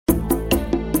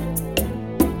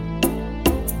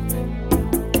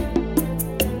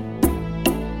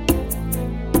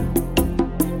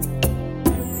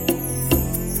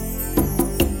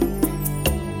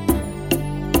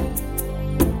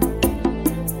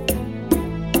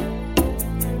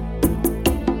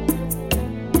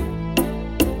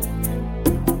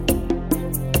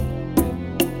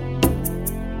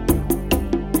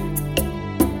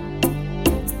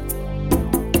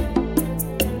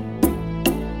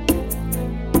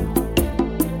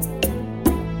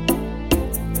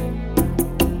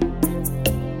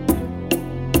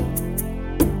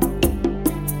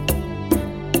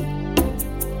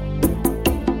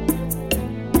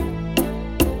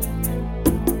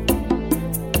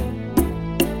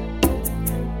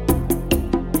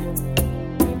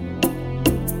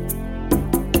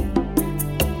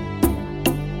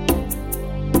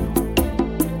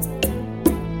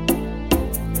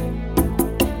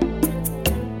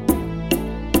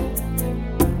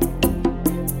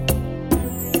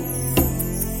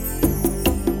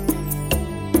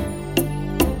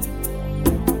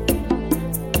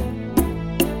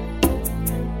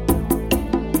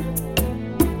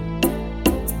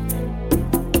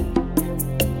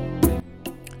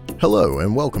Hello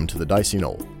and welcome to the Dicey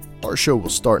Knoll. Our show will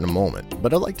start in a moment,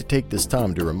 but I'd like to take this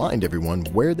time to remind everyone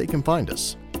where they can find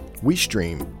us. We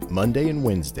stream Monday and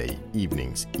Wednesday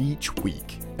evenings each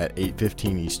week at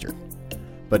 8:15 Eastern.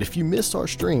 But if you missed our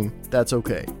stream, that's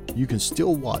okay. You can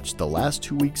still watch the last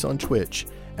 2 weeks on Twitch,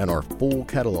 and our full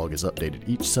catalog is updated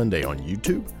each Sunday on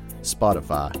YouTube,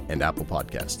 Spotify, and Apple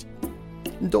Podcasts.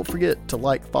 And don't forget to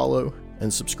like, follow,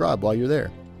 and subscribe while you're there.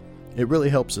 It really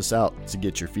helps us out to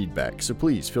get your feedback, so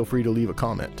please feel free to leave a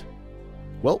comment.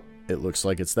 Well, it looks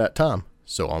like it's that time,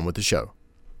 so on with the show.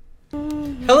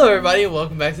 Hello everybody, and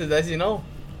welcome back to the Dicey Knoll.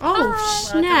 Oh,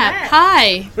 snap.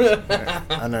 Hi.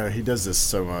 I know, he does this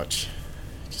so much.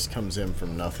 He just comes in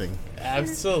from nothing.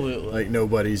 Absolutely. Like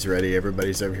nobody's ready,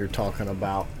 everybody's over here talking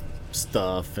about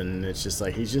stuff, and it's just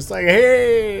like, he's just like,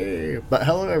 hey! But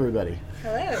hello everybody.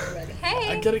 Hello, everybody.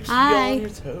 Hey. I gotta keep you all on your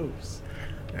toes.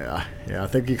 Yeah, I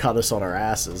think you caught us on our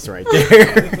asses right there.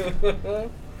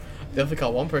 Definitely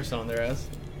caught one person on their ass.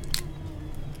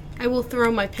 I will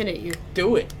throw my pin at you.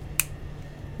 Do it.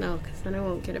 No, because then I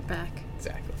won't get it back.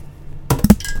 Exactly.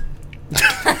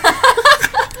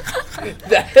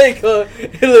 That go,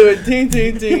 it went ting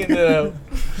ting ting and then out.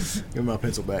 Give my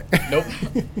pencil back. Nope.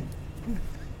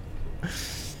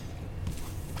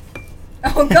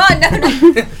 Oh God, no!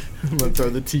 I'm gonna throw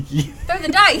the tiki. Throw the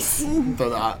dice. I'm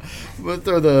gonna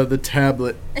throw the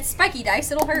tablet. It's spiky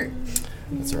dice. It'll hurt.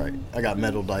 That's right. I got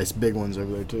metal dice, big ones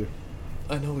over there too.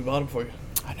 I know, we bought them for you.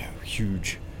 I know,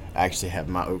 huge. I actually have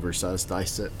my oversized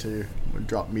dice set too. I'm gonna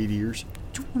drop meteors.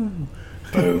 Boom.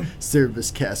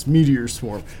 Service cast meteor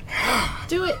swarm.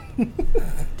 Do it.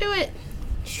 Do it.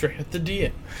 Straight at the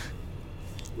DN.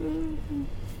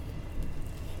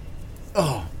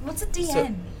 Oh, What's a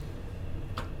DN?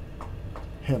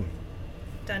 him.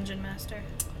 Dungeon Master.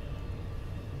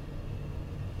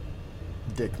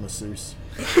 Dick masseuse.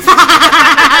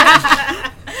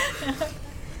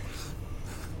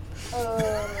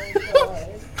 Oh my God.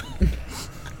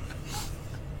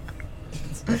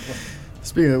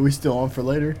 Speaking of, we still on for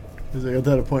later? Because I got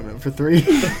that appointment for 3.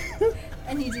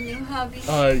 I need a new hobby.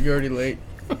 You're already late.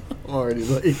 I'm already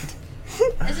late. Is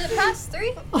it past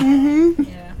 3? Mm-hmm.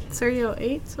 Yeah.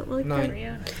 308, something like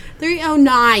Nine. that.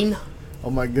 309. Oh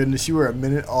my goodness, you were a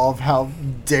minute off. How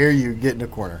dare you get in a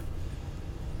corner?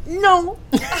 No.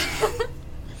 No.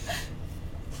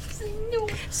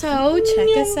 So check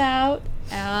us out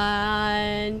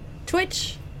on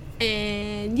Twitch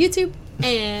and YouTube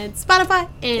and Spotify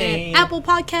and Apple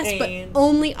Podcasts, but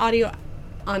only audio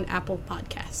on Apple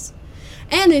Podcasts.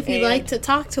 And if you'd like to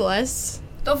talk to us,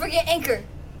 Don't forget Anchor.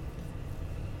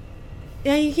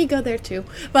 yeah, you can go there too.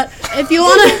 But if you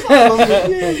want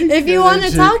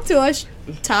to talk to us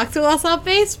on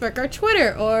Facebook or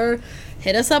Twitter or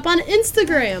hit us up on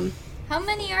Instagram. How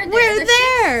many are there? We're There's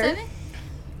there. 6,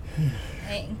 7?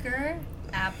 Anchor,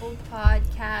 Apple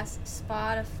Podcasts,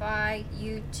 Spotify,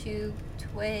 YouTube,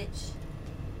 Twitch.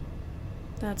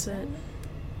 That's it.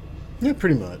 Yeah,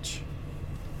 pretty much.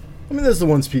 I mean, those are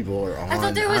the ones people are on. I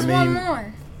thought there was one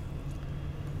more.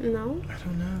 No. I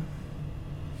don't know.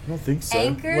 I don't think so.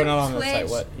 Anchor, We're not on Twitch, that site,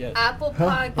 what, yet? Apple Huh?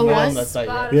 Podcasts, Oh, what? On that site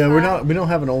yet. Yeah, Spotify. we don't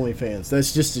have an OnlyFans.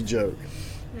 That's just a joke.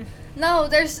 No,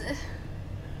 there's...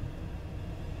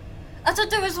 I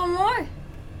thought there was one more.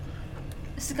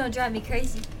 This is gonna drive me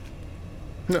crazy.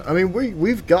 No, I mean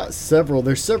we've got several.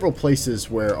 There's several places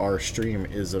where our stream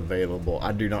is available.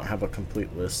 I do not have a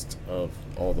complete list of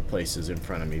all the places in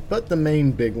front of me, but the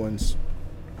main big ones: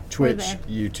 Twitch, there.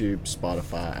 YouTube,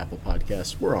 Spotify, Apple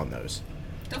Podcasts. We're on those.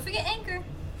 Don't forget Anchor.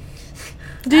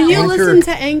 Do you Anchor. listen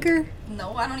to Anchor?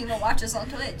 No, I don't even watch us on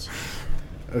Twitch.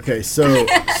 Okay, so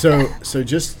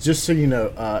just so you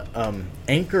know,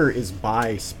 Anchor is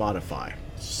by Spotify.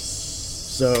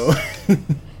 So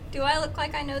Do I look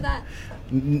like I know that?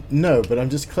 no, but I'm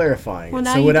just clarifying. Well,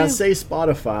 now so you when I do. say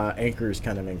Spotify, Anchor is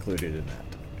kind of included in that.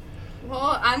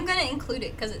 Well, I'm gonna include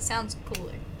it because it sounds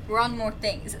cooler. We're on more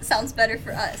things. It sounds better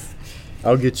for us.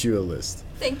 I'll get you a list.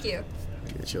 Thank you.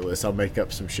 I'll get you a list. I'll make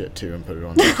up some shit too and put it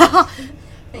on there.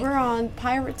 We're on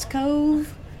Pirates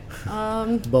Cove.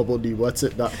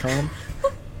 BubbleDWhat'sIt.com.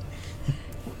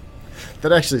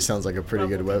 That actually sounds like a pretty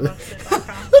good web.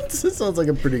 BubbleDWhat'sIt.com. It sounds like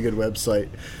a pretty good website.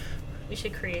 We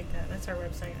should create that. That's our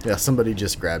website. Yeah, somebody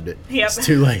just grabbed it. Yep. It's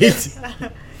too late. It's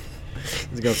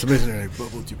got somebody's in there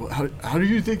like, how do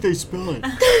you think they spell it?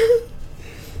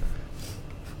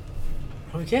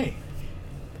 Okay.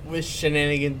 With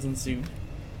shenanigans ensued.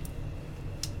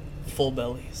 Full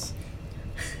bellies.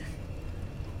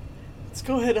 Let's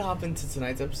go ahead and hop into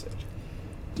tonight's episode.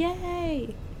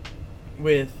 Yay.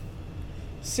 With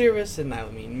Cirrus and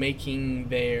Nylamine making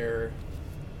their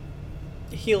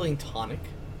healing tonic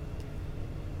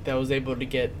that was able to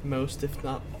get most, if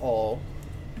not all,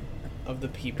 of the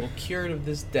people cured of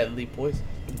this deadly poison.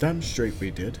 Damn straight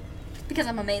we did. Because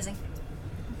I'm amazing.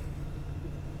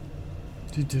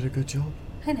 You did a good job.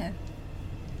 I know.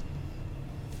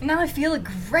 Now I feel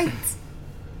great.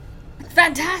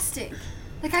 Fantastic.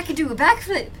 Like I could do a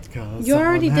backflip. You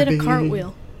already did a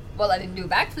cartwheel. Well, I didn't do a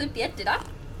backflip yet, did I?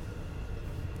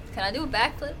 Can I do a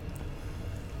backflip?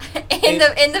 in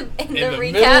the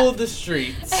recap. Middle of the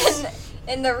streets.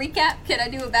 In the recap, can I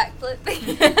do a backflip?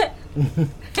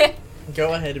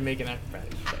 Go ahead and make an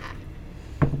acrobatic check.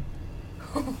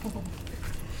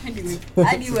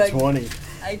 I do a 20.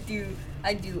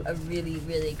 I do a really,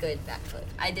 really good backflip.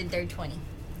 I did their 20.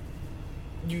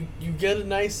 You get a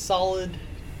nice solid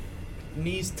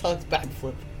knees tucked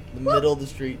backflip in the middle of the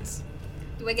streets.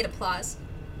 Do I get applause?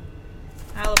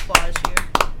 I'll applaud you.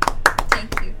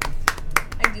 Thank you.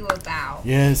 I do a bow.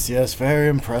 Yes, very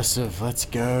impressive. Let's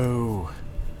go.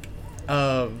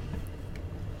 I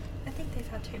think they've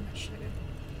had too much sugar.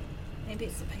 Maybe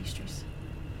it's the pastries.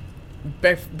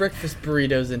 Breakfast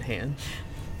burritos in hand.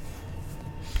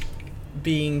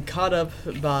 Being caught up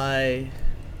by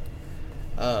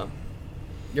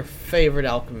your favorite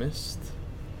alchemist,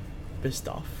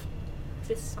 Bistoff.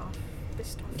 Bistoff.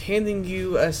 Handing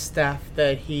you a staff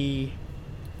that he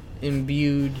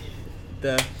imbued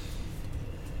the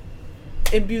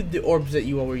orbs that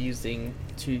you all were using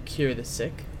to cure the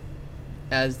sick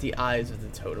as the eyes of the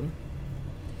totem.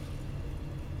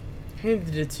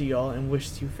 Handed it to y'all and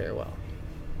wished you farewell.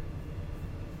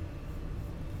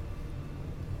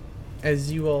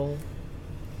 As you all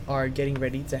are getting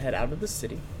ready to head out of the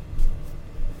city,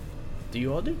 do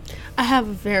you all do? I have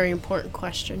a very important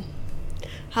question.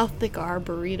 How thick are our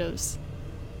burritos?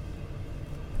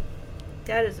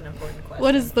 That is an important question.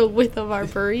 What is the width of our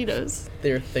burritos?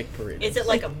 They're thick burritos. Is it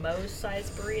like a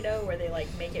Moe's-sized burrito where they like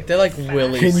make it? They're like fat?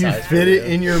 Willy's Can you size fit it burrito.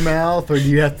 in your mouth, or do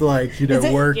you have to like Is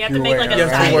it- work You have your to make way like a You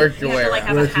have to bite. work your You have way to like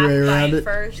have Work a your way half around bite it.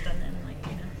 first, and then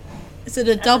Is it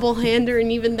a double hander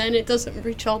and even then it doesn't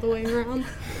reach all the way around?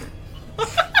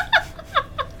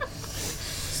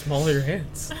 Smaller your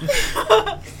hands.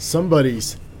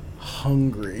 Somebody's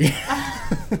hungry.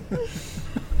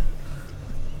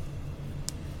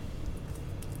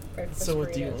 breakfast So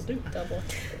what do you all burritos, do? Double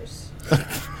hamburgers.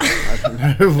 I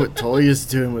don't know what Toya's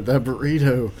doing with that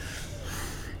burrito.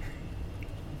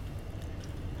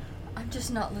 I'm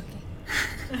just not looking.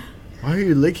 Why are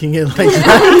you licking it like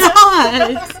that?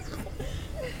 God!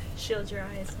 Shield your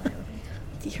eyes, Miley.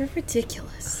 You're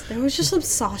ridiculous. There was just some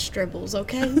sauce dribbles,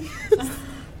 okay?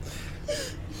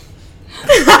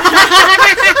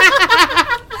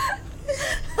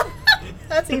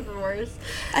 That's even worse.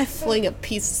 I fling a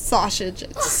piece of sausage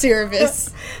at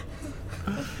Cervus.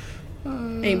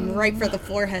 Aim right for the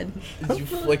forehead. Did you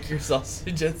flick your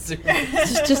sausage at Sue?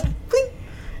 Just bling.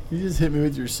 You just hit me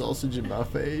with your sausage in my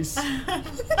face.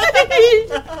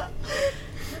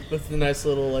 With the nice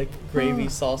little like gravy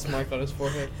sauce mark on his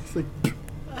forehead. It's like,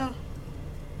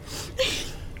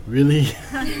 really?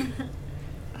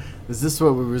 Is this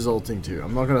what we're resulting to?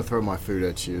 I'm not gonna throw my food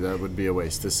at you. That would be a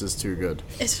waste. This is too good.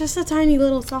 It's just a tiny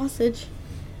little sausage.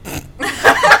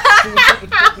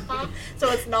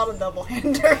 So it's not a double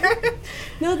hander.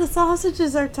 No, the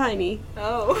sausages are tiny.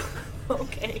 Oh,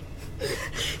 okay.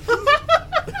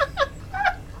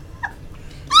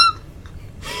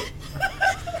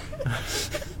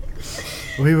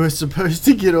 We were supposed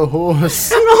to get a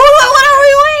horse. What are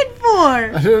we waiting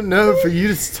for? I don't know, for you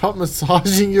to stop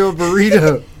massaging your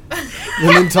burrito. And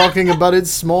then talking about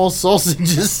its small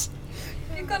sausages.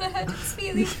 You're gonna hurt his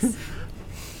feelings.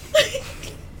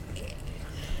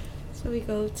 So we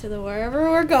go to the wherever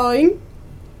we're going.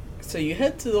 So you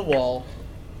head to the wall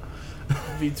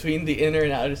between the inner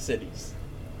and outer cities.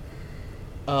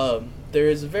 There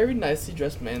is a very nicely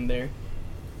dressed man there.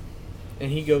 And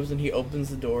he goes and he opens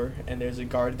the door, and there's a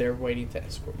guard there waiting to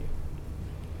escort you.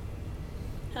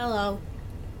 Hello.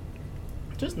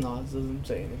 Just nods, doesn't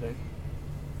say anything.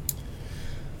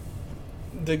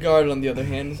 The guard, on the other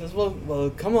hand, says,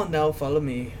 well, come on now, follow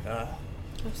me.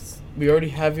 We already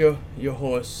have your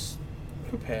horse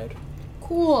prepared.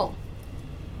 Cool.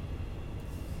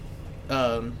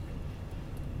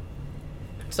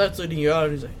 Starts leading you out,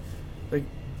 and he's like,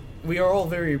 we are all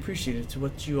very appreciative to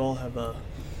what you all have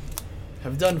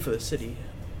done for the city.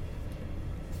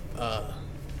 Are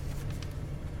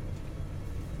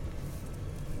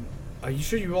you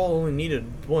sure you all only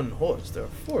needed one horse? There are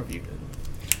 4 of you.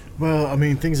 Well, I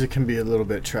mean, things can be a little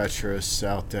bit treacherous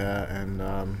out there,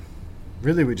 and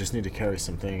really we just need to carry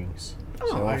some things.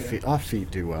 So our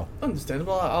feet do well.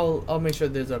 Understandable. I'll make sure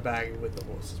there's a bag with the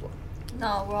horse as well.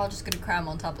 No, we're all just gonna cram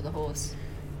on top of the horse.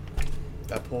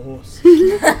 That poor horse.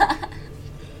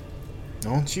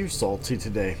 Aren't you salty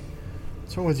today?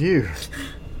 What's wrong with you?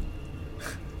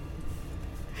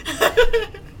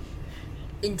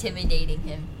 Intimidating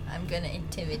him. I'm gonna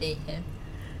intimidate him.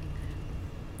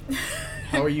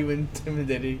 How are you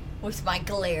intimidating? With my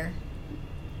glare.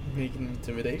 Make an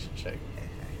intimidation check.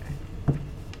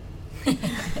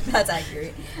 That's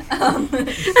accurate.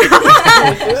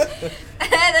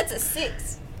 That's a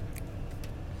 6.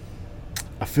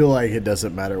 I feel like it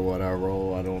doesn't matter what I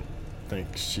roll. I don't think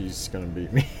she's gonna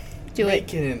beat me. Do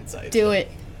Make it. an insight. Do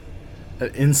it.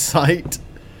 Insight.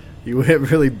 You went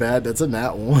really bad. That's a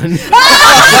nat 1.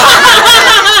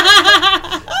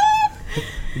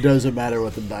 It doesn't matter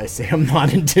what the dice say. I'm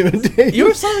not intimidated. You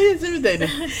were slightly intimidated.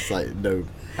 It's like, no,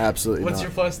 absolutely What's not.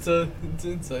 your plus to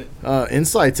insight?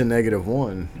 Insight's a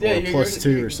 -1 Yeah, or you're- plus you're- 2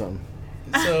 you're- or something.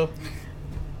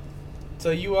 So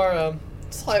you are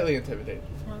slightly intimidated.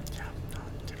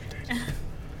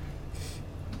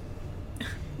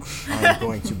 I'm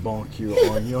going to bonk you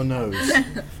on your nose.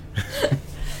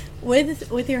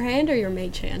 With your hand or your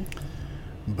mage hand?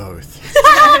 Both.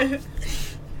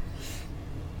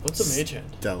 What's a mage hand?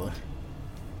 Stella.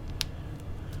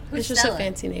 Who's It's just Stella? a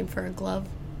fancy name for a glove.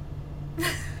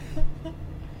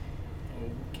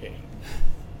 Okay.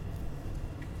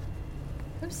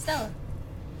 Who's Stella?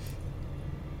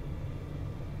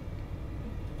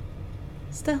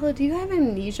 Stella, do you have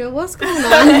amnesia? What's going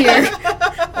on here?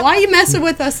 Why are you messing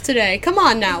with us today? Come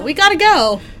on now. We gotta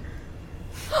go.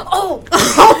 Oh!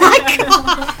 Oh my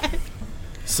god.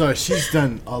 So she's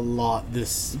done a lot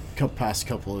this past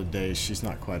couple of days. She's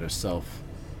not quite herself.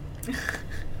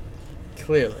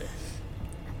 Clearly.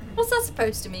 What's that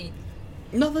supposed to mean?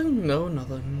 Nothing. No,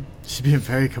 nothing. She's being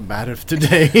very combative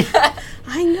today.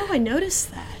 I know, I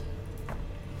noticed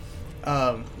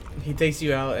that. He takes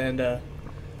you out and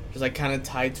just like kind of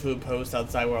tied to a post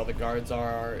outside where all the guards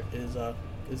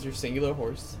is your singular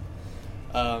horse.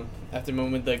 After a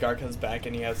moment, the guard comes back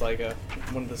and he has like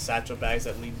one of the satchel bags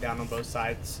that lead down on both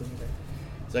sides. And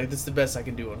he's like, "This is the best I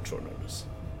can do on short notice."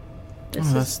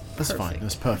 This that's is fine. perfect.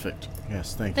 That's perfect.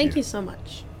 Yes, thank you. Thank you so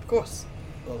much. Of course.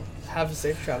 Well, have a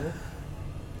safe travel.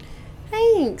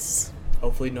 Thanks.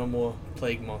 Hopefully, no more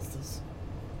plague monsters.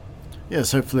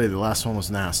 Yes, hopefully the last one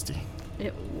was nasty.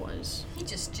 It was. He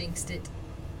just jinxed it.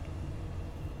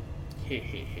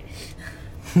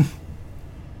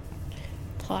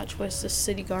 Plot twist, the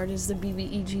city guard is the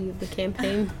BBEG of the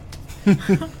campaign.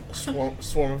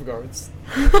 Swarm of guards.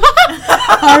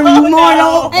 Our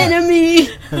mortal enemy!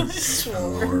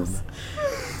 Swarm.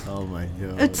 Oh my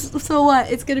god. It's, so what?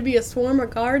 It's gonna be a swarm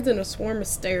of guards and a swarm of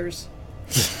stairs.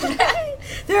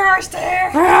 There are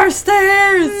stairs. There are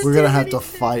stairs! We're gonna have to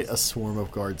fight a swarm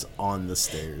of guards on the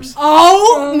stairs.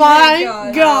 Oh, my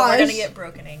God. gosh! We're gonna get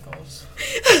broken ankles.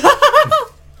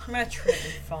 I'm gonna trip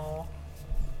and fall.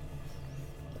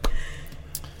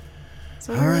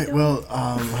 So All right. Well,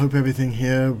 hope everything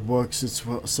here works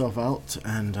itself out,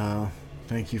 and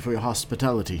thank you for your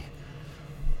hospitality.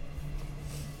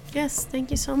 Yes,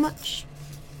 thank you so much.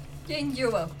 And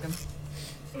you're welcome.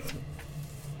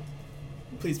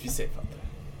 Please be safe out there.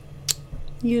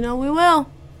 You know we will.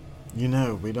 You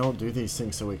know, we don't do these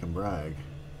things so we can brag.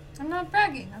 I'm not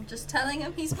bragging. I'm just telling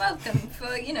him he's welcome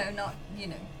for, not,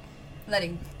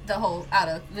 letting the whole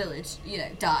outer village,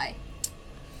 die.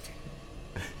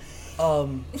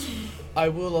 I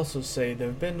will also say there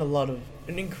have been an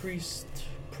increased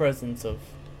presence of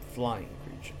flying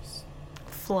creatures.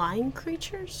 Flying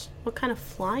creatures? What kind of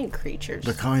flying creatures?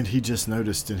 The kind he just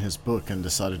noticed in his book and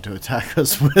decided to attack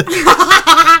us with.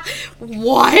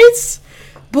 What?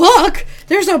 Book?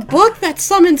 There's a book that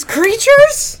summons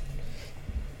creatures?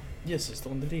 Yes, it's the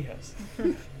one that he has.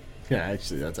 Yeah,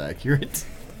 actually, that's accurate.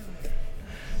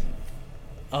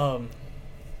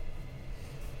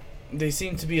 They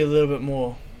seem to be a little bit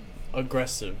more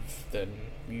aggressive than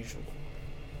usual.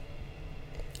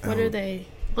 What do they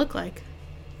look like?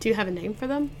 Do you have a name for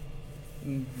them?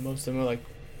 Most of them are like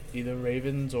either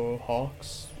ravens or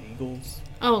hawks, eagles.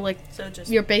 Oh, like So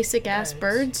just your basic ass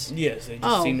birds? Yes, they just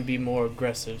Oh. seem to be more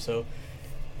aggressive, so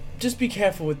just be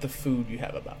careful with the food you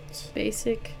have about.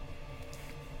 Basic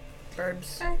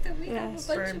birds. The fact that we have a Yes,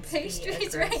 bunch of birds be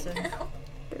pastries right aggressive. now.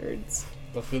 birds.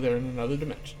 Luckily, they're in another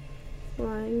dimension.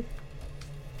 Flying.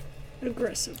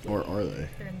 Aggressive. Or are they?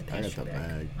 They're in the I got pastry the bag.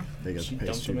 bag. They got She the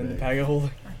dumped pastry them in the bag. bag of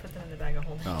holding. I put them in the bag of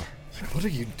holding. Oh. What are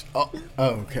you... Oh,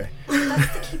 okay.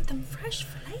 That's to keep them fresh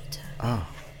for later. Oh.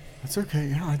 That's okay.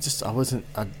 You know, I just all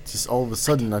of a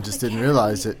sudden, I just didn't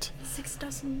realize it. 6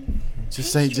 dozen.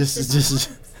 Just say, pastries just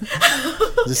in a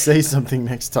box. just say something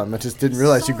next time. I just didn't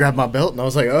realize you grabbed my belt, and I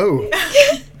was like, oh.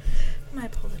 My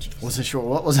apologies. Wasn't sure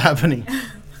what was happening.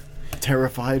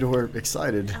 terrified or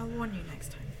excited. I'll warn you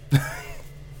next time.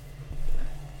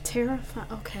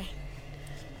 Terrified. Okay.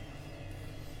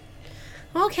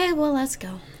 Okay, well, let's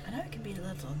go. I know it can be a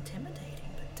little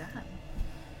intimidating, but damn.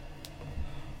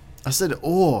 I said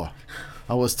or.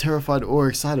 I was terrified or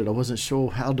excited. I wasn't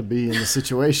sure how to be in the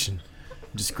situation.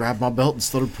 Just grabbed my belt and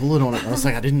started pulling on it. I was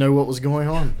like, I didn't know what was going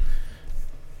on.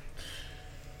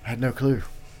 I had no clue.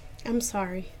 I'm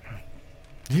sorry.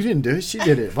 You didn't do it. She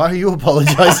did it. Why are you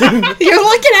apologizing? You're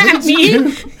looking at me.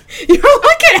 You're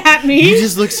looking at me. You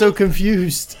just look so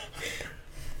confused.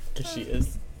 Because she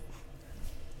is.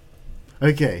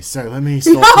 Okay, so let me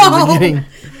start from the beginning.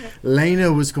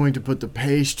 Lena was going to put the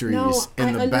pastries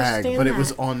in the bag, but it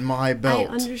was on my belt.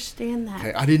 I understand that.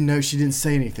 Okay, I didn't know. She didn't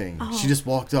say anything. Oh. She just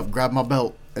walked up, grabbed my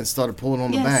belt, and started pulling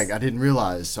on the bag. I didn't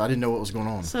realize, so I didn't know what was going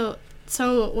on. So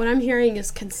what I'm hearing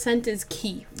is consent is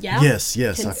key. Yeah. Yes.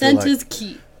 Consent is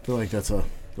key. I feel like that's a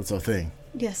thing.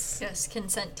 Yes. Yes,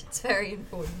 consent. It's very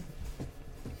important.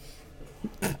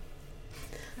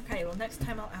 Okay, well, next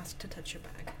time I'll ask to touch your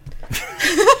bag.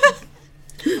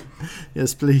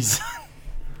 Yes, please.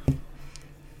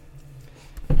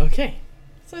 Okay.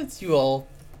 Since you all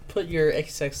put your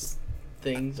XX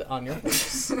things on your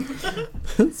horse.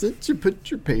 Since you put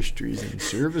your pastries in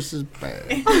services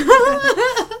bag.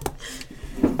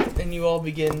 And you all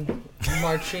begin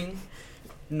marching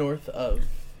north of...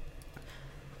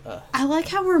 I like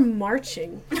how we're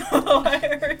marching.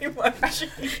 Why are you marching?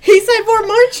 He said we're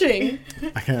marching.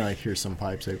 I kind of like hear some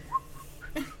pipes. Like,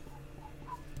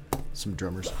 some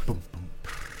drummers. Boom, boom,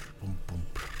 boom, boom, boom.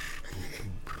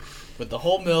 With the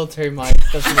whole military might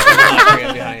doesn't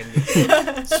behind you.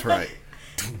 That's right.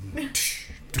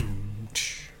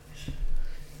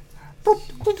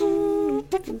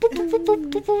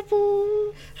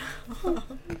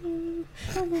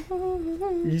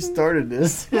 You started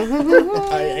this.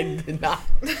 I did not.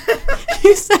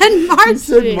 You said marching. You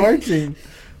said marching.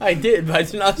 I did, but I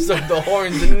did not start the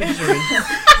horns and instruments.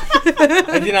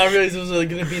 I did not realize it was going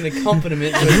to be an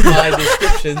accompaniment with my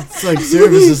description. It's like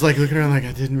Service is like looking around like,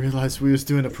 I didn't realize we was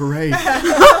doing a parade.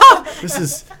 This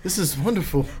is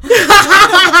wonderful.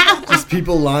 Just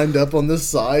people lined up on the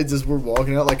sides as we're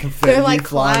walking out, like confetti like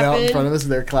flying out in clapping. front of us,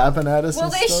 and they're clapping at us. Well,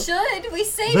 and they stuff. should. We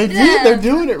saved They them. did. They're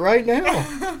doing it right now.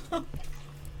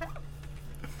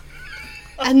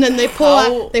 And then they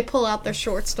pull out their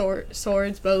short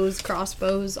swords, bows,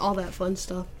 crossbows, all that fun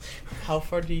stuff. How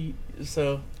far do you...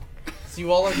 So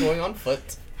you all are going on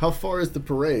foot. How far is the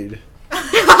parade? There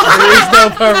is no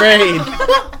parade.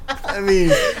 I mean,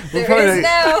 we're There probably is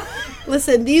no.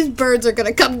 Listen, these birds are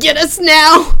gonna come get us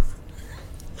now.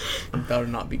 Better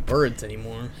not be birds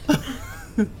anymore.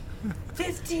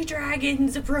 50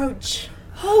 dragons approach.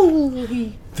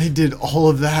 Holy. They did all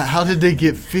of that. How did they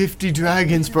get 50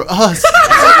 dragons for us?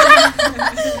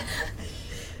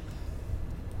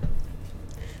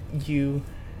 You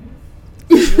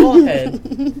all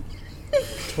head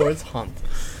towards Hunt.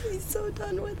 He's so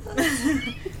done with us.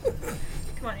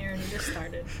 Come on, Aaron, you just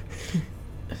started.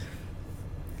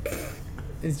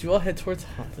 As you all head towards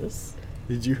Huntus,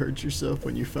 Did you hurt yourself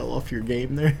when you fell off your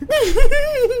game there?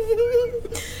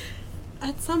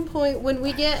 At some point, when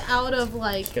we get out of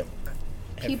like Go.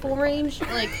 people range,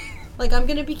 like I'm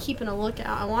gonna be keeping a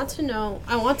lookout. I want to know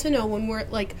when we're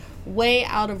like way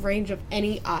out of range of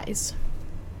any eyes.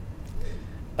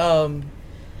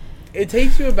 It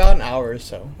takes you about an hour or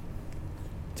so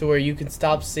to where you can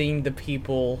stop seeing the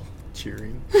people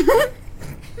Cheering.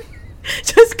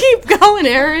 Just keep going,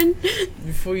 Aaron.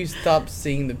 before you stop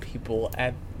seeing the people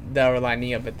that are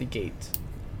lining up at the gate.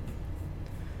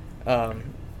 And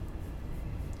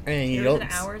you There was don't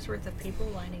an hour's worth of people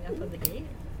lining up at the gate.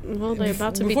 Well, they're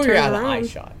about to be before turned you're out of eye around.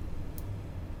 shot.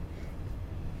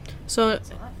 So That's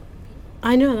a lot of people.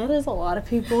 I know that is a lot of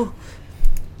people.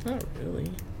 Not really.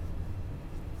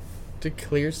 It's a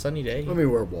clear sunny day. I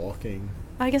mean, we're walking.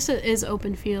 I guess it is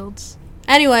open fields.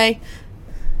 Anyway,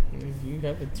 You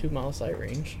have a 2-mile sight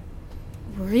range.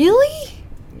 really?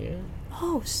 Yeah.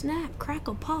 Oh snap!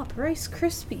 Crackle pop! Rice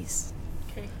Krispies.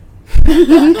 Okay.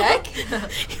 The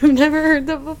heck? You've never heard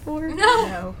that before? No.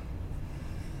 No.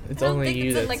 It's I don't only think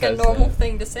you it's that like says a normal that.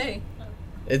 thing to say.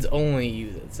 It's only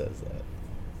you that says that.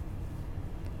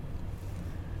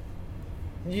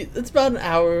 It's about an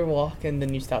hour walk and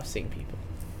then you stop seeing people.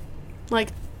 Like,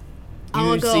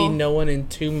 You see no one in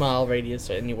 2-mile radius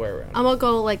or anywhere around. I'm gonna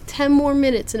go like 10 more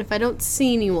minutes, and if I don't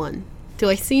see anyone, do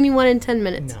I see anyone in 10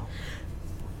 minutes? No.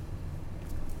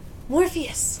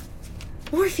 Morpheus!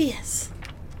 Morpheus!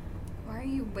 Why are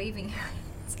you waving your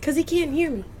hands? Because he can't hear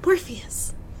me.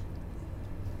 Morpheus!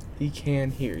 He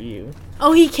can hear you.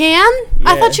 Oh, he can?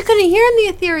 I Yeah. thought you couldn't hear in the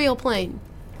ethereal plane.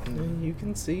 And you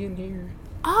can see and hear.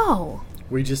 Oh.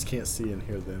 We just can't see and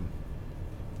hear them.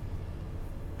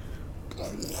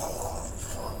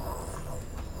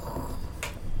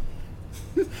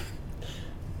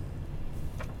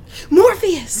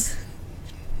 Morpheus!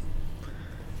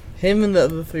 Him and the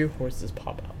other 3 horses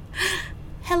pop out.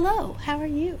 Hello, how are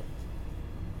you?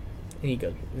 And he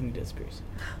goes, and he disappears.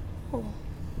 Oh.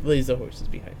 Leaves the horses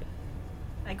behind him.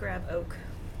 I grab Oak.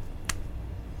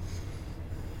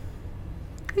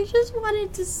 We just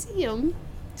wanted to see him.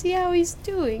 See how he's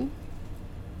doing.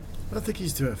 I think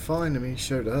he's doing fine. I mean, he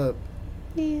showed up.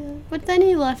 Yeah, but then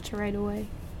he left right away.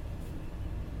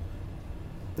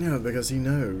 Yeah, because he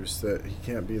knows that he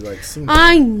can't be like seen.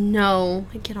 I know.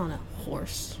 I get on a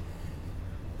horse.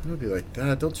 Don't be like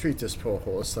that. Don't treat this poor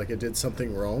horse like it did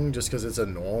something wrong just because it's a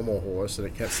normal horse and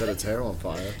it can't set its hair on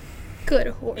fire. Good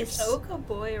horse. Is Oak a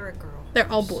boy or a girl? They're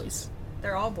all boys.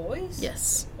 They're all boys?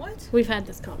 Yes. What? We've had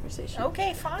this conversation.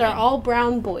 Okay, fine. They're all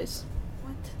brown boys.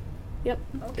 What? Yep.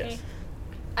 Okay. Yes.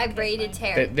 I braided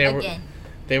hair They were- again.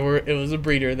 It was a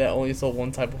breeder that only sold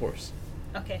one type of horse.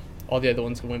 Okay. All the other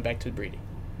ones went back to breeding.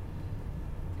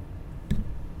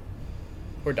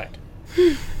 Or died.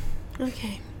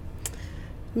 Okay.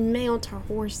 Mount our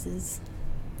horses.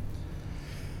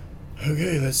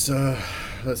 Okay,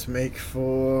 let's make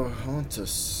for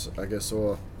Hauntus, I guess,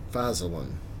 or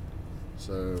Fazalin.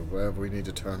 So wherever we need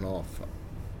to turn off,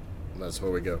 that's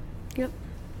where we go. Yep.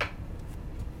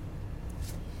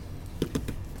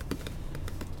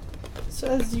 So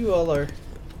as you all are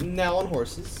now on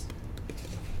horses,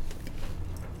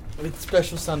 with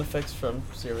special sound effects from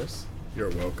Cirrus.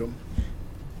 You're welcome.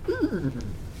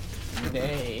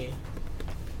 Nay.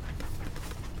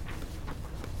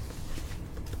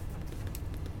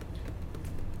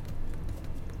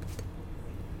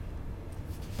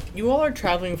 You all are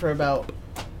traveling for about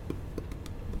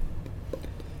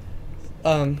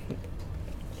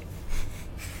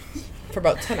for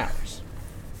about 10 hours.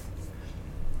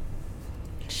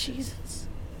 Jesus.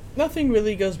 Nothing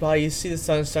really goes by. You see the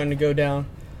sun starting to go down.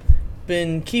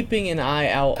 Been keeping an eye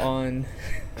out on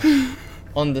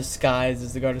on the skies,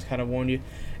 as the guard has kind of warned you,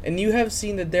 and you have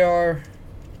seen that there are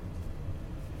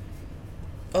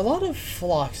a lot of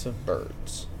flocks of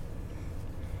birds.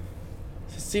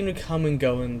 They seem to come and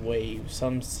go in waves.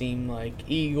 Some seem like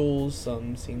eagles,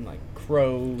 some seem like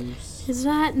crows. Is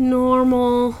that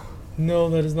normal? No,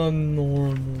 that is not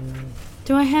normal.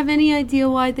 Do I have any idea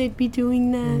why they'd be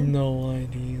doing that? No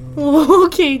idea.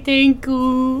 Okay, thank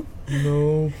you.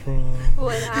 No problem.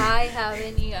 Would I have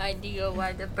any idea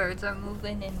why the birds are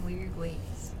moving in weird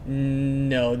ways?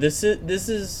 No, this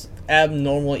is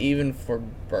abnormal even for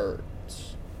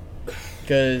birds,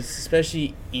 because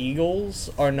especially eagles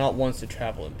are not ones to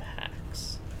travel in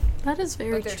packs. That is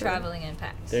very But they're true. traveling in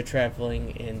packs. They're traveling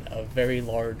in a very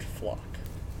large flock.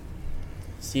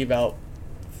 See about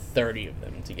 30 of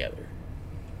them together.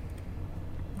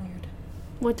 Weird.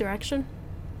 What direction?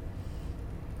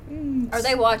 Are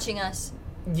they watching us?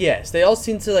 Yes, they all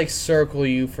seem to like circle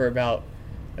you for about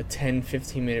a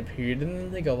 10-15 minute period, and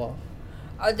then they go off.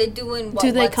 Are they doing what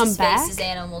Do they What's come His Face's back?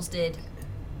 animals did?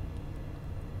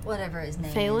 Whatever his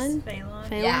name Phelan? is. Phelan?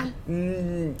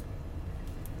 Phelan?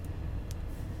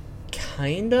 Yeah.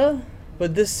 Kinda,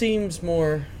 but this seems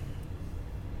more.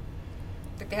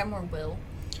 Like they have more will.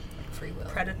 Like free will.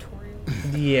 Predatory.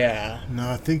 Yeah. No,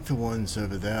 I think the ones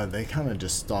over there, they kind of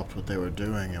just stopped what they were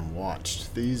doing and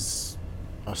watched. These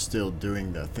are still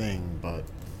doing their thing, but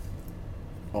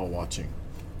all watching.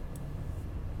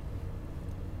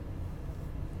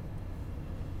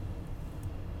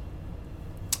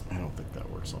 I don't think that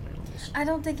works on animals. I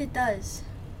don't think it does.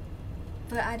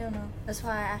 But I don't know. That's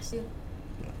why I asked you.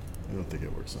 I don't think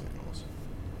it works on animals.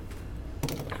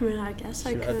 I mean, I guess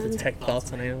I Should I could. detect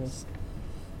thoughts on animals?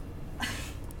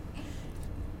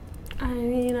 I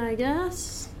mean, I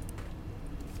guess.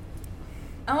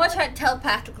 I want to try to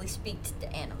telepathically speak to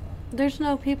the animal. There's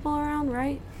no people around,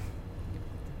 right?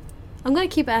 I'm gonna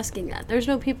keep asking that. There's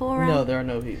no people around? No, there are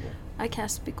no people. I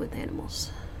can't speak with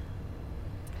animals.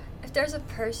 If there's a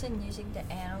person using the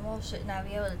animal, shouldn't I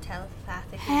be able to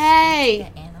telepathically Hey! speak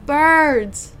to the animal?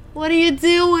 Birds! What are you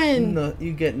doing? No,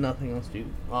 you get nothing else to do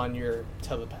on your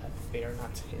telepath. They are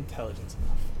not intelligent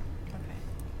enough.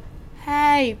 Okay.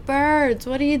 Hey, birds,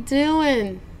 what are you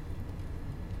doing?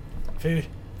 Food.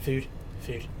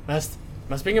 Must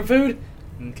bring him food.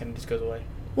 And kind of just goes away.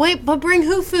 Wait, but bring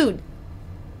who food?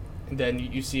 And then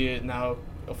you see it now.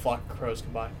 A flock of crows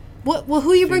come by. What? Well,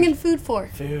 who are you Food. bringing food for?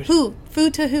 Food. Who?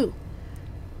 Food to who?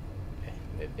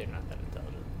 They're not that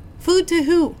intelligent. Food to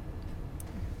who?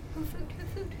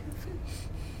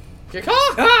 Your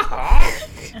car.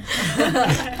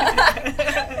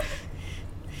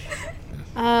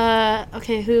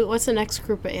 Okay, what's the next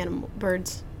group of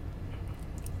birds?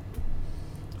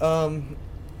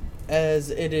 As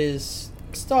it is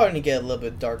starting to get a little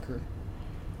bit darker,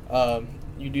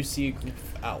 you do see a group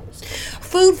of owls.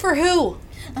 Food for who?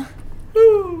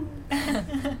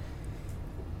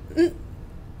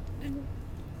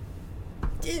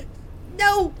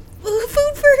 No!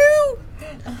 Food for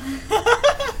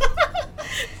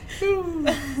who?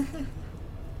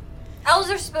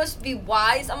 Owls are supposed to be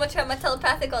wise. I'm gonna try my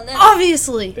telepathic on them.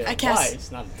 Obviously! They're I cast...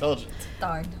 wise, not intelligent.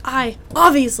 Darn. I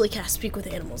obviously cast Speak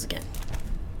with Animals again.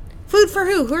 Food for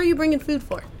who? Who are you bringing food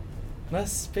for?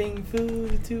 Must bring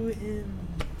food to him.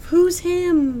 Who's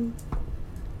him?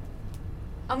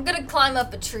 I'm gonna climb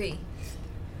up a tree.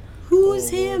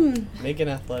 Who's Oh, him? Make an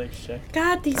athletics check.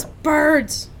 God, these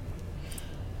birds.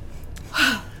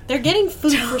 They're getting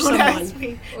food for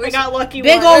someone. I got lucky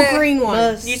Big one. old green one.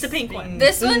 Must Use the pink one. bring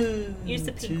This one? food Use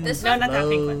the pink to This No, one? not that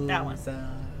pink one. That one.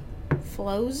 Floza.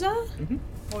 Floza?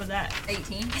 What was that?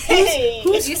 18.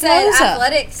 Who's You said Floza?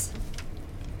 athletics.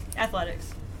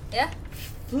 Athletics. Yeah?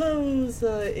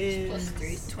 Floza Plus 3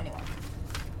 is is 21.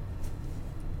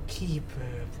 keeper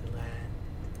of the land.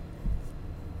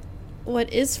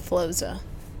 What is Floza?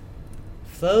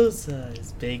 Floza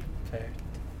is big bird.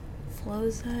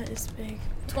 Floza is big.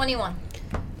 21.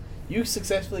 You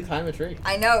successfully climb a tree.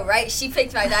 I know, right? She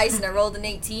picked my dice and I rolled an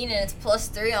 18 and it's plus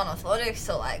 3 on athletics,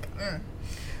 so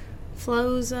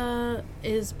Floza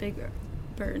is big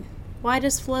bird. Why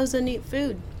does Floza need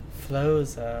food?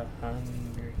 Floza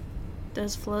hungry.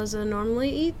 Does Floza normally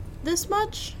eat this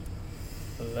much?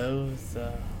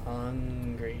 Floza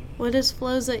hungry. What does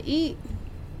Floza eat?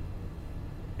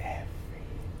 Everything.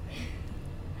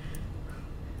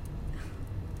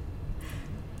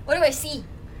 What do I see?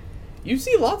 You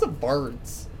see lots of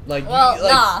birds. Like, Well,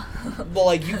 nah. Well,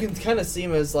 like, you can kind of see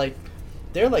them as, like,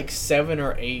 they're like 7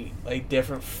 or 8, like,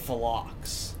 different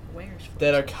flocks Where's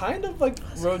that are kind of, like,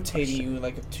 rotating you in,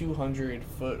 like, a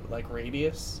 200-foot, like,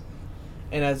 radius.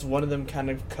 And as one of them kind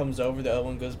of comes over, the other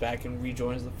one goes back and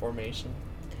rejoins the formation.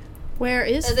 Where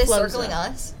is Are they Floza? circling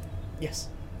us? Yes.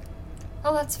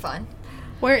 Oh, that's fun.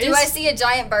 Where Do is... I see a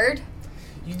giant bird?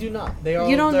 You do not. They are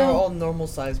You don't they're know. all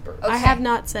normal-sized birds. Okay. I have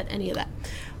not said any of that.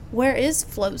 Where is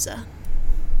Floza?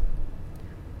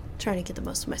 Trying to get the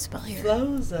most of my spell here.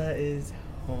 Floza is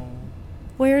home.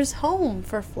 Where's home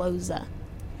for Floza?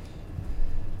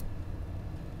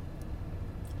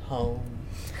 Home.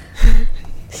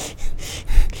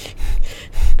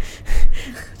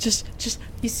 just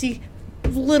you see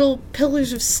little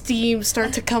pillars of steam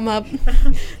start to come up.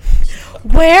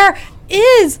 Where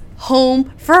is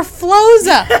home for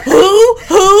Floza? Who?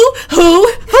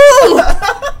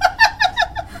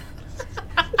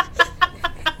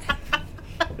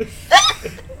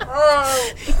 Oh.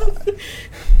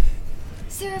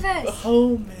 Service.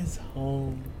 Home is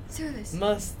home. Service.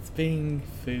 Must bring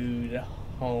food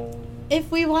home. If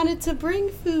we wanted to bring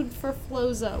food for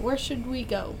Floza, where should we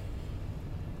go?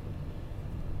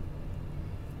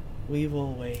 We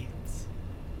will wait.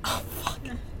 Oh, fuck.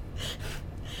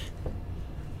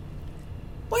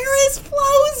 Where is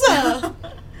Floza?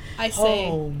 I say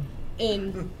Home.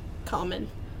 in common.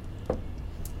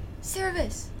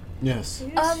 Service. Yes.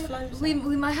 We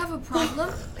might have a problem.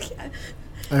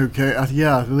 Okay,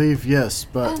 yeah, I believe yes,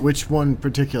 but which one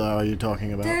particular are you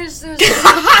talking about? There's you said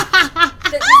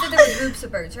there were groups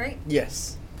of birds, right?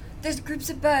 Yes. There's groups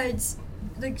of birds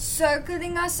like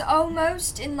circling us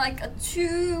almost in like a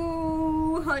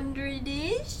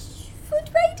 200-ish foot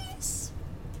radius.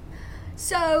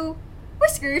 So we're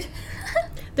screwed.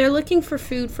 They're looking for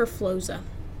food for Floza.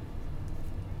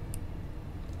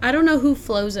 I don't know who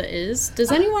Floza is.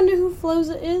 Does anyone know who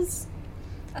Floza is?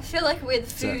 I feel like we're the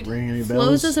Does that food. ring any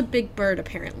bells? Floza's a big bird,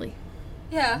 apparently.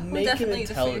 Yeah, we're Make an definitely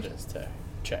the food. intelligence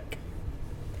check.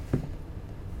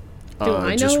 Do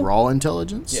I Just know? raw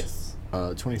intelligence? Yes.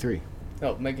 23.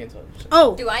 No, make an intelligence check.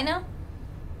 Oh! Do I know?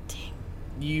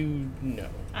 You know.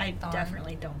 I Darn.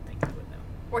 definitely don't think I would know.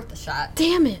 Worth a shot.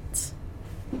 Damn it!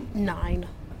 9.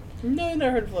 No, I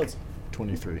never heard of Floza.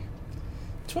 23.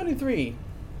 23.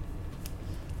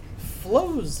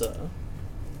 Floza.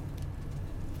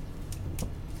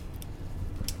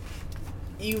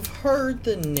 You've heard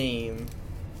the name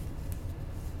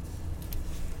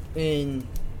in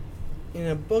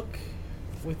a book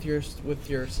with your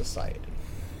society,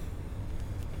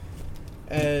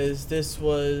 as this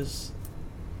was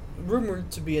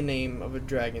rumored to be a name of a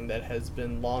dragon that has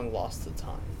been long lost to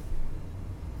time.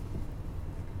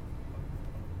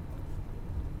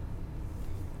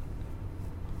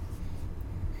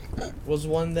 Was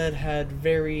one that had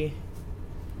very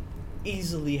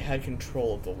easily had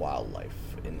control of the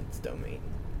wildlife in its domain.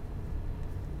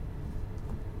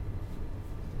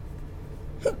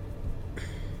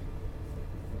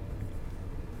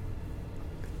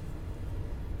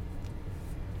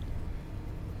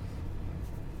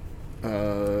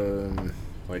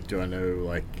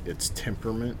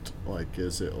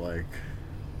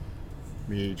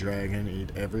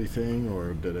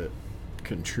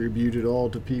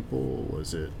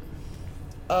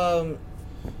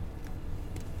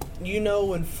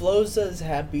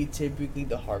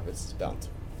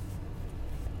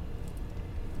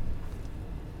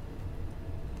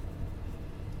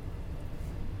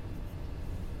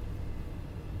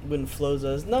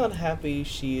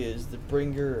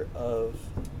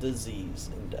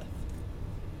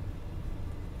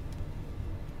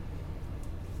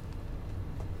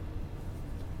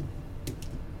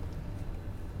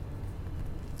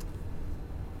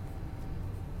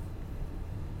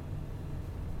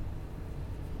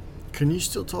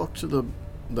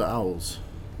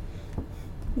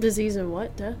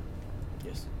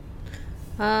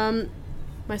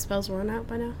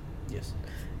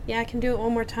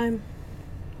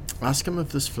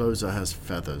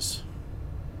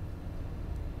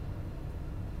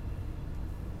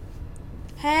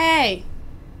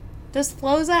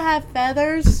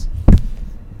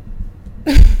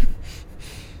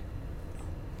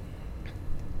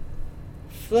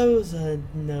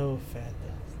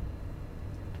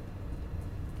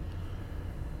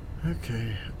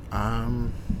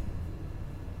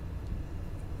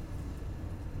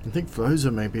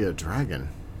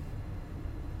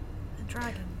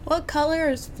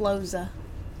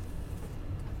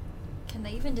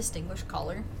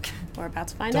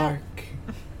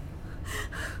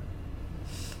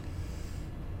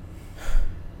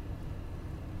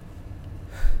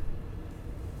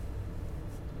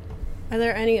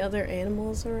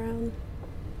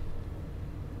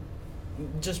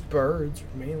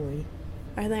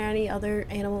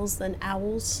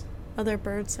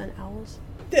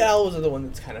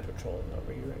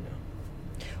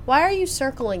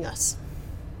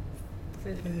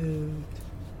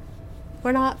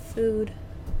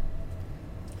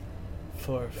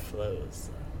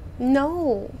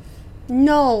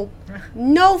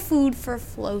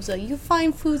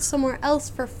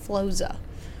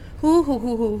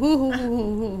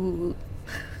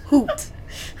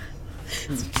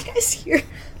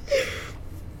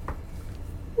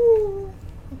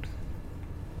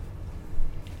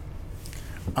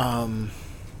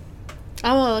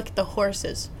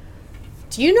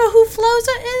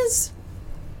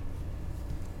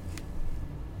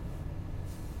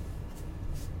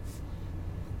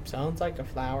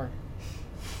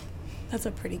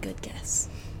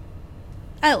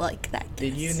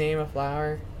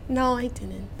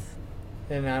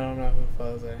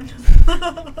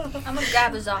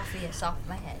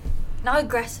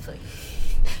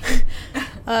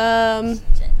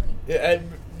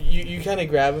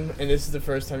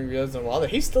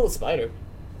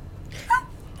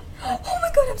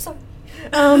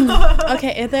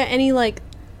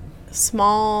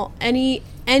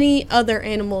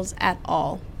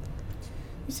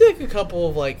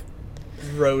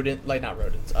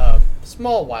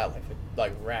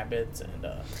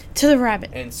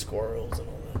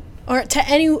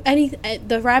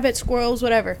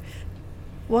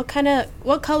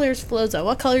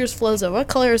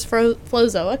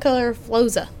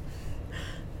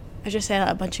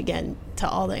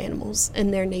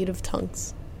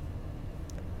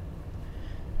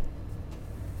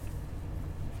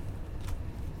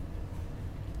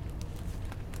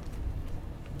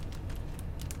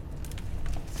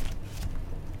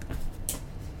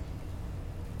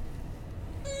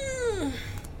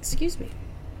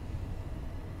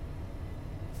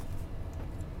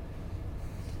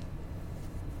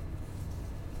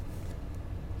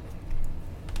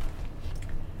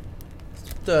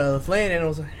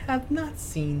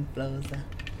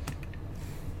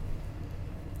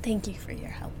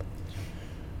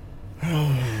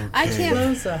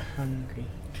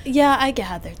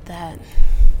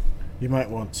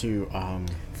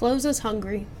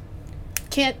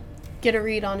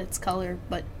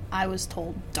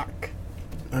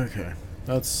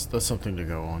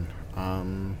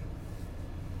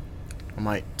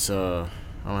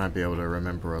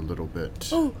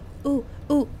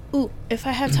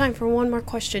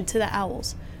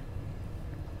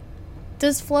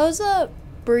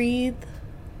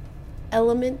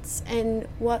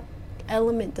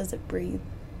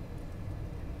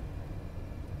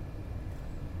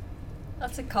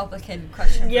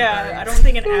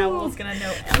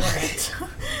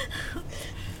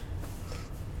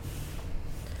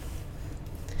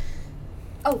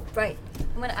 Oh, right.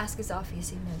 I'm gonna ask Azafi if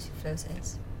he knows who Floza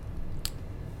is.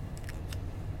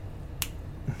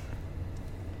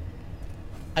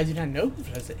 I do not know who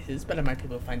Floza is, but I might be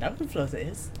able to find out who Floza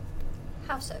is.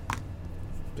 How so?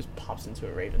 Just pops into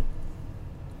a raven.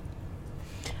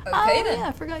 Okay then. Yeah,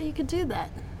 I forgot you could do that.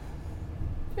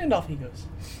 And off he goes.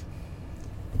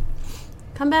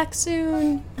 Come back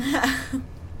soon.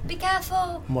 Be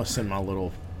careful. I'm gonna send my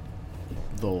little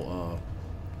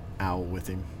owl with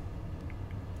him.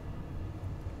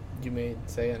 You may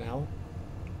say an owl.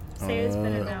 Say it's been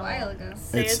an A hour. while ago.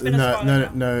 Say It's it's been a no, swallow no,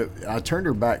 now. no. I turned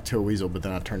her back to a weasel, but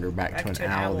then I turned her back to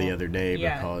an owl the other day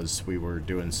Yeah. because we were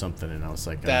doing something, and I was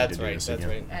like, I That's need to do right. this That's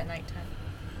again. right. At nighttime.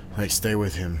 Like, stay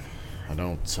with him. I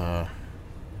don't.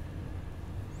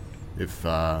 If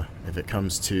it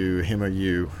comes to him or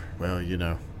you, well, you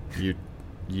know, you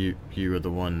are the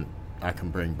one I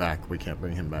can bring back. We can't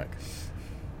bring him back.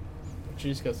 She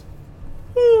just goes.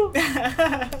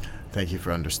 Thank you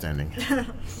for understanding.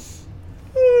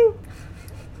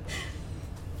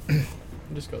 And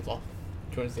just goes off.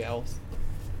 Joins the owls.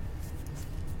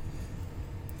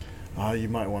 You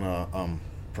might want to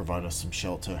provide us some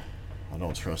shelter. I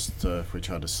don't trust if we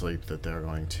try to sleep that they're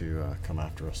going to come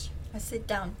after us. I sit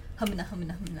down. Humana,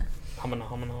 humana, humana. Humana,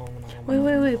 humana, humana, humana, Wait.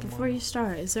 humana. Before you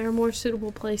start, is there a more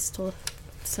suitable place to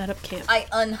set up camp? I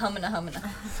unhumana,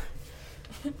 humana.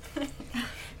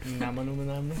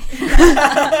 Namanumanamu.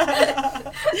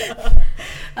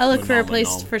 I look for a place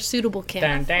Phenomenal. for suitable Dun,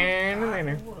 camp. dun,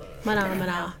 dun,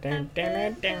 Mana. dun,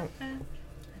 dun, dun.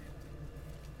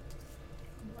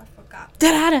 I forgot.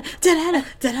 Da-da-da.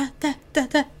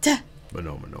 But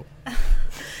no.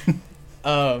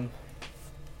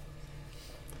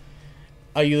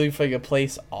 Are you looking for like a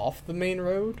place off the main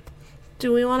road?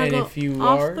 Do we want to And go if you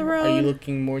off are, the are you road?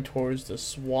 looking more towards the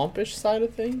swampish side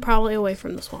of things, Probably away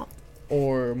from the swamp.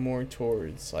 or more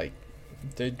towards like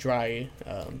the dry,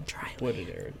 Dry wooded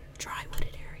area? Dry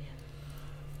wooded area.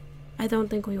 I don't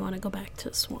think we want to go back to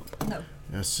the swamp. No.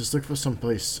 Let's just look for some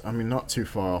place. I mean, not too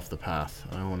far off the path.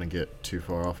 I don't want to get too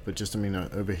far off, but just, I mean,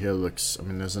 over here looks. I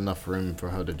mean, there's enough room for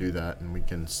her to do that, and we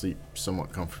can sleep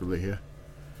somewhat comfortably here.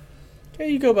 Yeah,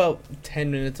 you go about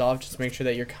 10 minutes off just to make sure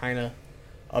that you're kind of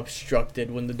obstructed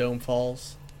when the dome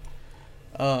falls.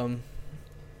 You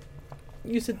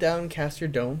sit down, cast your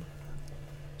dome,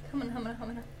 Humana, humana,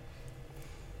 humana.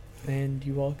 and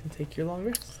you all can take your long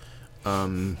rest.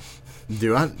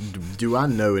 Do I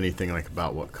know anything like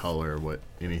about what color,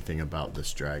 anything about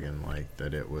this dragon, like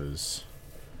that it was?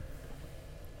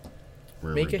 Make a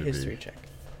rumored to be? history check.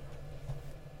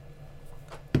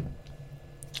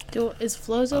 Is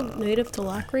Floza native to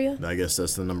Lacria? I guess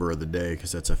that's the number of the day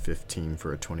because that's a 15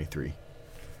 for a 23.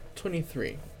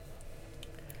 23.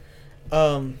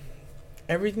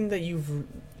 Everything that you've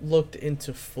looked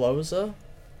into Floza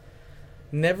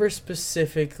never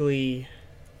specifically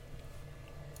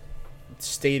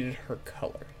stated her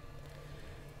color.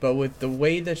 But with the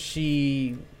way that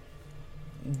she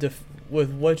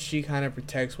with what she kind of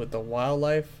protects with the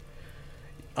wildlife,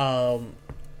 one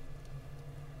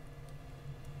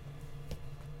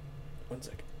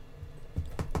second.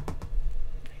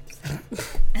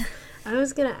 I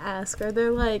was gonna ask, are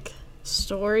there like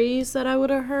stories that I would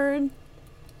have heard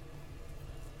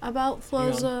about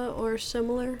Floza or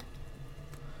similar?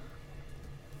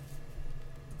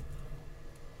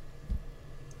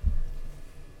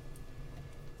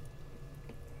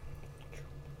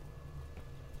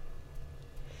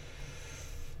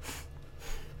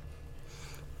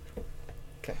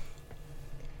 Okay.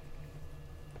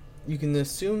 You can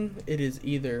assume it is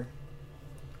either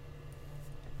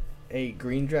a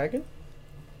green dragon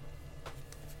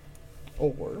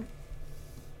or where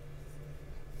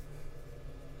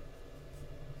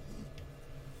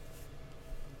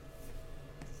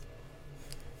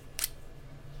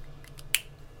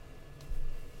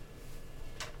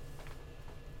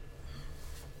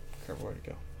to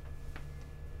go.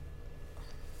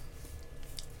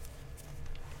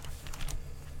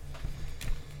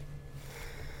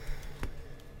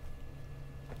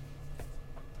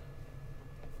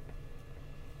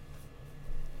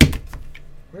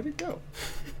 Where'd it go?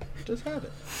 Just had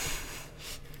it.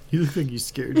 You look like you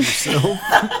scared yourself.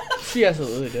 She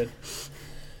absolutely did.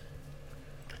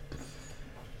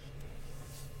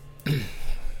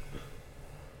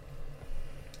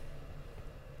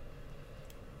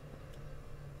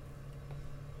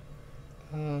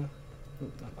 Not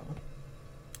that one.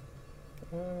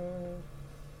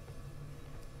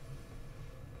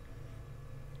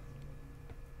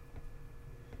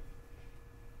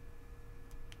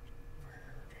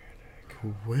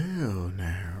 Well,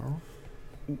 now.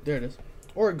 There it is.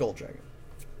 Or a gold dragon.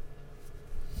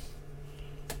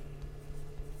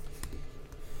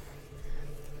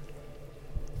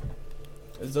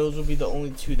 as those will be the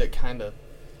only two that kind of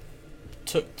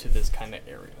took to this kind of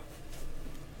area.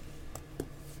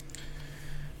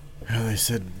 Well, they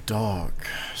said dark,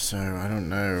 so I don't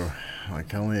know.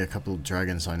 Like, only a couple of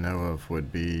dragons I know of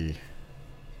would be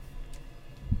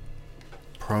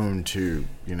prone to,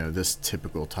 this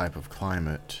typical type of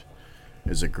climate.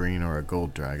 Is a green or a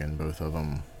gold dragon. Both of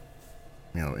them,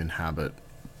 inhabit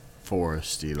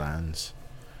foresty lands.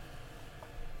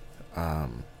 But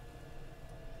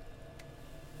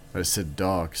it said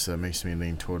dark, so that makes me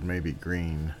lean toward maybe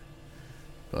green.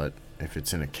 But if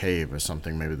it's in a cave or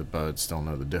something, maybe the birds don't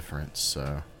know the difference,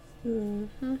 so...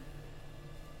 Mm-hmm.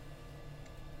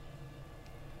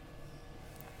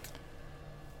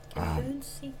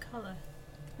 Birds see color.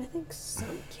 I think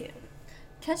some can.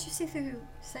 Can't you see through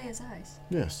Saya's eyes?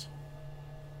 Yes.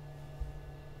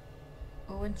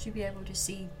 Or wouldn't you be able to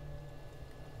see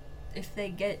if they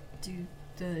get to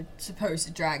the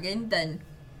supposed dragon, then...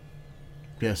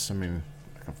 Yes, I mean,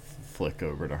 I can flick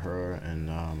over to her and,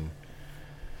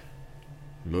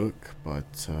 look,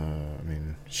 but,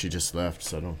 she just left,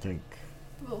 so I don't think...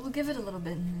 Well, we'll give it a little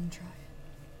bit and then try.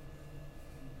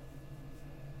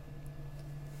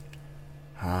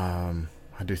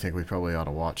 I do think we probably ought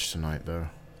to watch tonight, though.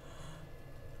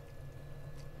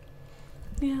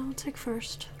 Yeah, I'll take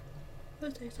first.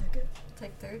 I'll take second.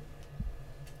 Take third.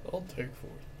 I'll take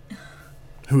fourth.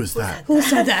 Who is that? Who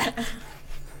said that?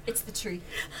 It's the tree.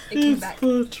 It came back.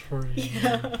 the tree.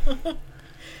 Yeah.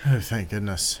 Oh, thank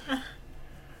goodness.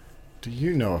 Do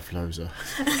you know a Floza?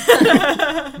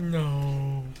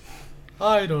 No.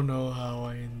 I don't know how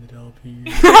I ended up here.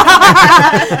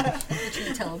 The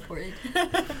tree teleported.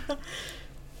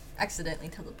 Accidentally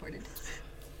teleported.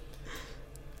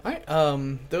 Alright,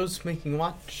 those making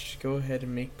watch, go ahead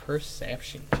and make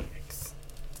perception checks.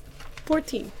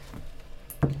 14.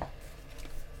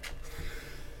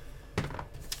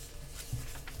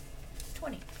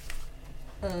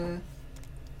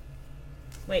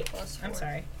 Wait, Plus I'm 4.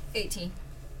 sorry. 18.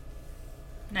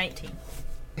 19.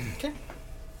 Okay.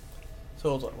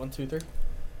 So it was what, 1, 2, 3?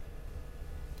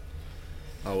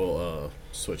 I will,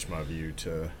 switch my view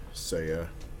to Saya,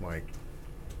 like,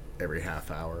 every half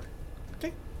hour.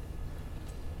 Okay.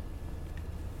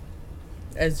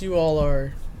 As you all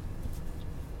are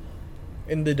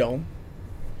in the dome,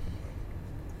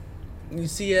 you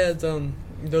see as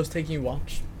those taking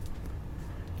watch,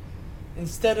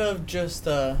 instead of just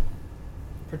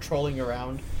patrolling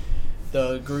around,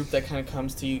 the group that kind of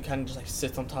comes to you kind of just like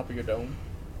sits on top of your dome.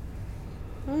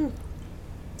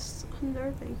 It's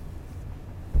unnerving.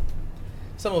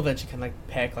 Some will eventually kind of like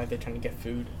peck like they're trying to get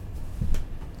food.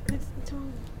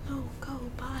 No, go,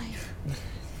 bye.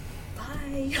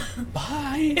 Bye.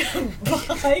 Bye.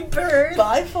 Bye, bird.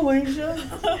 Bye,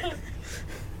 Felicia.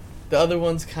 The other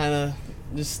ones kind of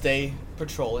just stay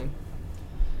patrolling.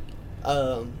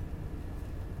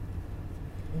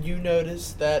 You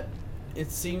notice that it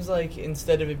seems like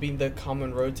instead of it being the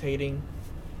common rotating,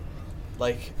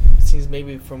 like it seems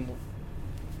maybe from,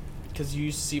 because you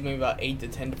used to see maybe about 8 to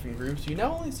 10 different groups, you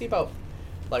now only see about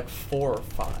like 4 or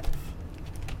 5.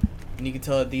 And you can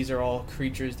tell that these are all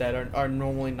creatures that are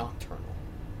normally nocturnal.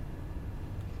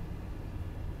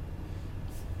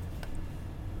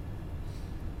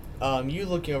 You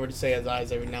looking over to Saya's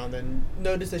eyes every now and then,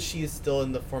 notice that she is still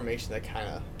in the formation that kind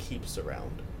of keeps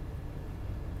around.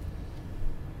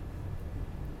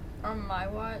 On my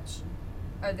watch,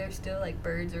 are there still like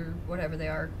birds or whatever they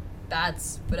are,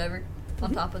 bats, whatever,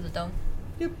 on top of the dome?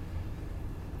 Yep.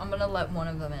 I'm gonna let one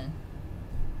of them in.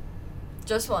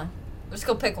 Just one. Let's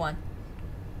go pick one.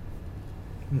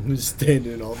 Just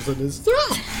standing and all of a sudden it's...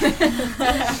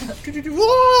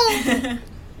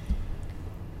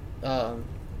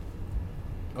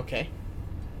 Okay.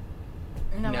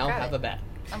 And I'm Now gonna grab have it. a bat.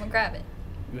 I'm gonna grab it.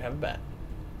 You have a bat.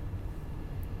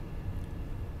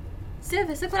 Civ,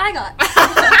 that's what I got.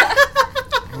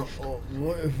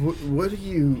 What do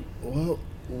you... Well,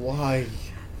 why?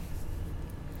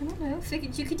 I don't know.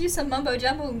 Figured you could do some mumbo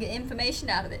jumbo and get information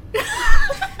out of it.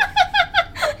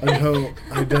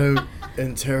 I don't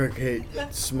interrogate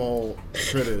small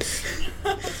critters.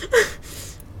 Kind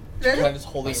of Really? just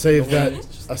holding I it save from the that. wind.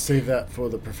 It's just- I save that for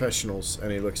the professionals.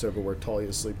 And he looks over where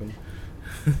Talia's sleeping.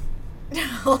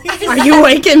 Are you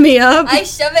waking me up? I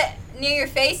shove it near your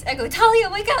face. I go, Talia,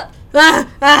 wake up.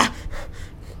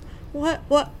 What?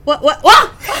 What? What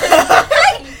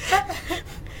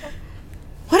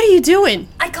are you doing?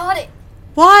 I caught it.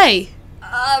 Why?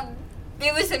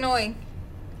 It was annoying.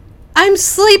 I'm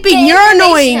sleeping. Get You're information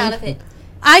annoying. out of it.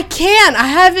 I can't. I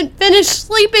haven't finished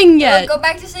sleeping yet. Go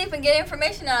back to sleep and get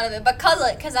information out of it, but cuddle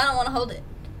it because I don't want to hold it.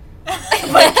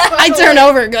 I turn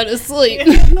over and go to sleep.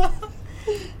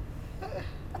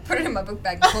 Put it in my book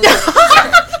bag. And close it.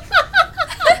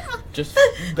 Just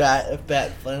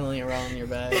bat flailing around in your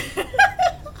bag.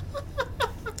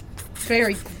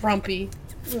 Very grumpy.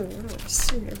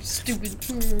 Stupid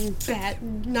bat,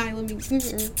 Nyla me.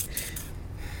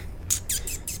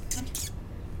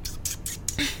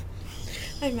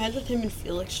 I imagine him and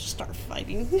Felix just start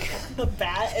fighting. The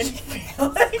bat and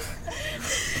Felix.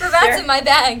 The bat's in my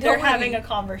bag. They're Don't worry. having a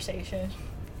conversation.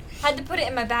 Had to put it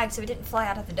in my bag so it didn't fly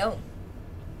out of the dome.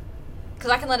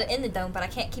 Because I can let it in the dome, but I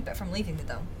can't keep it from leaving the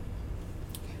dome.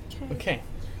 Okay.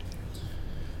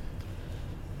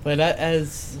 But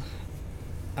as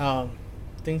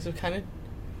things have kind of,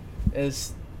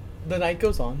 as the night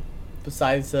goes on,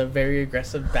 besides the very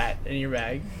aggressive bat in your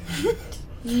bag,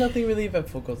 nothing really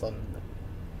eventful goes on.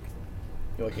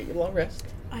 You want to get your long rest.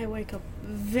 I wake up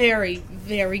very,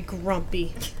 very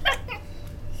grumpy.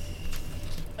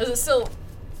 Is it still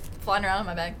flying around in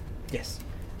my bag? Yes.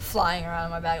 Flying around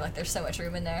in my bag like there's so much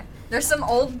room in there. There's some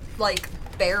old, like,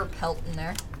 bear pelt in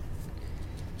there.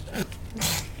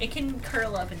 It can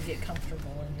curl up and get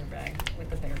comfortable in your bag with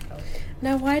the bear coat.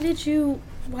 Now, why did you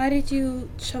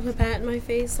shove a bat in my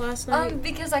face last night?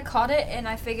 Because I caught it and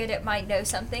I figured it might know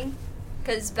something.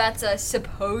 Because bats are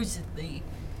supposedly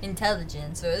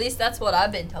intelligent, so at least that's what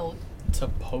I've been told.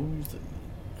 Supposedly.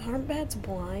 Aren't bats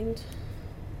blind?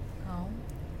 Oh.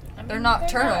 I mean, They're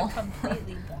nocturnal. They're not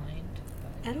completely blind.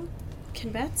 I don't.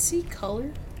 Can bats see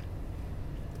color?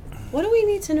 What do we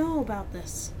need to know about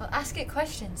this? Well, ask it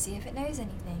questions, see if it knows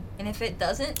anything. And if it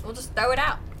doesn't, we'll just throw it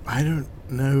out. I don't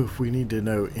know if we need to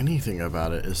know anything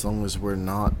about it as long as we're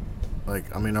not,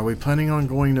 like, I mean, are we planning on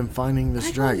going and finding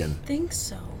this dragon? I don't think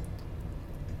so.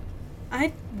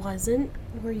 I wasn't.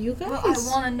 Were you guys? Well, I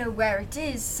want to know where it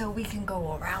is so we can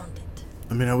go around it.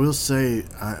 I mean, I will say,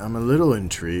 I'm a little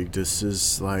intrigued. This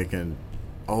is like an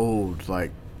old,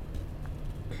 like,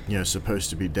 you know, supposed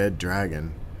to be dead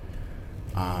dragon.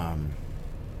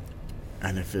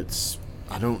 And if it's,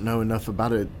 I don't know enough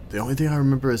about it. The only thing I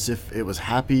remember is if it was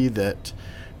happy that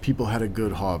people had a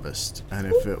good harvest. And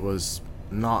if it was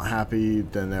not happy,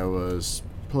 then there was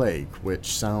plague, which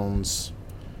sounds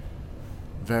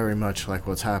very much like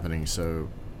what's happening. So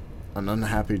an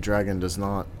unhappy dragon does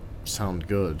not sound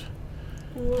good.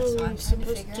 What That's are why we I'm trying to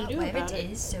supposed figure to out do where about it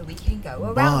it? is so we can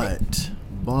go around it.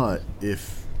 But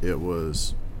if it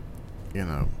was, you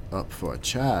know, up for a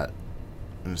chat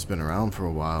and it's been around for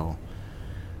a while,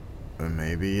 then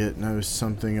maybe it knows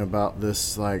something about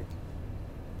this, like,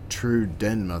 true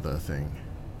den mother thing.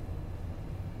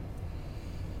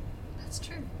 That's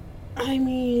true. I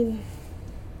mean,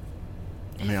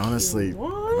 Honestly, I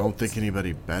want. don't think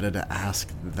anybody better to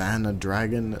ask than a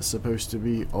dragon that's supposed to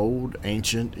be old,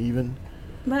 ancient even.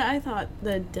 But I thought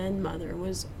the den mother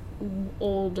was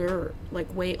older,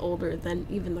 like way older than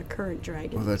even the current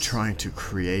dragons. Well, they're trying to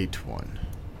create one.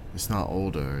 It's not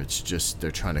older, it's just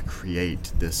they're trying to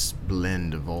create this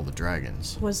blend of all the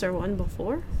dragons. Was there one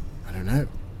before? I don't know.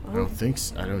 I Oh. don't think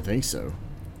so.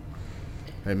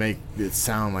 They make it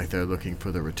sound like they're looking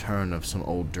for the return of some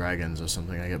old dragons or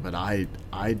something like that, but I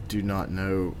do not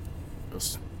know,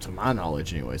 to my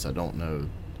knowledge anyways, I don't know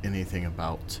anything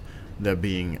about there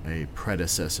being a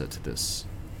predecessor to this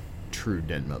true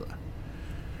den mother.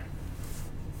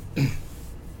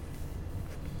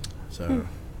 So,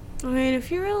 I mean,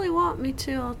 if you really want me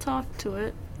to, I'll talk to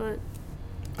it, but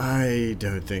I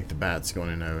don't think the bat's going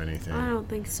to know anything. I don't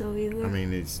think so either. I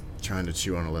mean, he's trying to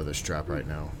chew on a leather strap right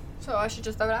now. So I should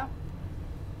just throw it out?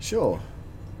 Sure.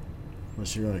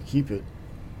 Unless you're going to keep it.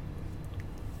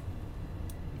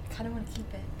 I kind of want to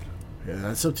keep it. Yeah,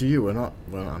 that's up to you.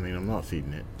 I'm not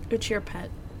feeding it. It's your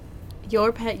pet.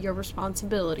 Your pet, your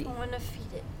responsibility. I want to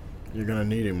feed it. You're going to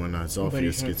need him when Nobody's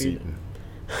Zolphius gonna gets feed eaten.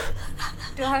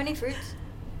 Do I have any fruits?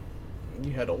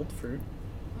 You had old fruit.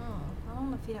 Oh, I don't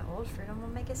want to feed it old fruit. I'm going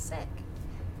to make it sick.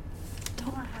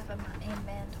 Don't I have it in my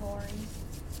inventory?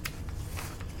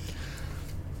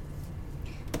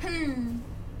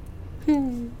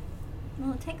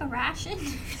 Will it take a ration?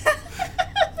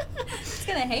 It's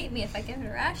gonna hate me if I give it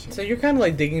a ration. So you're kind of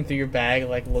like digging through your bag,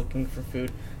 like looking for food.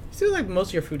 You see, like most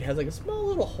of your food has like a small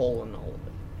little hole in all of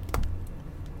it.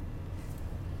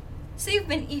 So you've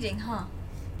been eating, huh?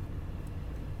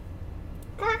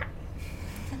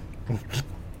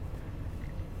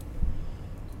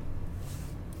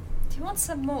 Do you want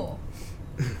some more?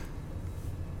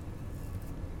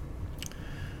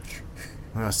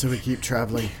 So we keep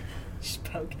traveling, Just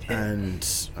poke it. and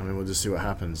we'll just see what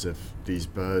happens. If these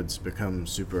birds become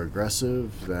super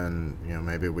aggressive, then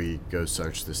maybe we go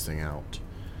search this thing out.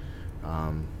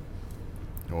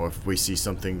 Or if we see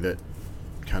something that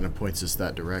kind of points us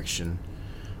that direction.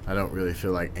 I don't really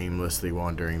feel like aimlessly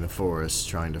wandering the forest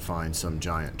trying to find some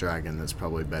giant dragon that's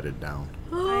probably bedded down.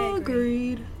 Oh,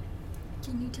 agreed.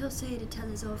 Can you tell Say to tell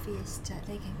his Orpheus that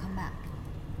they can come back?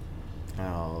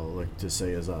 I'll look to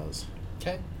say his eyes.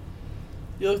 Okay.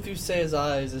 You look through Saya's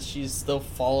eyes as she's still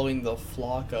following the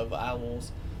flock of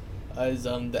owls. As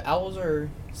the owls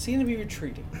seem to be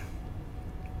retreating.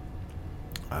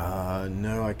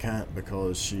 No, I can't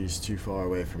because she's too far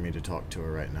away for me to talk to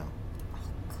her right now. Oh,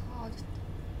 God.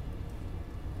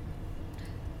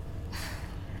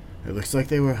 It looks like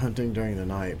they were hunting during the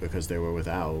night because they were with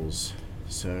owls.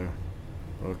 So,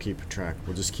 we'll keep track.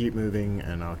 We'll just keep moving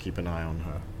and I'll keep an eye on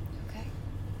her. Okay.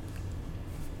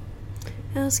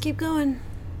 Now let's keep going.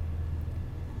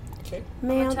 Okay. I'm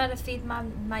gonna Mount, try to feed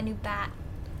my new bat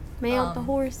mount the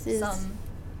horses. some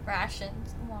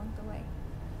rations along the way.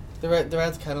 The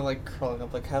rat's kind of like curling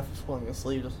up, like half falling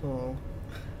asleep. Just, oh.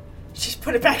 Just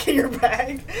put it back in your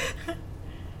bag.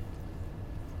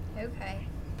 Okay.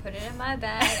 Put it in my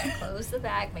bag. I close the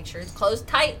bag. Make sure it's closed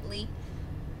tightly.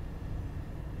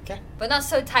 Okay. But not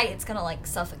so tight it's gonna like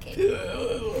suffocate.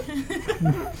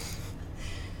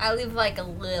 I leave like a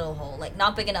little hole, like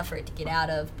not big enough for it to get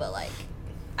out of, but like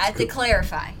I have to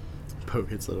clarify.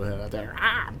 Poke its little head out there.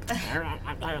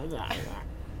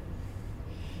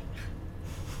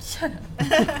 Shut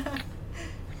up.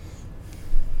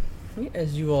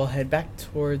 As you all head back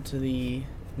towards the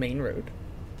main road,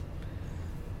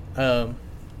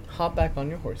 hop back on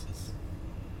your horses.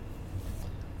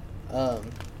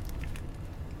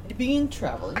 You begin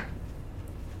traveling.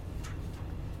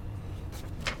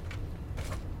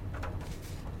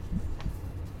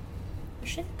 We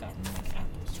should have gotten like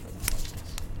apples for the horses.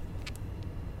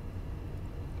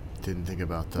 Didn't think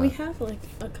about that. We have like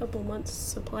a couple months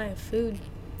supply of food.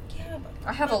 Yeah, but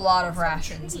I have a lot of some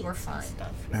rations. treats We're and fine.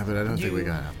 stuff. Yeah, but I don't think we You-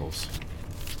 got apples.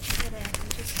 Yeah, we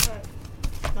just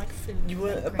got like food. You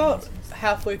went like about grains and stuff.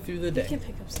 halfway through the We day. can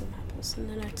pick up some apples in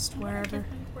the next I wanna wherever. give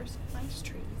my horse nice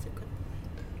treats. It could-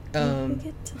 When we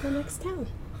get to the next town.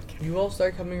 You all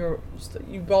start coming.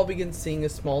 You all begin seeing a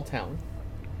small town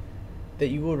that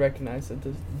you will recognize as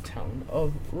the town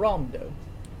of Romdo.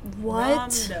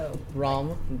 What? Rondo.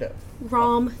 Romdo.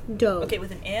 Romdo. Okay,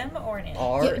 with an M or an N?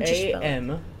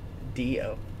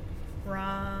 Ramdo.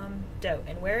 Rondo.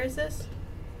 And where is this?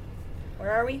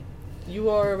 Where are we? You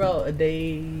are about a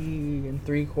day and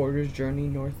 3/4 journey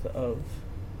north of.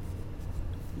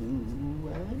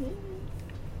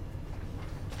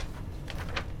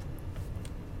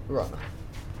 Harana.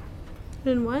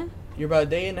 And what? You're about a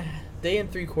day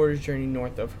and 3/4 journey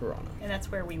north of Harana. And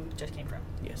that's where we just came from.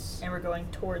 Yes. And we're going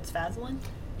towards Fazlin?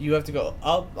 You have to go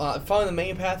up. Following the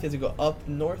main path, you have to go up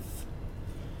north.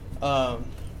 And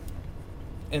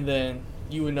then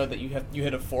you would know that you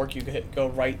hit a fork. You could go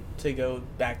right to go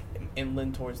back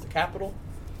inland towards the capital,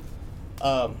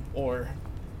 or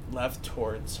left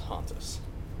towards Hontus.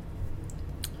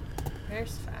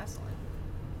 Where's Fazlin?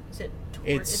 Is it towards,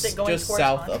 It's is it going just towards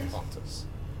south of Hontus? Hontus.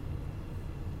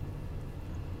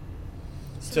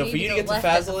 So So we for need you to to get go to left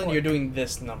at the Fazlin, fork. you're doing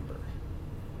this number.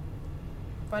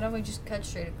 Why don't we just cut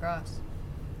straight across?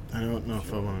 I don't know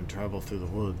if I want to travel through the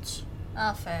woods.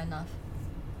 Oh, fair enough.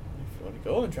 If you want to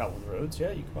go and travel the roads,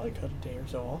 yeah, you could probably cut a day or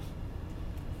so off.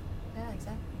 Yeah,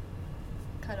 exactly.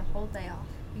 Cut a whole day off.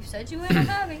 You said you were in a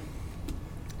hurry.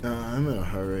 I'm in a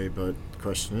hurry, but the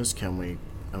question is, can we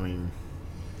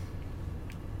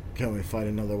fight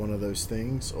another one of those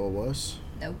things or worse?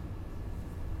 Nope.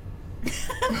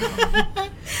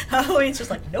 Oh, it's just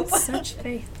like, nope. Such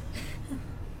faith.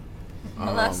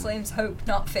 My last name's Hope,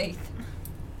 not Faith.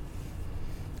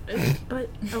 But,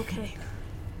 okay.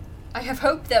 I have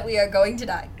hope that we are going to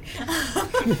die.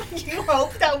 You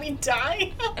hope that we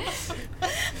die?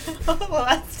 Well,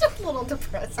 that's a little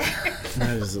depressing.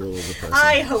 That is a little depressing.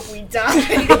 I hope we die.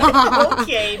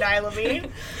 Okay, Nylamine.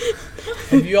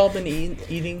 Have you all been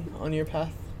eating on your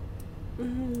path?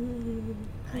 Mm,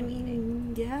 I'm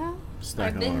eating. Yeah. Snacking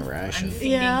I've been- on a ration. I'm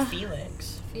feeding Yeah.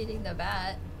 Felix. Feeding the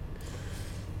bat.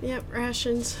 Yep,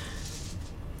 rations.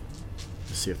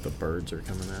 To see if the birds are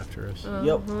coming after us.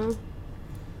 Yep. Uh-huh.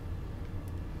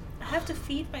 I have to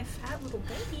feed my fat little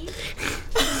baby.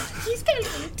 He's gonna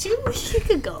eat too. You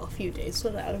could go a few days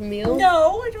without a meal.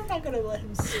 No, I'm not gonna let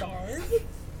him starve.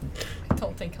 I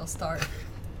don't think he'll starve.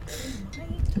 He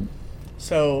might.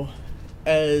 So,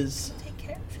 as Take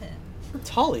care of him.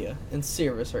 Talia and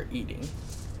Sirius are eating,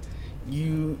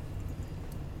 you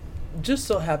just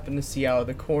so happen to see out of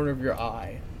the corner of your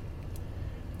eye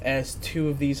as two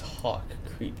of these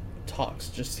hawks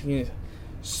just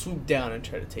swoop down and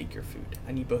try to take your food.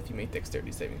 I need both of you make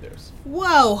dexterity saving throws.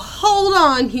 Whoa, hold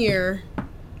on here.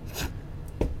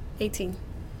 18.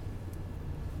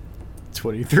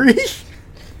 23.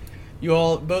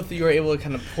 Both of you are able to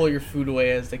kind of pull your food away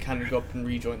as they kind of go up and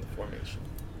rejoin the formation.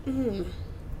 Mm.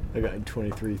 I got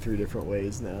 23 3 different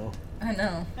ways now. I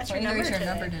know. That's your 23 is number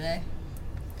your number today.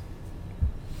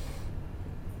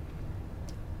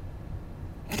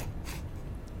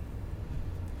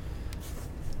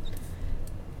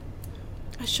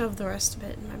 I shoved the rest of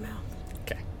it in my mouth.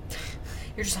 Okay.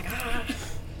 You're just like, ah.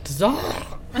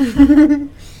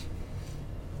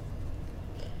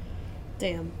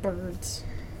 Damn birds.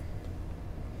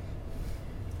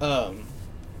 As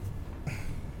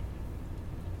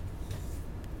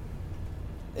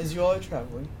you all are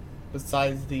traveling,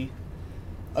 besides the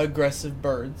aggressive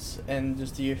birds and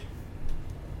just you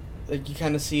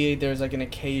kind of see there's like an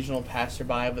occasional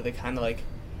passerby, but they kind of like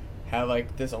have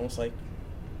like this almost like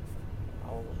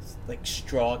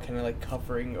straw kind of like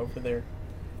covering over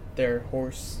their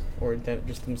horse or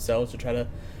just themselves to try to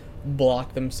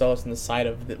block themselves in the sight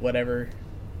of whatever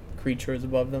creature is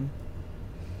above them.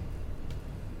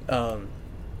 And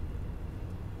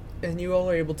you all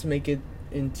are able to make it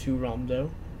into Ramdo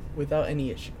without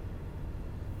any issue.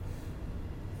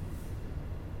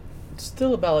 It's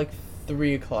still about like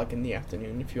 3 o'clock in the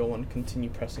afternoon if you all want to continue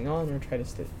pressing on or try to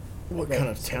stay. What kind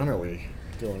of town are we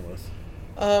dealing with?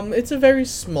 It's a very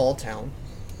small town.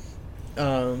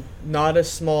 Not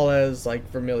as small as like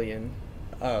Vermilion.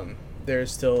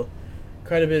 There's still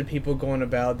quite a bit of people going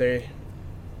about. They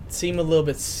seem a little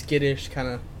bit skittish,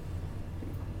 kind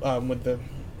of, with the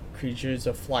creatures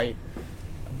of flight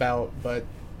about, but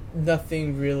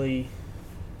nothing really.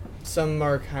 Some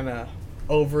are kind of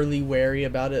overly wary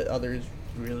about it. Others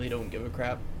really don't give a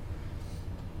crap.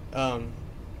 A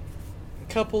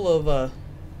couple of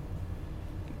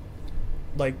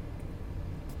like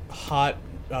hot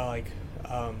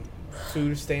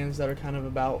food stands that are kind of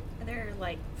about. Are there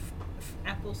like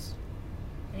apples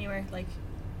anywhere? Like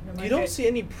You don't see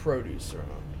any produce around.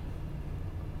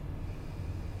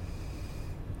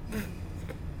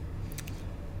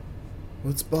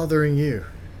 What's bothering you?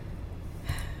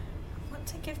 I want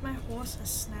to give my horse a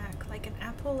snack, like an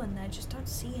apple, and I just don't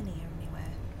see any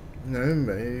anywhere. No,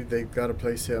 maybe they've got a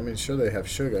place here. I mean, sure, they have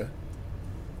sugar.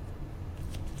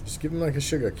 Just give them like a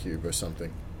sugar cube or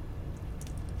something.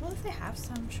 Well, if they have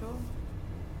some, sure.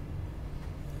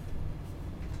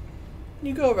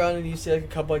 You go around and you see like a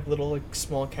couple like little like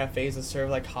small cafes that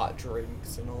serve like hot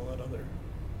drinks and all that other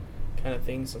kind of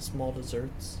things, and small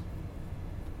desserts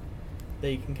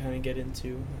that you can kind of get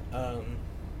into.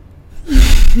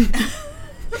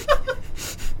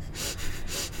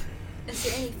 Is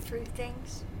there any fruit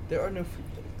things? There are no fruit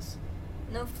things.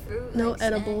 No fruit. No like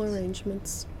edible snacks?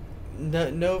 arrangements.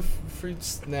 No fruit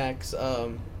snacks.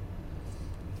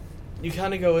 You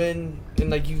kind of go in and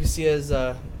like you see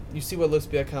you see what looks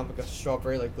to be like kind of like a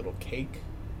strawberry like little cake.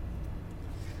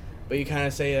 But you kind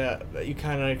of say you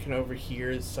kind of can overhear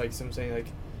it's like some saying like,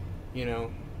 you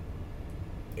know,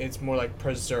 it's more like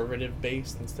preservative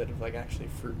based instead of like actually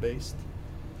fruit based.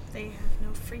 They have no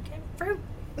freaking fruit.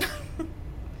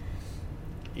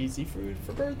 Easy food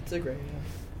for birds are great.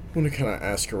 I want to kind of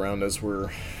ask around as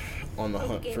we're on the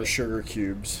hunt for sugar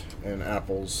cubes and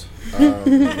apples.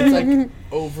 It's like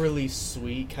overly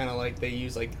sweet, kind of like they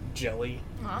use like jelly.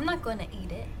 No, I'm not going to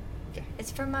eat it. Okay.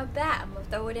 It's for my bag. I'm going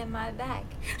to throw it in my bag.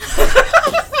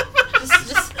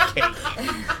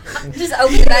 just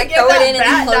open the bag, throw it in, and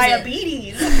then close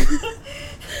diabetes.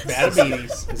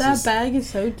 Diabetes. That bag is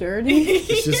so dirty.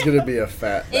 It's just going to be a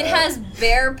fat it. It bag. has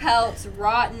bear pelts,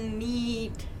 rotten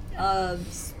meat,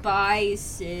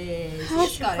 spices. You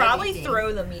It's should got probably everything.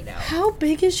 throw the meat out. How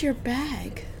big is your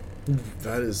bag?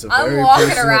 That is a I'm very walking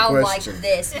personal around question. like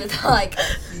this with like a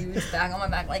huge bag on my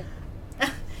back. Like,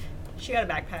 She got a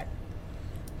backpack.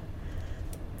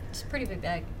 it's a pretty big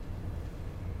bag.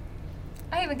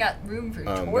 I even got room for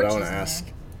But I torches want in to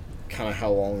ask kind of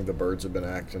how long the birds have been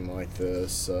acting like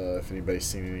this, if anybody's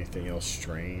seen anything else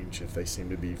strange, if they seem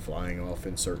to be flying off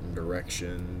in certain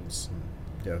directions.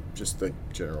 Yeah, just the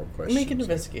general question. Make an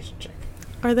investigation check.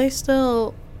 Are they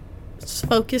still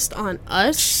focused on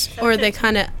us, or are they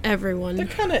kind of everyone? They're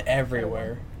kind of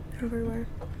everywhere. Everywhere.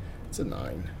 It's a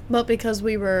 9. But because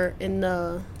we were in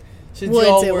the Since woods,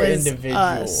 you all it were was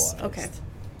individualized. us. Okay.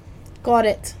 Got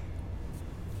it.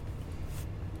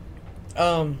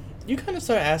 You kind of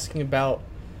start asking about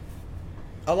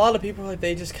a lot of people, like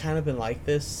they just kind of been like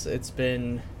this. It's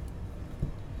been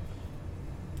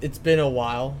a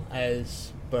while,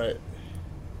 but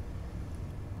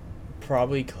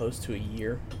probably close to a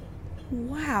year.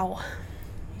 Wow.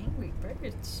 Angry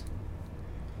birds.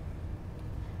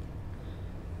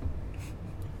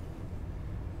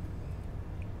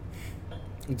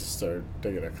 I just started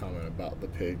taking a comment about the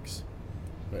pigs.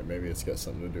 Maybe it's got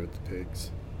something to do with the pigs.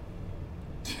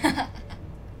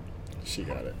 She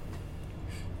got it.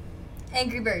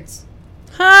 Angry Birds.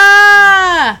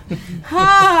 Ha!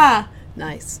 Ha!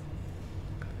 Nice.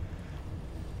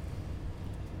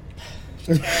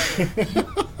 That's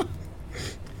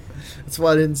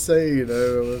why I didn't say, I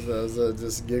was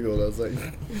just giggled. I was like,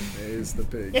 hey, it's the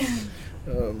pig.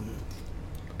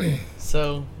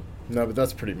 So. No, but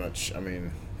that's pretty much,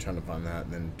 trying to find that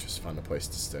and then just find a place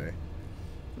to stay.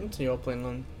 So you all plan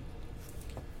on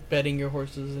bedding your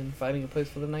horses and finding a place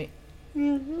for the night?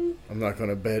 Mm-hmm. I'm not going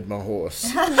to bed my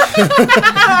horse.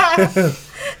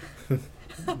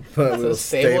 But So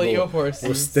stable your horses.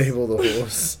 We'll stable the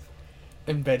horse.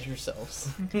 And bed yourselves.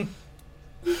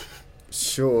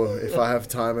 Sure, if I have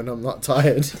time and I'm not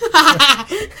tired.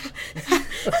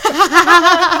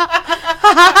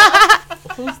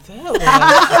 Who's that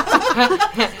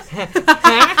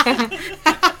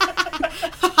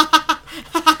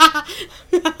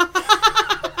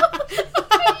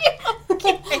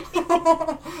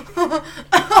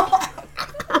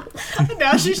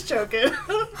Now she's choking.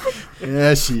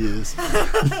 Yeah, she is.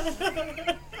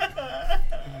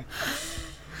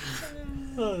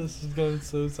 Oh, this is going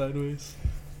so sideways.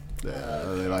 Yeah,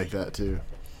 they like that too.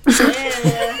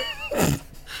 Yeah.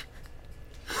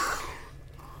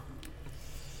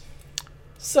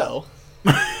 So,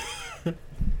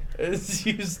 as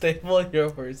you stable your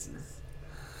horses,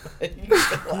 as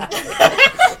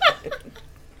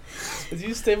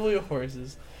you stable your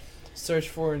horses, search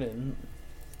for an inn.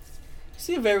 You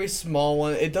see a very small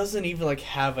one. It doesn't even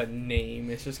have a name.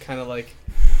 It's just kind of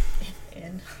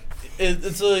And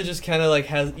it's literally just kind of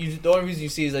has. The only reason you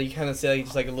see is that you kind of see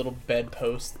just a little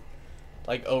bedpost,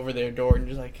 over their door, and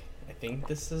you're just I think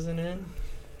this is an inn.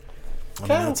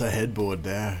 That's a headboard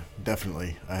there.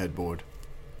 Definitely a headboard.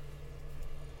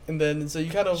 And then so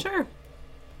you kind of Sure.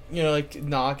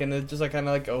 Knock, and it just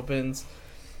opens.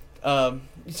 You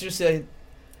just say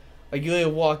you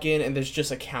walk in, and there's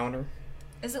just a counter.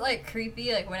 Is it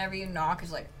creepy? Whenever you knock,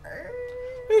 it's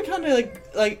It kind of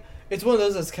it's one of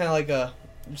those that's kind of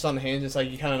just on the hand, just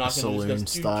you kind of knock Saloon and it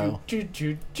just goes style.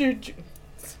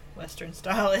 Western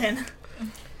style in.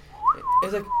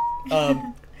 It's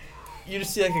you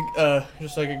just see an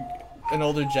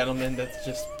older gentleman that's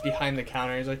just behind the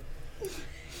counter. He's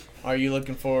 "Are you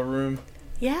looking for a room?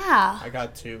 Yeah. I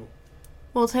got 2.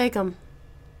 We'll take them.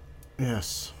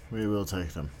 Yes, we will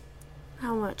take them.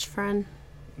 How much, friend?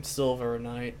 Silver a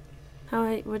night." How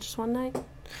many? Just one night?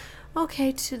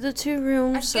 Okay, to the 2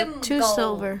 rooms, I'd give so 'em 2 gold.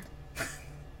 silver.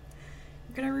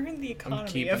 You're gonna ruin the economy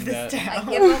keeping of this that. I town.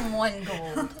 give him 1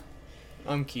 gold.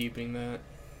 I'm keeping that.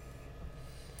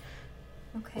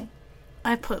 Okay.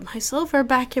 I put my silver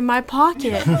back in my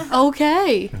pocket.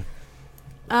 Okay.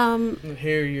 Here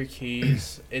are your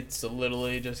keys. It's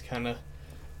literally just a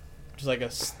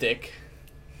stick.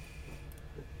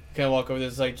 Kind of walk over.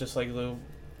 There's little,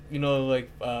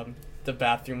 the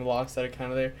bathroom locks that are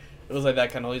kind of there. It was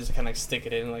that kind of. You just kind of stick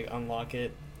it in and unlock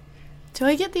it. Do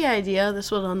I get the idea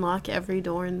this would unlock every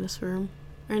door in this room?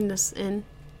 Or in this inn?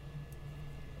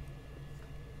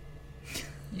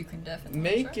 You can definitely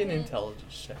Make try an it.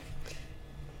 intelligence check.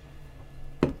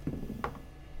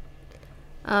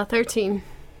 13.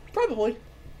 Probably.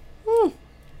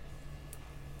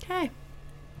 Okay.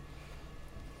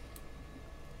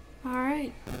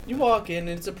 Alright. You walk in,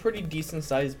 and it's a pretty decent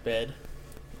sized bed.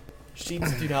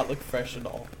 Sheets do not look fresh at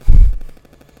all.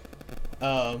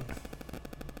 But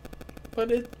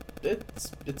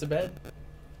it's a bed.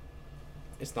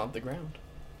 It's not the ground.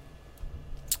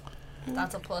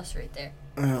 That's a plus right there.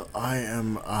 I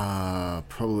am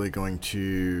probably going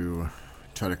to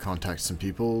try to contact some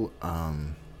people,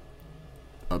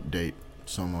 update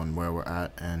someone where we're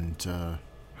at, and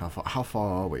how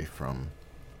far are we from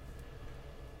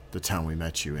the town we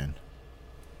met you in?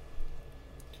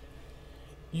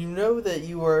 You know that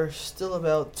you are still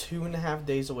about 2.5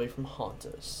 days away from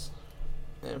Hauntus.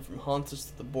 And from Hauntus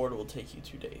to the border will take you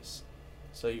 2 days.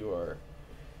 So you are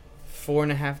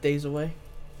 4.5 days away.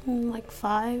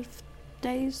 5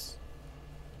 days?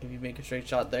 If you make a straight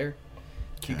shot there.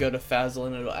 If you go to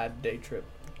Fazlin, it'll add a day trip.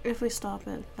 If we stop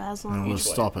at And Basil. we'll Each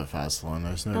way. stop at Fastlane.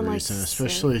 There's no And, reason,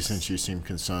 especially 6. since you seem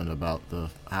concerned about the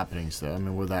happenings there.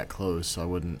 We're that close, so I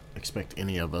wouldn't expect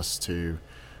any of us to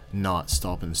not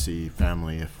stop and see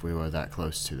family if we were that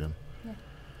close to them.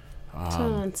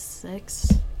 So then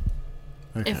 6.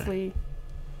 Okay. If we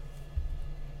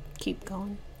keep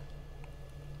going.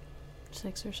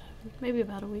 6 or 7. Maybe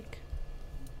about a week.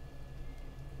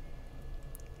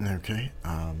 Okay.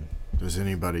 Does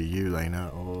anybody, you, Lena,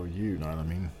 or you,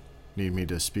 need me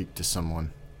to speak to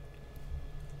someone?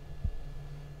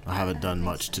 I haven't done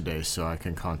much today, so I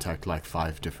can contact like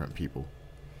 5 different people.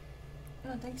 I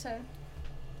don't think so.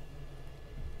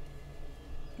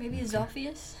 Maybe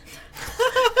Zophius?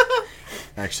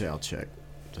 Actually, I'll check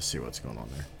to see what's going on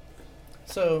there.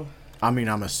 So, I mean,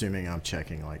 I'm assuming I'm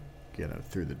checking, like,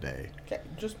 through the day. okay,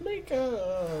 just make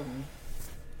a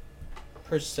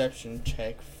perception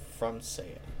check from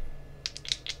Saya.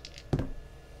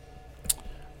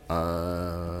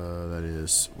 That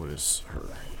is, what is her?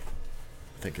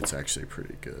 I think it's actually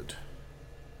pretty good.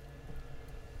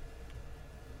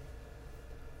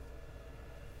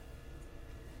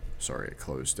 Sorry, it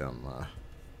closed down my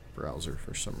browser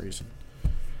for some reason.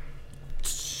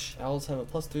 Owls have a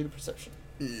 +3 to perception.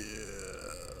 Yeah,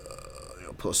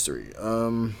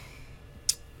 +3.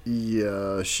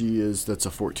 Yeah, she is, that's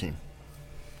a 14.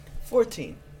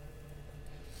 14.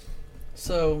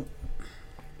 So,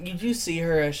 you do see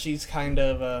her as she's kind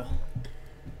of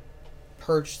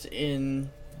perched in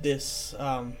this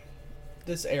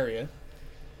this area.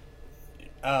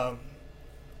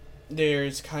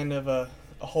 There's kind of a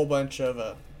whole bunch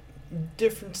of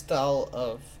different style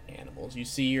of animals. You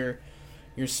see your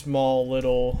small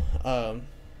little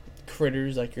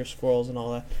critters like your squirrels and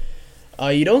all that.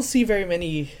 You don't see very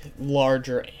many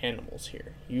larger animals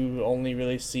here. You only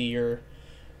really see your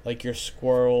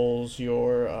squirrels,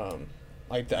 your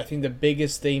I think the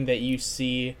biggest thing that you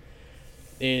see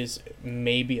is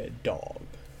maybe a dog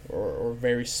or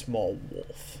very small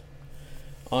wolf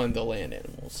on the land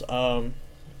animals. And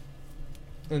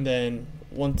then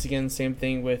once again, same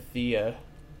thing with the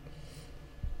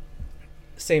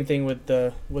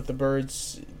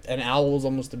birds. An owl is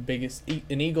almost the biggest.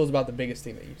 An eagle is about the biggest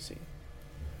thing that you see.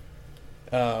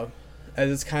 As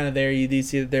it's kind of there, you do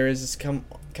see that there is this kind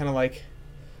of like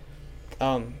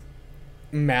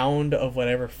mound of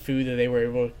whatever food that they were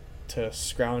able to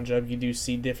scrounge up. You do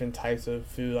see different types of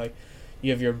food, like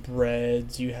you have your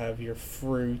breads, you have your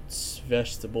fruits,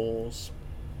 vegetables,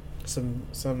 some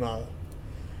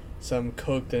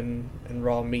cooked and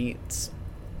raw meats,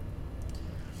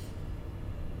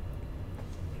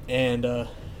 and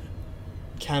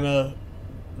kind of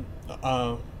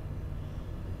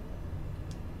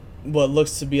what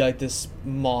looks to be like this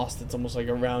moss that's almost like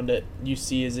around it. You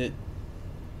see as it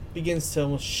begins to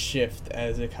almost shift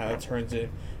as it kind of turns in,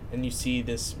 and you see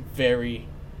this very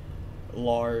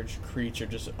large creature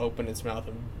just open its mouth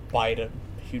and bite a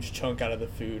huge chunk out of the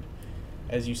food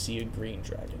as you see a green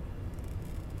dragon.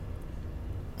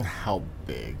 How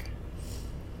big?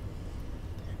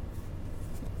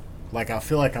 Like, I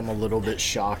feel like I'm a little bit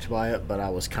shocked by it, but I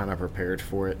was kind of prepared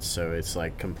for it, so it's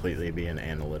like completely being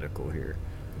analytical here.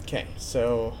 Okay,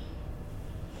 so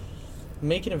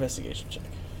make an investigation check.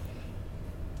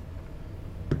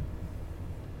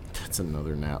 That's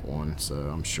another nat 1, so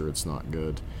I'm sure it's not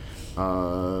good.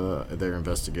 Their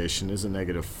investigation is a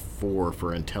 -4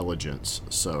 for intelligence,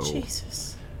 so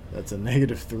Jesus. that's a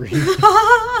 -3.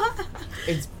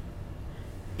 It's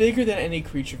bigger than any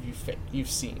creature you've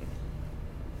seen,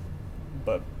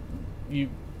 but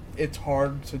it's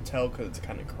hard to tell because it's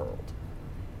kind of curled.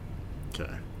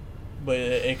 Okay. But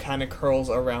it kind of curls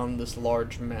around this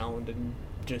large mound, and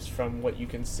just from what you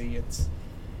can see, it's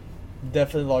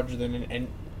definitely larger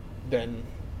than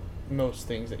most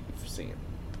things that you've seen.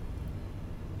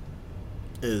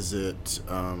 Is it,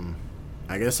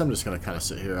 I guess I'm just going to kind of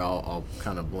sit here. I'll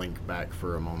kind of blink back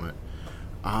for a moment.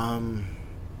 I'm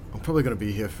probably going to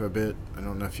be here for a bit. I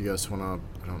don't know if you guys want to,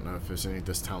 I don't know if there's any,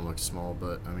 this town looks small,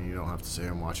 but I mean, you don't have to sit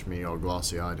here and watch me all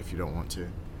glossy-eyed if you don't want to.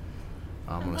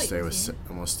 I'm going to stay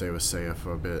with Saya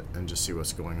for a bit and just see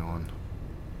what's going on.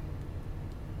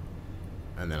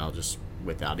 And then I'll just,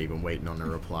 without even waiting on a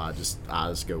reply, just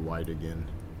eyes go white again.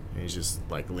 And he's just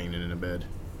like leaning in a bed.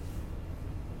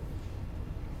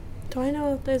 Do I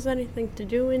know if there's anything to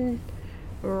do in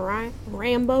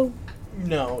Rambo?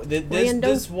 No,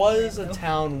 this was a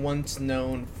town once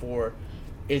known for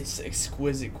its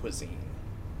exquisite cuisine.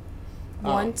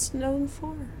 Once known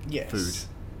for? Yes. Food.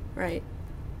 Right.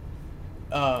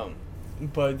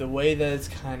 But the way that it's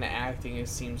kind of acting, it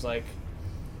seems like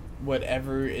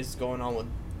whatever is going on with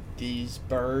these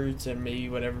birds and maybe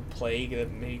whatever plague that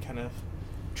may kind of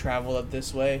travel up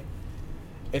this way,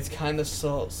 it's kind of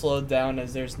slowed down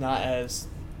as there's not as...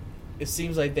 It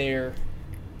seems like they're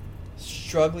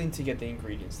struggling to get the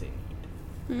ingredients they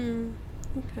need.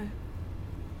 Okay.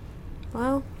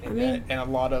 Well, And a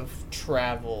lot of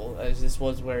travel, as this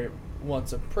was where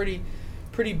once a pretty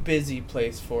busy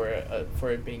place for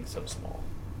it being so small.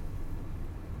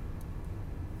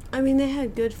 I mean, they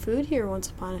had good food here once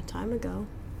upon a time ago,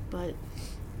 but it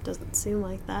doesn't seem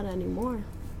like that anymore.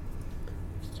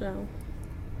 So,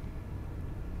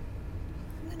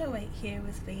 gonna wait here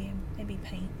with Liam. Maybe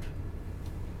paint.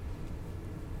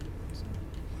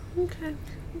 Okay.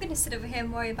 I'm gonna sit over here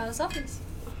and worry about his office.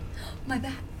 My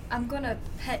bat. I'm gonna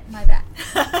pet my bat.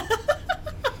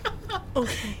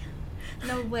 Okay.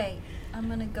 No, wait. I'm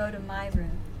gonna go to my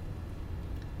room.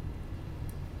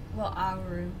 Well, our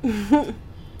room.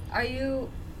 Are you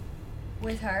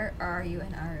with her or are you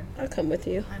in our room? I'll come with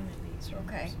you I'm in these rooms.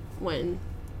 Okay. when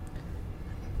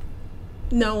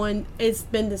it's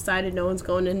been decided no one's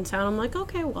going into town. I'm like,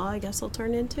 okay, well, I guess I'll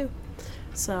turn in too.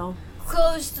 So,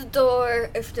 Close the door.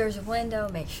 If there's a window,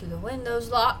 make sure the window's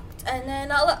locked. And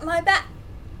then I'll let my bat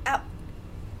out.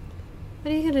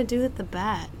 what are you gonna do with the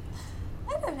bat?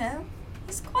 I don't know.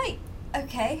 He's quite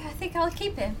okay. I think I'll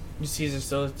keep him. You see the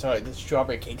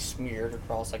strawberry cake smeared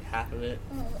across like half of it.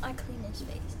 I clean his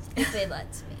face. If it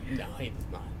lets me. No, he does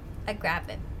not. I grab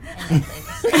him. And I clean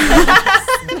his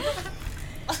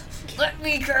face. Let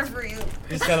me care for you.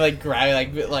 He's kind of like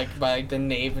grab like by like the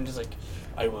nape and just like,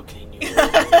 I will clean you.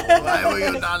 Why will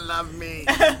you not love me?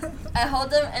 I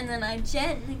hold him and then I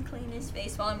gently clean his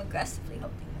face while I'm aggressively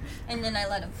holding him. And then I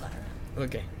let him fly around.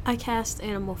 Okay. I cast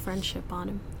animal friendship on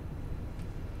him.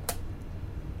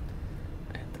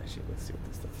 Actually, let's see what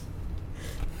this does.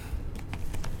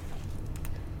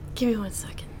 Give me 1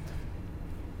 second.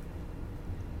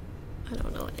 I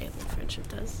don't know what animal friendship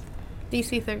does.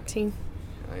 DC 13.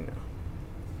 I know.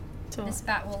 So This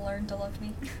bat will learn to love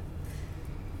me.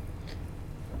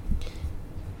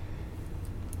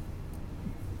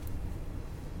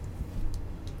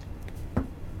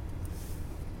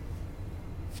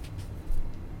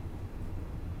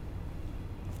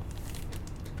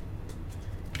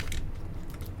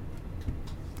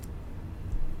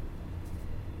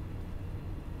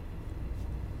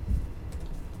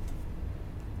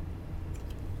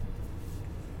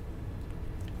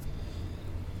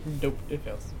 Nope, it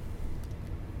fails.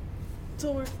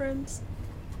 so we're friends.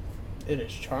 It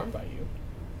is charmed by you.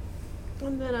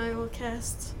 And then I will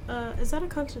cast. Is that a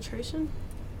concentration?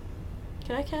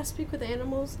 Can I cast Speak with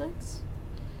Animals next?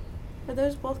 Are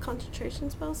those both concentration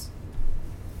spells?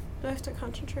 Do I have to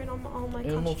concentrate on all my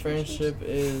Animal concentrations? friendship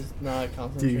is not Do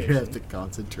concentration. you have to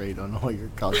concentrate on all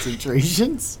your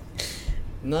concentrations?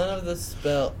 None of the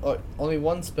spell, or only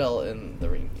one spell in the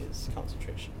ring is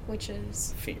concentration. Which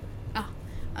is. Fear. Oh,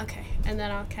 okay. And then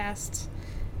I'll cast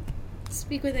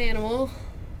Speak with Animal.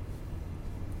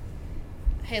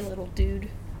 Hey, little dude.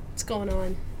 What's going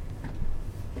on?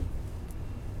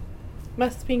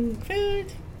 Must be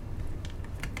food.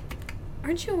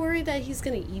 Aren't you worried that he's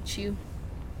gonna eat you?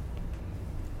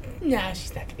 Nah,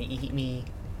 she's not gonna eat me.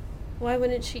 Why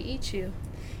wouldn't she eat you?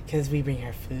 Because we bring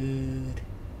her food.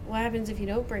 What happens if you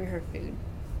don't bring her food?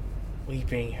 We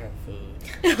bring her food.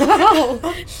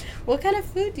 Oh! What kind of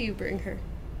food do you bring her?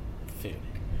 Food.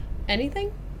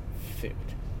 Anything? Food.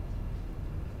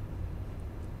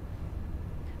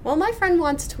 Well, my friend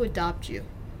wants to adopt you.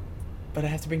 But I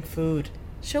have to bring food.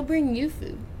 She'll bring you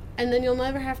food. And then you'll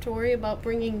never have to worry about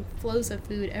bringing flows of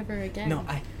food ever again. No,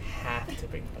 I have to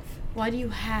bring her food. Why do you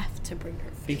have to bring her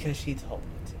food? Because she told me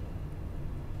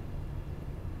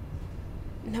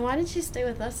to. Now, why did she stay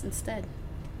with us instead?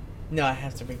 No, I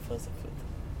have to bring flows of food.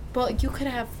 But you could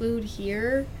have food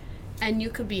here, and you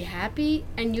could be happy,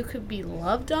 and you could be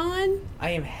loved on.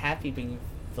 I am happy bringing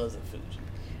flows of food.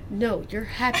 No, you're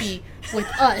happy with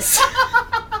us.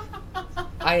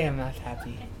 I am not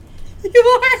happy.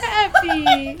 You are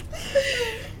happy.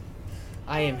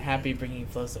 I am happy bringing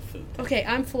flows of food. Okay,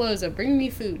 I'm Filosa. Bring me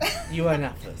food. You are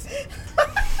not flows.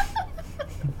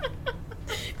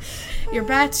 Your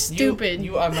bat's stupid.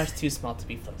 You are much too small to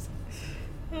be flows.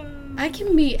 I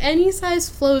can be any size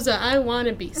Filosa I want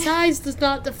to be. Size does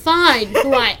not define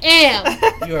who I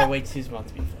am. You are way too small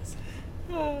to be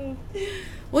flows.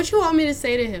 What you want me to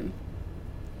say to him?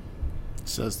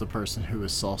 Says the person who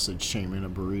is sausage shaming a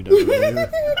burrito earlier.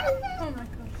 Oh my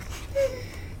god.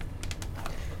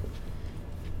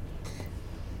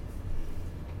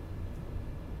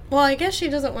 Well, I guess she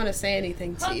doesn't want to say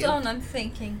anything to Hold you. on, I'm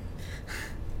thinking.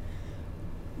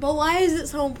 But why is it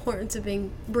so important to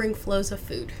bring Filosa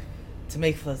food? To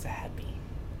make flows happy.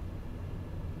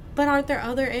 But aren't there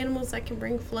other animals that can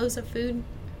bring Filosa food?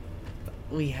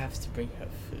 We have to bring her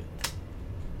food.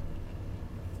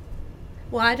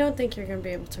 Well, I don't think you're going to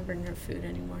be able to bring her food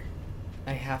anymore.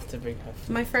 I have to bring her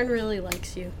food. My friend really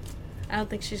likes you. I don't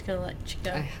think she's going to let you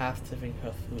go. I have to bring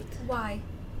her food. Why?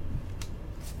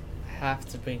 I have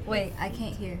to bring her Wait, food. I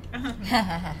can't hear.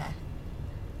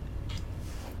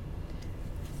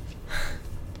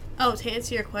 Oh, to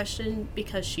answer your question,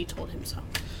 because she told him so.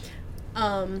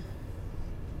 I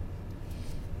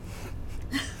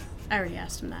already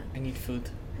asked him that. I need food.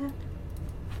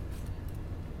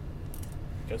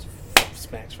 goes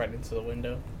smacks right into the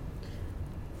window.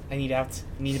 I need out.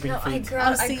 I need to bring No, food. I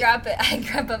grab see- it. I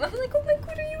grab him. I'm like, oh my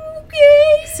god, are you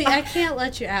okay? See, I can't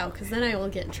let you out because then I will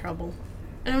get in trouble.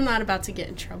 And I'm not about to get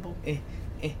in trouble.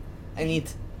 I need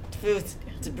food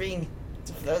to bring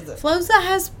to Floza. Floza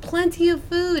has plenty of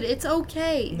food. It's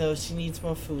okay. No, she needs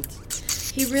more food.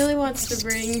 He really wants to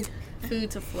bring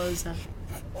food to Floza.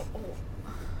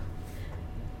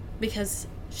 Because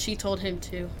she told him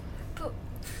to. But,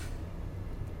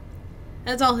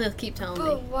 That's all he'll keep telling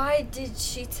but me. why did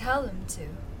she tell him to?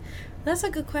 That's a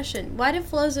good question. Why did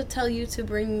Floza tell you to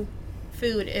bring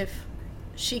food if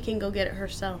she can go get it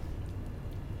herself?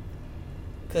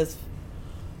 Because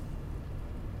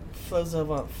Floza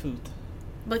want food.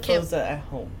 But can't Floza at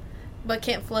home.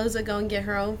 Floza go and get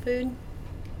her own food?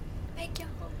 Make your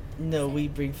home. No, we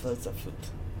bring Floza food.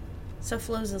 So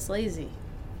Floza's lazy.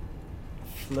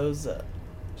 Floza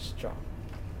strong.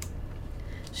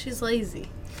 She's lazy.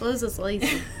 Floza's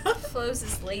lazy. Flo's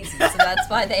is lazy, so that's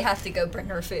why they have to go bring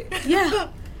her food. Yeah.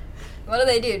 What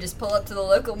do? Just pull up to the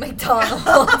local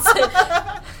McDonald's?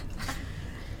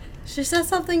 She said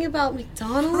something about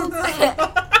McDonald's.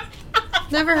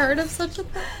 Never heard of such a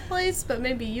place, but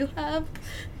maybe you have.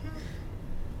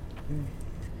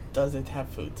 Does it have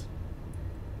food?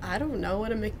 I don't know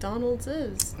what a McDonald's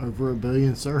is. Over 1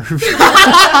 billion served.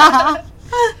 I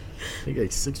think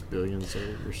like 6 billion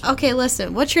served or something. Okay,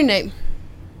 listen. What's your name?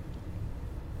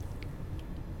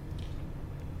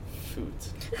 Food.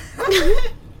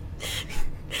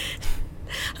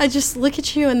 I just look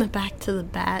at you in the back to the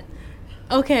bat.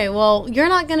 Okay, well, you're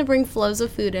not going to bring Floza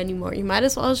food anymore. You might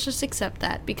as well just accept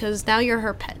that because now you're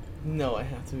her pet. No, I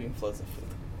have to bring Floza food.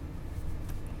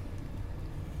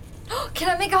 Can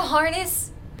I make a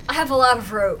harness? I have a lot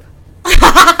of rope.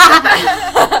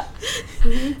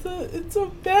 It's a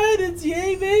bed. It's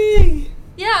yay big.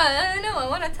 Yeah, I don't know. I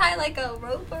want to tie like a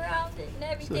rope around it and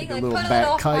everything. like a Like, little put a bat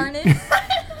little kite. harness.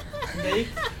 Make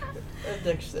a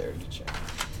dexterity check.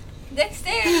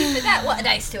 Dexterity for that. What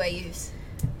dice do I use?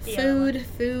 Food.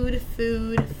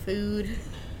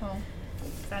 Oh,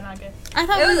 is that not good? I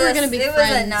thought we were going to be It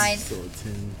friends. was a 9. Still a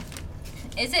 10.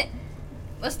 Is it?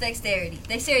 What's dexterity?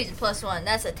 Dexterity is a +1.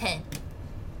 That's a 10.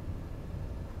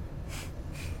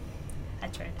 I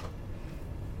tried.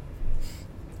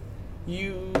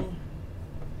 You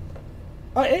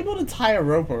are able to tie a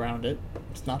rope around it.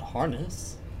 It's not a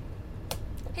harness.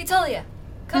 Hey, Talia,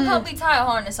 come help me tie a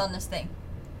harness on this thing.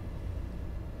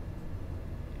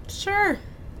 Sure.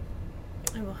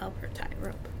 I will help her tie a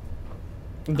rope.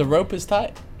 The rope is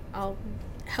tied. I'll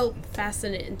help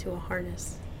fasten it into a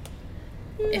harness.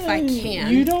 If I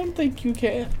can. You don't think you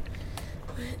can?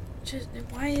 Just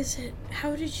why is it?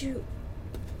 How did you?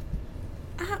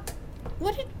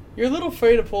 What did? You're a little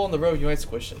afraid to pull on the rope. You might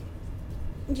squish it.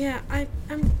 Yeah,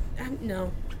 I'm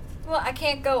no. Well, I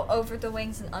can't go over the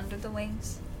wings and under the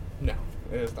wings. No,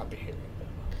 it is not behaving.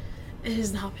 It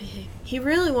is not behaving. He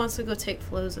really wants to go take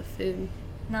Floza food.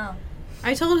 No.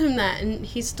 I told him that, and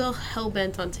he's still hell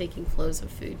bent on taking Floza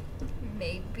food.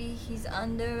 Maybe he's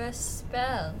under a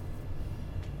spell.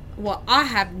 Well, I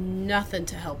have nothing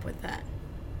to help with that.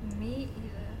 Me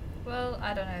either. Well,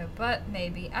 I don't know, but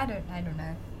maybe. I don't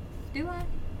know. Do I?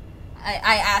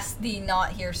 I asked the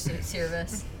not here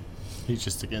service. He's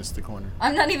just against the corner.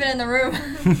 I'm not even in the room.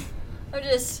 I'm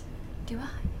just. Do I?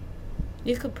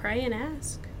 You could pray and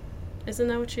ask. Isn't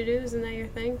that what you do? Isn't that your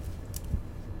thing?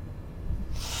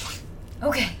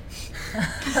 Okay.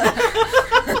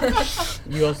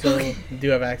 You also do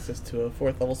have access to a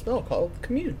 4th level spell called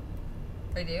Commune.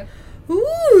 I do.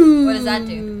 Ooh. What does that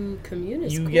do? Commune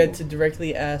is You cool. get to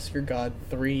directly ask your god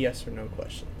 3 yes or no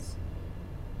questions.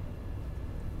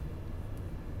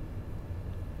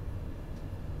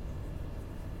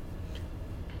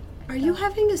 Are you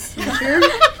having a seizure?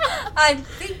 I'm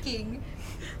thinking.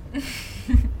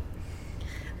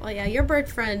 Well, yeah, your bird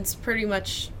friend's pretty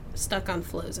much stuck on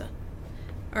Floza.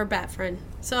 Or bat friend.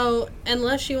 So,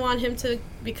 unless you want him to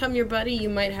become your buddy, you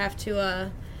might have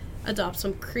to adopt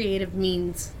some creative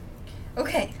means.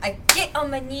 Okay, I get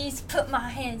on my knees, put my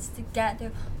hands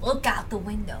together, look out the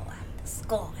window at the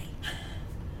sky.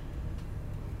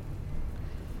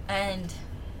 And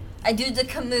I do the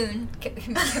commune.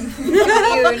 Commune.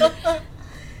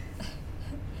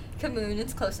 Commune,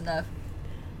 it's close enough.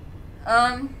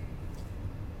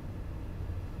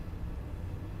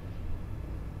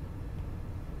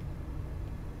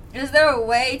 Is there a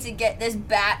way to get this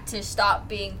bat to stop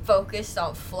being focused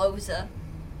on Floza?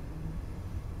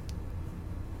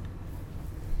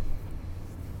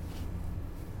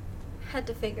 Had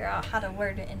to figure out how to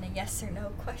word it in a yes or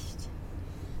no question.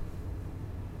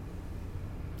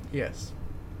 Yes.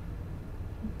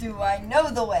 Do I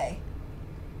know the way?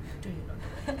 Do you know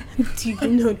the way? Do you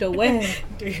know the way?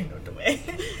 Do you know the way?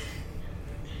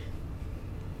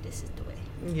 This is the way.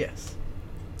 Yes.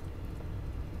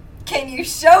 Can you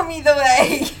show me the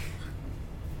way?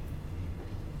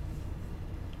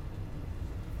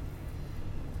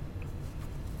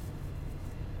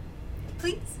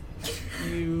 Please.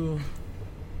 You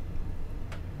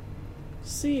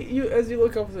see, as you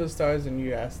look up to the stars and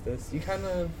you ask this, you kind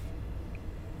of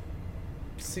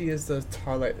see as the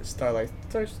starlight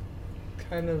starts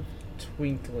kind of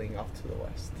twinkling off to the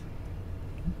west.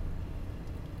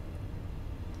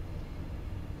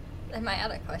 Am I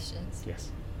out of questions? Yes.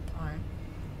 Darn.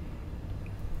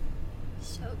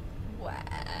 So,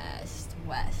 west.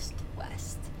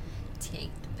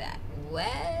 Take that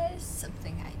west.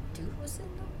 Something I do was in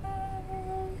the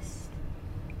west.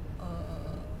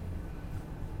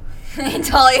 And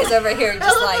Talia's over here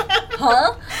just like,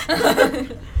 huh?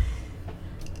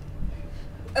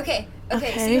 Okay, so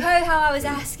Okay. you heard how I was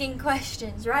asking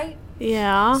questions, right?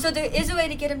 Yeah. So there is a way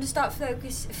to get him to stop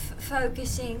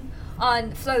focusing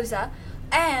on Floza,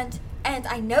 and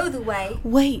I know the way.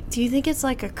 Wait, do you think it's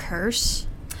like a curse?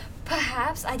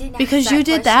 Perhaps I didn't. Because ask that you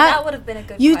did question. that. That would have been a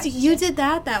good You question. you did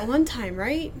that one time,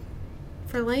 right?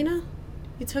 For Lena?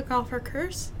 You took off her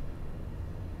curse?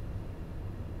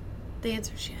 The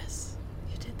answer is yes.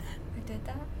 You did that. I did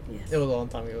that. Yes. It was a long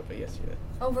time ago, but yes, you did.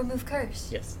 Oh, remove curse.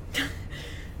 Yes.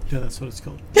 Yeah, that's what it's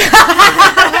called. Don't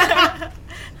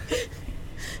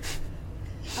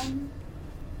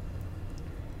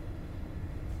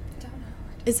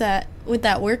know. Would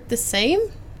that work the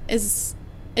same? Is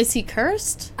he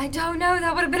cursed? I don't know.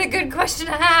 That would have been a good question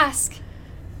to ask.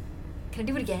 Can I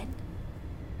do it again?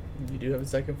 You do have a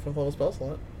second for level spell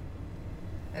slot.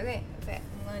 Okay. I'm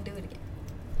gonna do it again.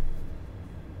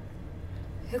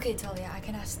 Okay, Talia, I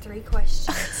can ask 3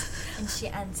 questions, and she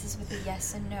answers with a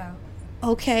yes and no.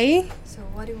 Okay. So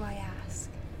what do I ask?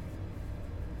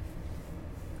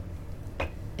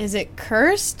 Is it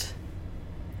cursed?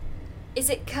 Is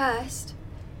it cursed?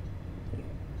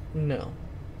 No.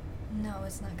 No,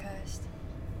 it's not cursed.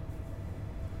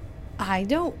 I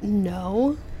don't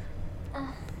know.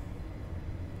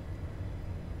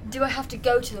 Do I have to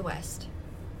go to the west?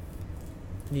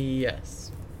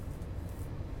 Yes.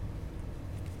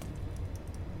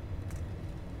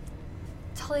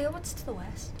 Talia, what's to the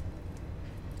west?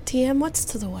 TM, what's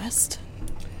to the west?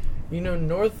 You know,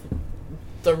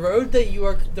 the main road that you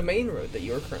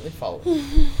are currently following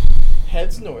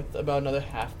heads north about another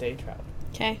half-day travel,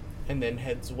 Okay. and then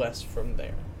heads west from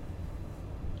there.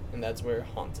 And that's where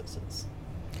Hauntus is.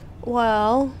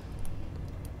 Well,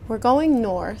 we're going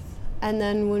north, and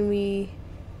then when we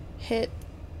hit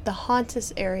the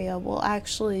Hauntus area, we'll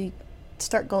actually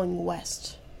start going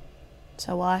west.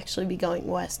 So we'll actually be going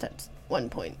west at one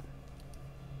point.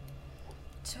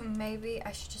 So maybe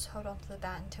I should just hold on to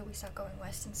that until we start going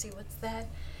west and see what's there.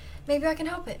 Maybe I can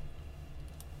help it.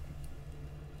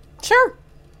 Sure.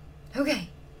 Okay.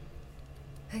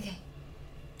 I'm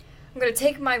gonna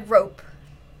take my rope.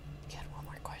 You had one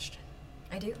more question.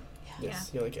 I do?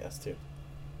 Yes, you only get asked 2.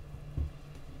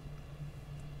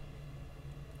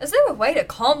 Is there a way to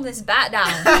calm this bat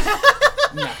down?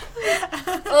 No.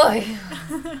 Ugh.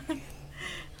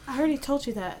 I already told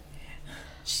you that.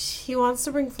 He wants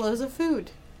to bring flows of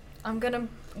food. I'm gonna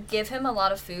give him a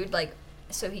lot of food, like,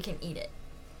 so he can eat it.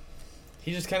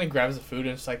 He just kind of grabs the food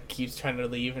and just like keeps trying to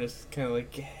leave and just kind of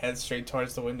like heads straight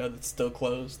towards the window that's still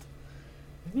closed.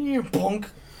 Bonk.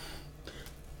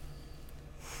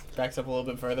 Backs up a little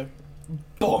bit further.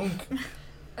 Bonk.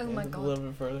 Oh my A god. little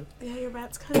bit further. Yeah, your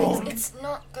bat's kind of... It's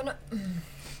not gonna...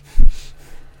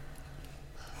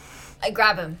 I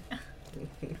grab him.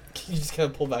 You just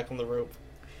kind of pull back on the rope.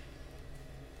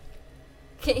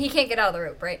 He can't get out of the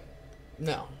rope, right?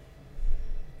 No.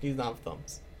 He's not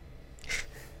thumbs.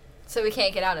 So we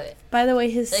can't get out of it. By the way,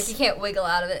 his... Like, you can't wiggle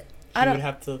out of it. I He don't... would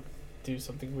have to do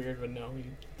something weird, but no.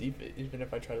 Even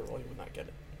if I try to roll, he would not get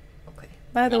it. Okay.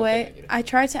 By the No, way, thank you. I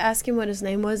tried to ask him what his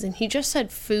name was, and he just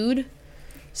said food.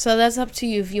 So that's up to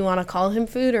you if you want to call him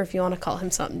food or if you want to call him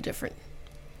something different.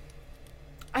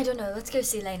 I don't know. Let's go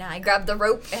see Lena. I grab the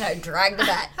rope and I drag the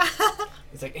bat.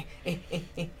 It's like,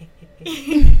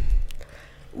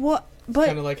 What? kind But...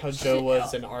 of like how Joe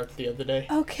was in Ark the other day.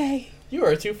 Okay. You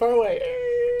are too far away.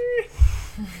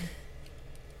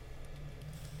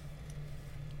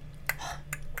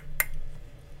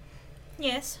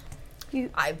 Yes.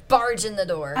 I barge in the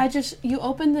door. You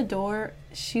open the door,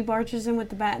 she barges in with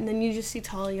the bat, and then you just see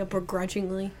Talia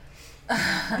begrudgingly.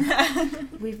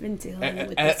 We've been dealing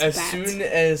with this As bat. soon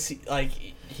as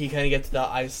he kind of gets to the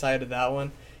eyesight of that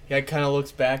one, He like, kind of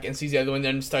looks back and sees the other window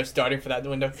and starts darting for that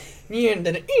window. And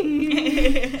then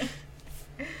Do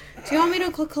you want me to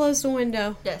close the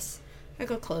window? Yes. I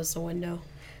go close the window.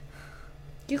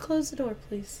 You close the door,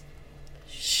 please.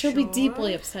 She'll be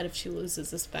deeply upset if she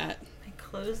loses this bat. I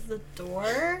close the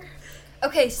door.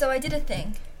 Okay, so I did a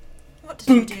thing. What did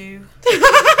you do?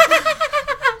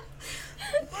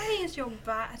 Why is your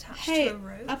bat attached to a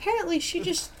rope? Apparently she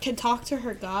just can talk to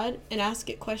her god and ask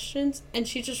it questions, and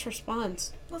she just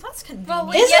responds. Well, that's convenient. Well,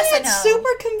 Isn't yes, I it know. super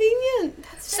convenient?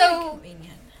 That's very So-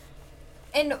 convenient.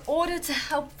 In order to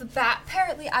help the bat,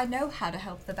 apparently I know how to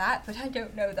help the bat, but I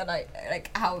don't know that I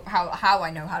how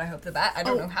I know how to help the bat. I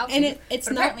don't know how to. And it's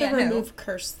but not the apparently I know. remove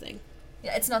curse thing.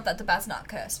 Yeah, it's not that the bat's not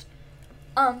cursed.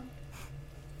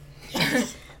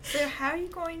 So how are you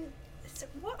going... So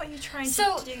what are you trying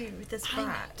So, to do with this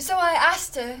bat? So I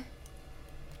asked her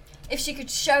if she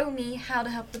could show me how to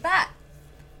help the bat,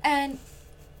 and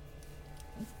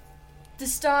the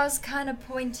stars kind of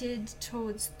pointed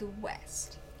towards the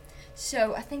west.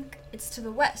 So I think it's to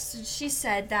the west. So she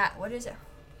said that, what is it?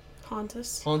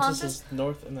 Hauntus. Hauntus is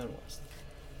north and then west.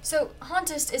 So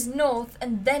Hauntist is north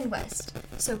and then west.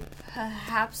 So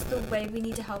perhaps the way we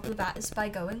need to help the bat is by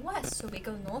going west. So we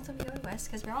go north and we go west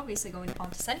because we're obviously going to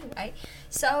Hauntist anyway.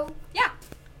 So yeah.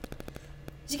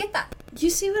 Did you get that? You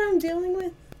see what I'm dealing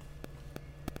with?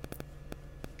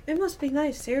 It must be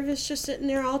nice. Seraph's just sitting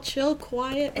there all chill,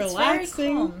 quiet, It's relaxing.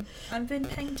 very calm. I've been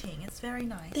painting. It's very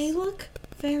nice. They look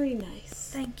very nice.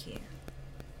 Thank you.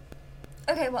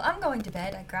 Okay, well I'm going to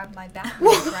bed. I grabbed my bat and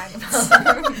I dragged him out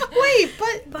of the room. Wait,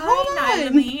 but Bye, hold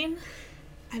on. Nylamine.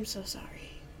 I'm so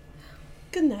sorry.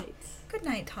 Good night. Good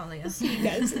night, Talia. See you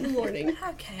guys in the morning.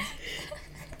 Okay.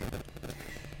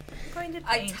 I'm going to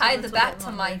I paint a tied the little bat bit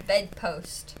to my longer.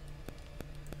 bedpost.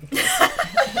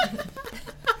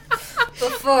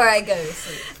 Before I go to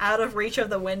sleep. Out of reach of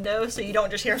the window, so you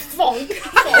don't just hear funk,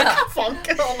 funk,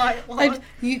 funk all night long.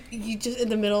 You just in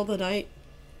the middle of the night.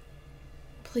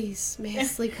 Please, may I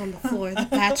sleep on the floor? The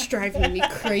bat's driving me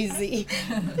crazy.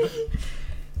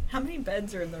 How many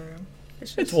beds are in the room?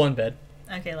 It's one bed.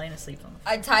 Okay, Lena sleeps on.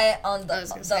 I tie it on I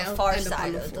was gonna say, I'll far end up on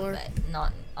side the of floor. the bed,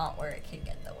 not where it can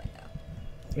get the window.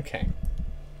 Okay.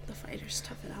 The fighters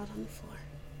tough it out on the floor.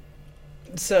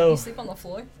 So You sleep on the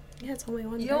floor? Yeah, it's only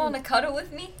one You bed. don't want to cuddle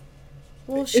with me?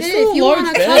 Well, It's shit, still if a you large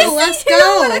want to bed. cuddle, let's You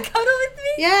don't want go. to cuddle with me?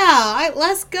 Yeah,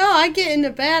 let's go. I get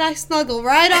into bed, I snuggle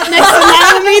right up next to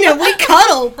Nylamine, and we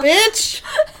cuddle, bitch.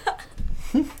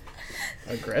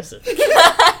 aggressive.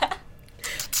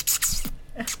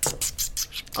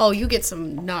 Oh, you get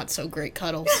some not so great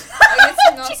cuddles. I get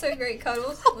some not so great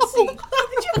cuddles. Let's see. Did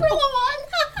you roll on?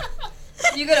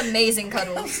 You get amazing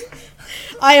cuddles.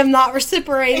 I am not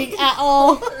reciprocating at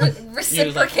all.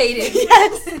 Reciprocating.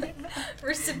 Yes.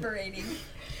 Reciprocating.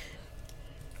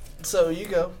 So you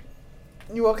go.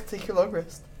 You walk and take your long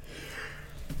rest.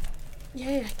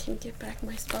 Yay, I can get back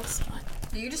my spell slot.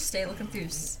 Do you just stay looking through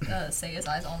Seiya's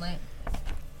eyes all night?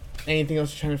 Anything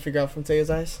else you're trying to figure out from Seiya's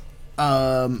eyes?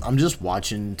 I'm just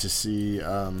watching to see,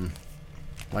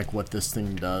 like what this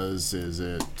thing does. Is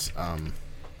it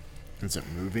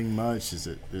moving much? Is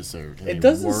there any It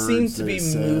doesn't words seem that to be it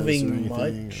says or moving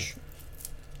anything? much.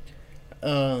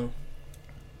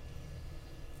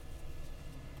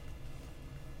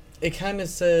 It kind of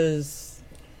says,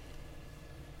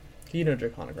 you know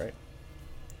Draconic, right?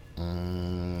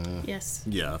 Yes.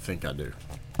 Yeah, I think I do.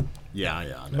 Yeah, I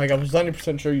know. Like I was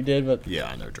 90% sure you did, but Yeah,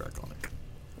 I know Draconic.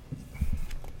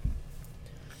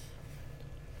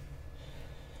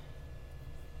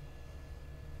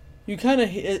 you kind of,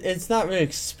 it's not really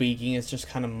speaking, it's just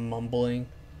kind of mumbling.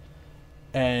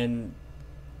 And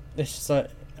it's just like,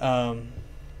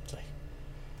 it's like,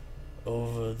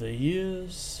 over the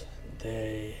years,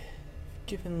 they've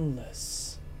given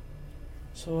less,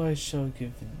 so I shall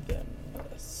give them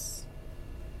less.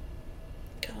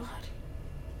 God.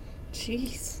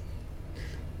 Jeez.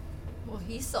 Well,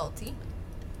 he's salty.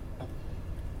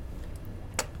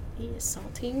 He is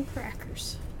saltine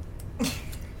crackers.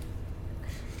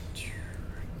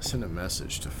 Send a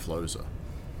message to Floza.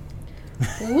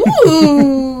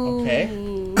 Ooh. Okay.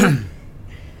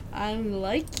 I'm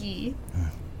likey.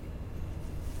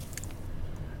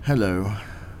 Hello.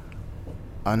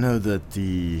 I know that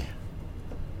the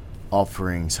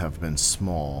offerings have been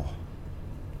small,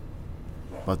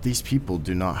 but these people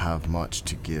do not have much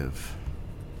to give.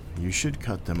 You should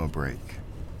cut them a break.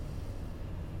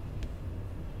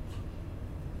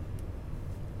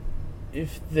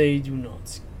 If they do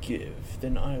not give,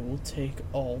 then I will take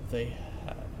all they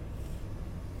have.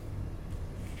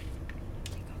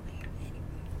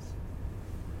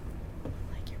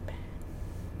 Like your bed.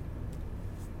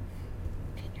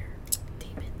 And your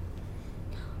demon.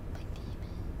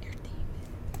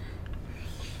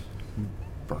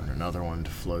 Burn another one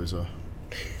to Floza.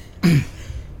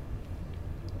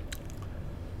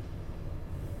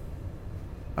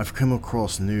 I've come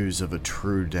across news of a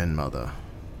true den mother.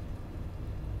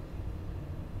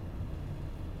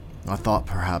 I thought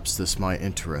perhaps this might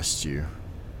interest you.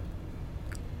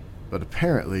 But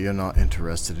apparently you're not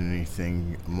interested in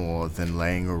anything more than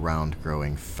laying around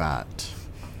growing fat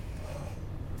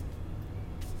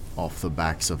off the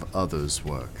backs of others'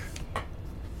 work.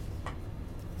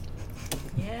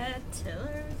 Yeah, tell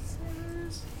her,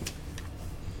 sis.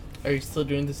 Are you still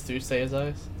doing this through Seiya's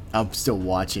eyes? I'm still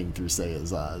watching through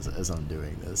Seiya's eyes as I'm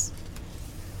doing this.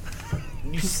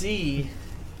 You see,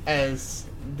 as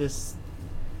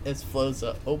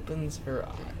Floza opens her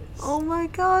eyes. Oh my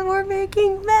god, we're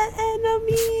making met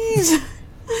enemies!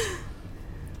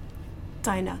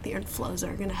 Dynathier and Floza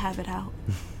are gonna have it out.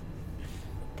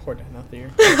 Poor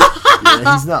Dynathier.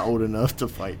 Yeah, he's not old enough to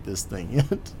fight this thing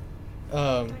yet.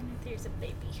 There's a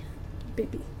baby.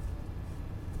 Baby.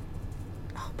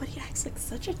 Oh, but he acts like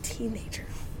such a teenager.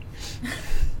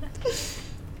 Yes,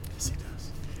 he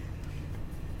does.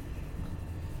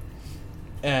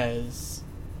 As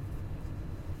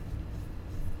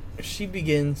she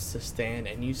begins to stand,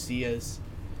 and you see as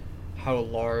how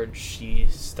large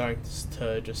she's starting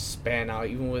to just span out,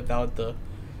 even without the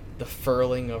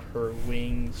furling of her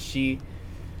wings.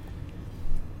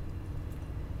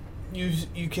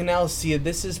 You can now see it.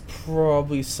 This is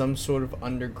probably some sort of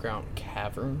underground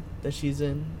cavern that she's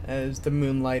in, as the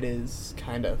moonlight is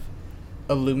kind of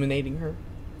illuminating her.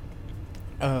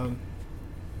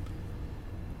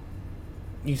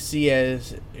 You see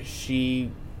as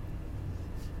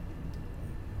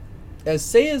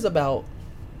Seiya's about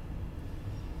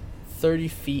 30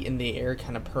 feet in the air,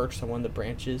 kind of perched on one of the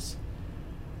branches.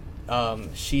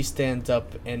 She stands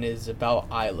up and is about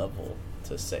eye level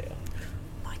to Seiya.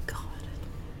 My god.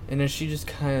 And as she just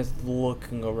kind of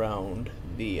looking around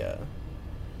the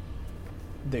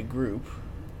group,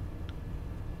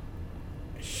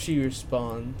 she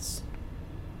responds,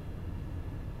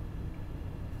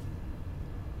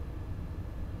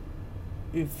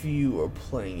 "If you are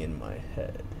playing in my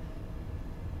head,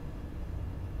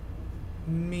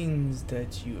 means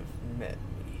that you have met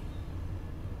me.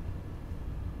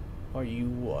 Are you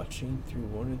watching through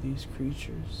one of these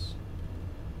creatures?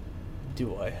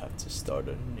 Do I have to start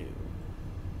anew?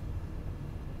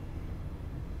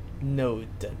 No,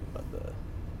 Den Mother.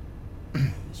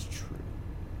 It's true."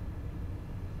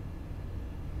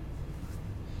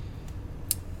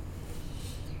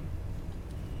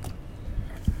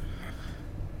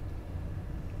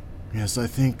 Yes, I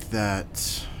think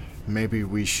that maybe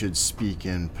we should speak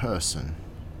in person.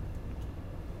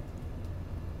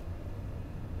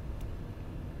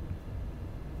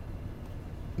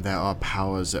 There are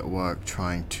powers at work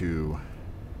trying to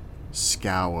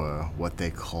scour what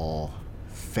they call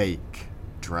fake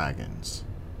dragons.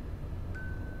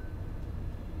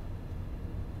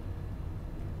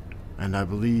 And I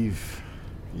believe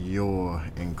you're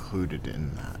included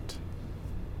in that.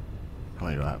 How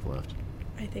many do I have left?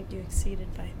 I think you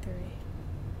exceeded by 3.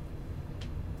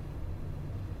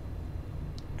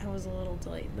 I was a little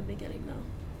delayed in the beginning, though.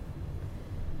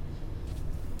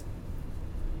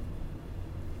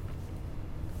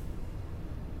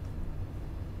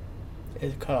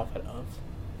 It's cut off at of.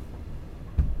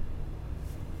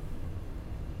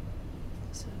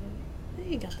 So,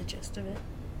 you got the gist of it.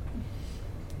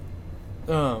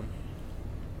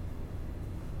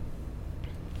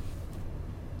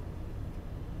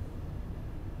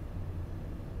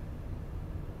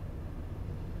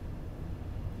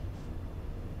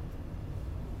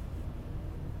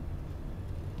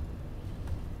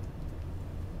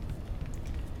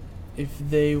 If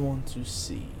they want to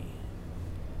see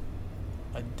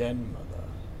a Den Mother,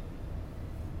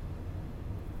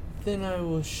 then I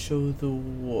will show the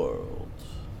world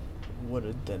what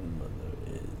a Den Mother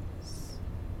is.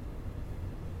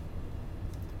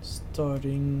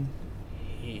 Starting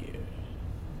here.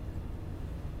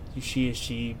 You see as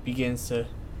she begins to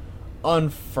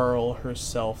unfurl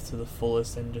herself to the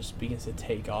fullest and just begins to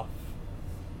take off.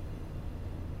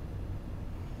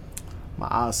 My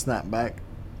eyes snap back.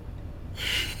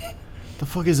 The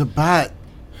fuck is a bat?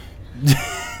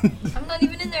 I'm not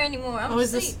even in there anymore. I'm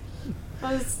asleep.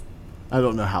 I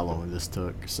don't know how long this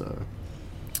took, so.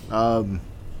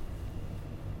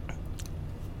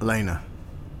 Elena.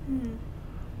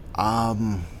 I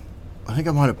think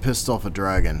I might have pissed off a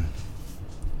dragon.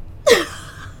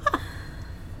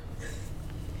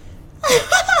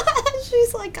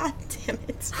 She's like, God damn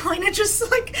it. Helena just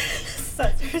like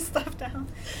sets her stuff down.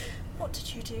 What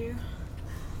did you do?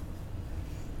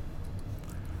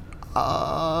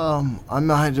 I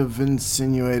might have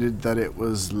insinuated that it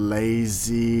was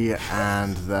lazy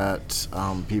and that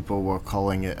people were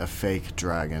calling it a fake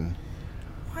dragon.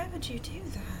 Why would you do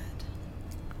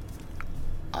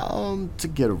that? To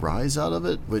get a rise out of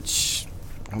it, which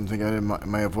I don't think it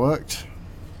may have worked.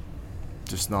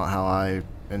 Just not how I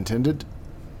intended.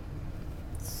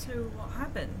 So what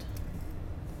happened?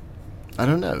 I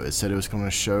don't know. It said it was going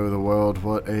to show the world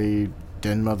what a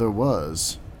den mother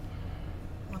was.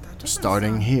 Well, that doesn't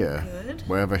Starting sound here, good.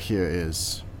 wherever here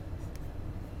is.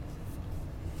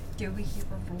 Do we hear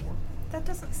a roar? That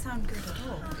doesn't sound good at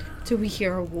all. Do we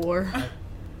hear a war?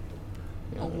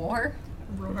 A war?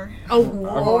 Roar. A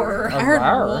war. I heard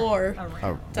roar. war.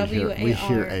 We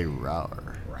hear W-A-R. a roar.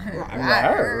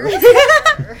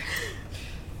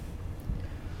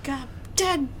 God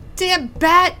damn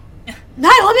bat!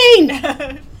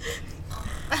 Nylamine!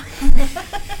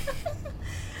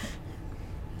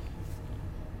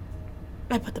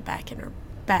 I put the bat in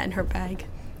her bag.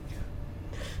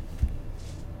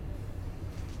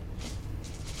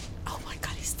 Oh my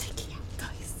god, he's taking out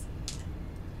dice.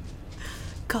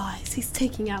 Guys, he's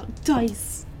taking out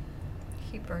dice.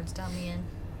 He burns down the inn.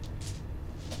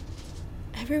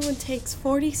 Everyone takes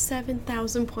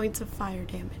 47,000 points of fire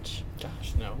damage.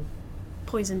 Gosh, no.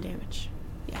 Poison damage.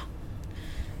 Yeah.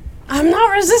 I'm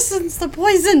not resistant to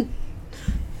poison!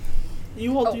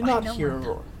 You all Oh, do I not know hear a one.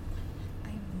 roar.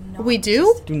 I'm not We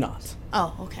do? Do not.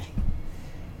 Oh, okay.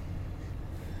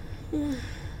 It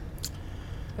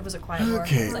was a quiet roar.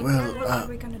 Okay, It's like, well, What are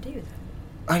we gonna do then?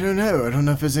 I don't know. I don't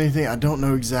know if there's anything. I don't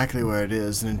know exactly where it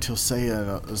is, and until Saya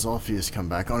and Azalphius come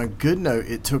back. On a good note,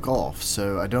 it took off,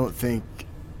 so I don't think.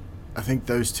 I think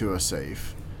those two are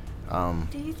safe.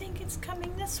 Do you think it's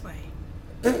coming this way?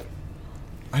 I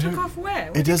Took don't. off where?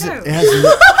 Where'd It doesn't. go?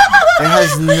 It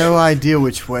has no idea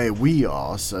which way we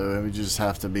are, so it would just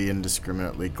have to be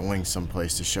indiscriminately going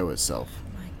someplace to show itself. Oh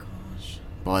my gosh.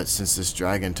 But since this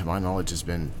dragon, to my knowledge, has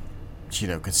been,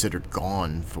 considered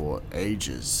gone for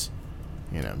ages,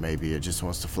 maybe it just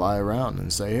wants to fly around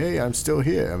and say, "Hey, I'm still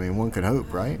here." I mean, one could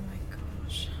hope, right?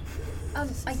 Oh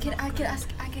my gosh. I could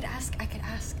ask.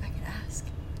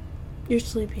 You're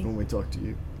sleeping. When we talk to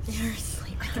you. You're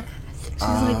asleep. I can ask.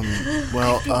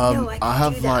 I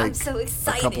have I'm like so a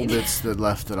excited. couple bits that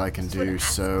left that I can Just wanna do,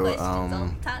 ask so questions all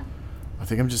the time. I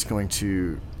think I'm just going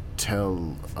to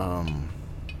tell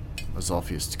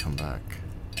Azalphius to come back,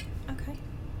 Okay.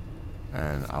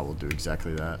 and I will do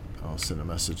exactly that. I'll send a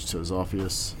message to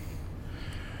Azalphius.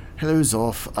 Hello,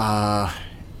 Zolf.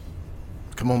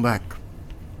 Come on back.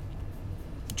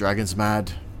 Dragon's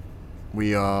mad.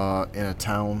 We are in a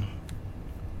town.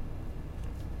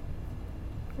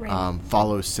 Right.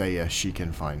 Follow Saya. She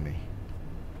can find me.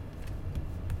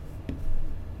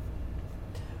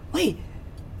 Wait,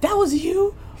 that was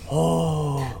you?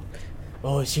 Oh,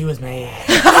 she was mad.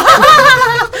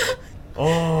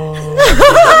 Oh,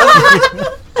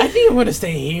 I think I'm gonna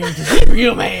stay here because she's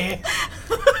real mad.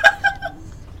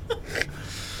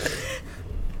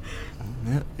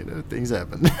 Yeah, things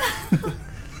happen.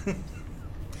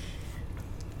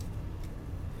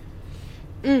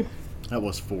 That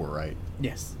was 4, right?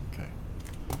 Yes. Okay.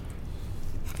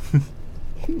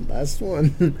 Last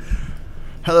one.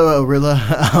 Hello,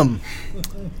 Elrilla.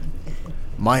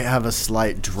 Might have a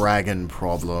slight dragon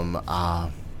problem.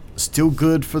 Still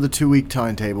good for the 2-week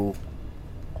timetable.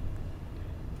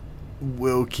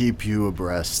 We'll keep you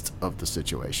abreast of the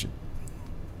situation.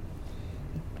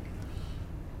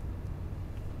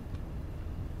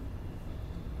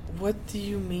 What do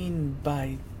you mean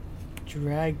by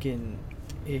dragon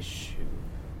issue?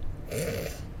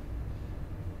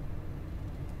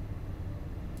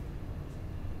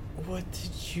 What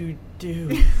did you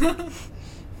do?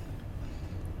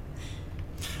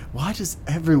 Why does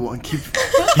everyone keep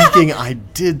thinking I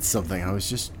did something? I was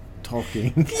just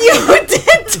talking. You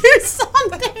did do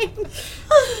something!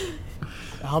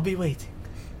 I'll be waiting.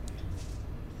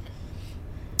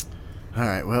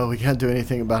 Alright, well, we can't do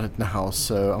anything about it now,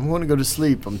 so I'm going to go to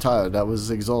sleep. I'm tired. That was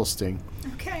exhausting.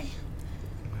 Okay.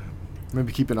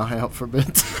 Maybe keep an eye out for a bit.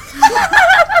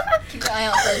 Keep an eye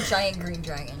out for a giant green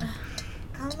dragon.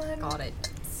 I'll Got it.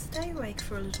 stay awake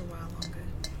for a little while longer.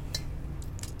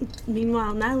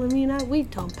 Meanwhile, Nylamine and I, we've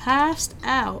done passed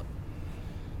out.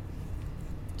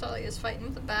 Talia's fighting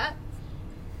with a bat.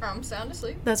 I'm sound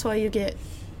asleep. That's why you get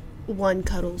 1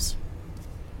 cuddles.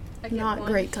 I get Not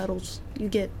one. great cuddles. You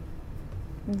get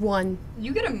 1.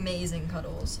 You get amazing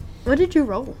cuddles. What did you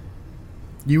roll?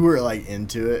 You were like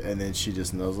into it, and then she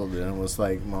just nuzzled in and was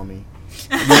like, "Mommy."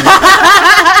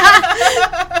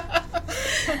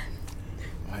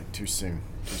 Like, too soon.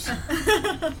 Too soon.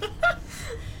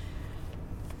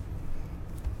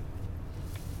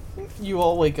 you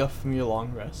all wake up from your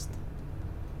long rest.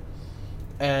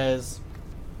 As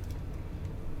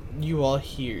you all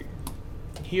hear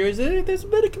there's a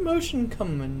bit of commotion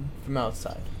coming from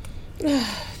outside.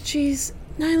 Jeez.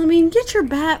 Nylamine, get your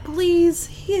bat, please.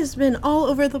 He has been all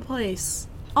over the place.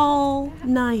 All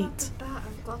night.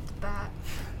 I've got the bat.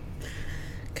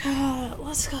 God,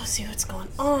 let's go see what's going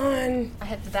on. I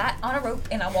had the bat on a rope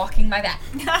and I'm walking my bat.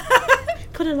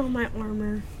 Put it on my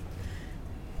armor.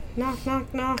 Knock,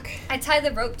 knock, knock. I tie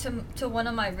the rope to one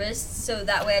of my wrists so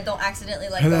that way I don't accidentally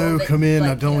let go Hello, of it, come in.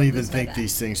 like, I don't even lose my think bat.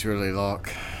 these things really lock.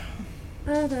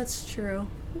 Oh, that's true.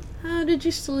 How did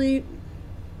you sleep?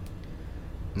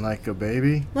 Like a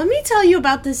baby? Let me tell you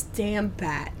about this damn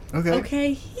bat. Okay.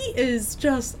 Okay? He is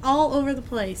just all over the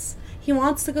place. He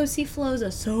wants to go see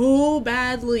Floza so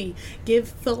badly.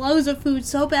 Give Floza food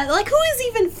so bad. Like, who is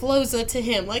even Floza to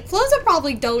him? Like, Floza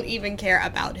probably don't even care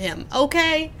about him,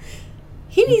 okay?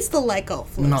 He needs to let go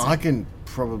of Floza. No, I can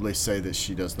probably say that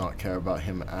she does not care about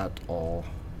him at all.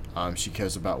 She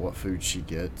cares about what food she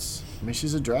gets. I mean,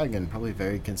 she's a dragon, probably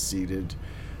very conceited.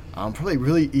 Probably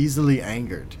really easily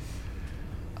angered.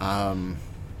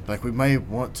 Like, we may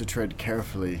want to tread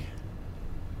carefully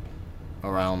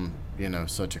around,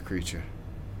 such a creature.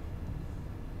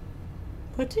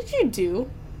 What did you do?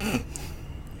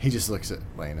 He just looks at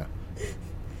Lena.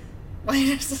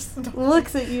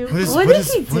 Looks at you. What did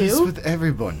he What is do? with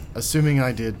everyone? Assuming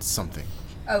I did something.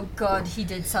 Oh god, he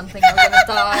did something. I'm gonna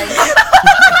die.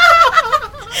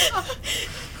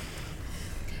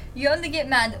 You only get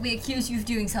mad that we accuse you of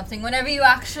doing something whenever you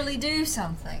actually do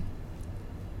something.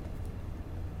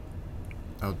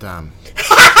 Oh, damn.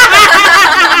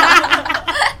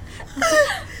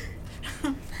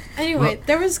 Anyway,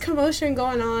 there was commotion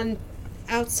going on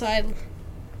outside.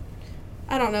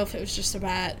 I don't know if it was just a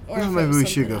bat or Well, if it maybe was we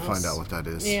should something go find else. out what that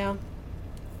is. Yeah.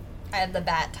 I have the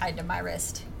bat tied to my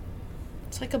wrist.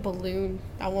 It's like a balloon.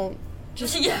 I won't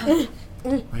just... Yeah. I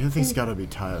think he's got to be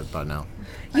tired by now.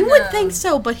 You would think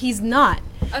so, but he's not.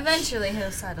 Eventually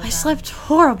he'll settle I down. slept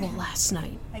horrible last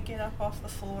night. I get up off the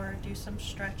floor, do some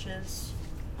stretches.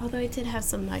 Although I did have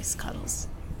some nice cuddles.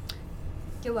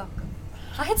 You're welcome.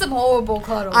 I had some horrible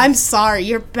cuddles. I'm sorry,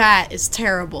 your bat is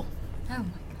terrible. Oh my god.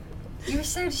 You were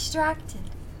so distracted.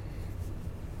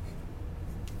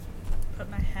 Put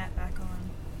my hat back on.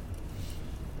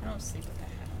 I don't sleep with that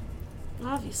hat on.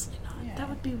 Obviously not. Yeah. That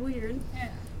would be weird. Yeah.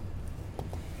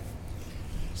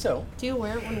 So, Do you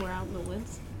wear it when we're out in the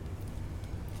woods?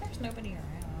 If there's nobody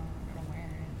around, I'm gonna wear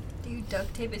it. Do you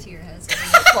duct tape it to your head so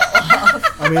it doesn't fall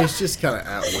off? I mean, it's just kind of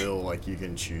at will. Like, you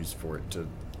can choose for it to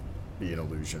be an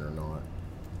illusion or not.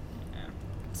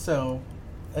 So,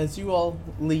 as you all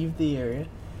leave the area,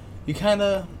 you kind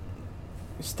of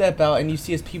step out and you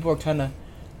see as people are kind of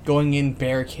going in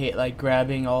barricade, like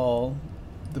grabbing all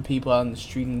the people out in the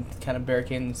street and kind of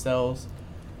barricading themselves.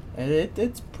 And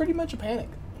it's pretty much a panic.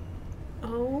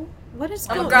 Oh, what is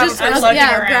I'm going grabbing- Just I'm looking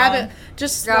yeah, around. grab it.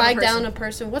 Just Grab a slide down person. a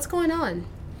person. What's going on?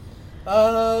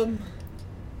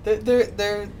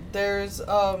 There's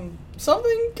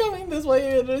something coming this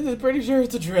way and I'm pretty sure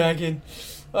it's a dragon.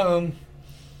 Okay,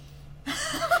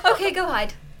 go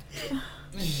hide.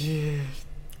 Yeah.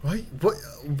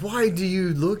 Why do you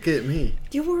look at me?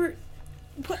 You were...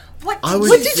 What I did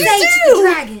was you just- say to the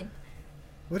dragon?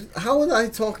 How would I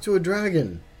talk to a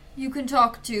dragon? You can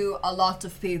talk to a lot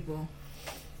of people.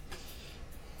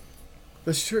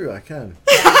 That's true, I can.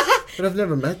 But I've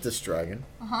never met this dragon.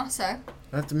 Uh-huh, so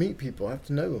I have to meet people. I have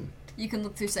to know them. you can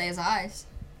look through Saya's eyes.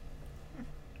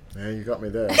 Yeah, you got me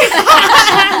there.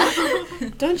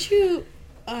 Don't you...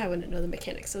 Oh, I wouldn't know the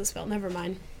mechanics of the spell. Never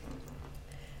mind.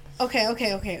 Okay. I'm What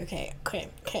just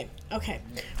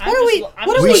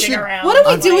are looking around. What are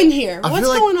we I- doing here? I What's feel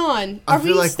like- going on? I Are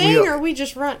feel we like staying we or are- are we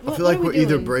just run? I feel like what are we're we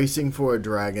either doing? bracing for a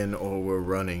dragon or we're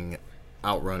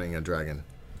outrunning a dragon.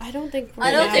 I don't think we're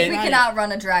I don't gonna think we outrun can it.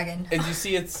 outrun a dragon. As you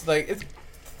see, it's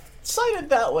sighted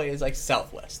that way is like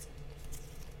southwest.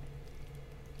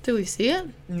 Do we see it?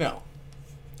 No.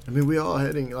 I mean, we are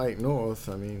heading like north.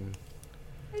 I mean,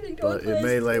 but it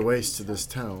may lay waste to this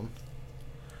town.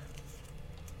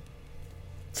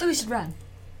 So we should run.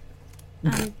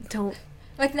 Don't.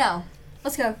 Like now.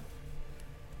 Let's go.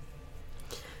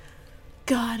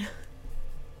 God.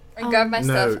 I grab my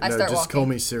stuff. I start just walking. call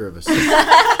me Cerebus.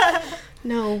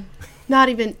 No. Not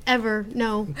even ever.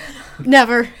 No.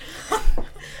 Never.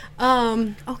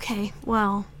 Okay.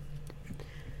 Well.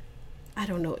 I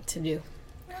don't know what to do.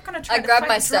 We're not gonna try I to grab fight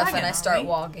my the stuff dragon, and I are start we?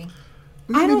 walking.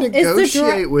 We I can don't- is the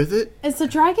negotiate with it. Is the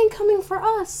dragon coming for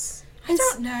us? I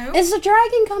don't know. Is the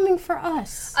dragon coming for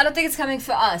us? I don't think it's coming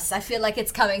for us. I feel like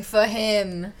it's coming for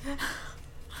him.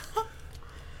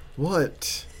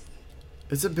 What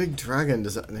It's a big dragon.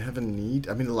 Does it have a need?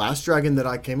 I mean, the last dragon that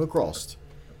I came across.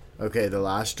 Okay, the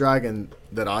last dragon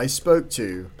that I spoke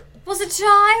to. Was a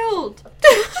child.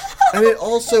 And it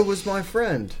also was my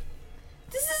friend.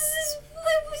 This is.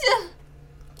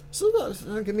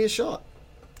 So give me a shot.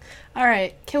 All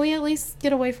right, can we at least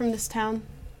get away from this town?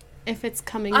 If it's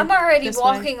coming, I'm already this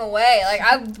walking away. Like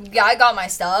I got my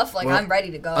stuff. Like Well, I'm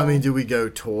ready to go. I mean, do we go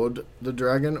toward the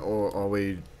dragon or are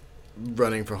we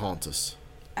running for Hauntus?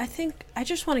 I think I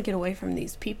just want to get away from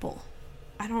these people.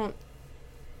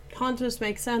 Hauntus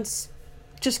makes sense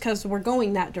just because we're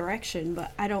going that direction,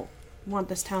 but I don't want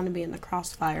this town to be in the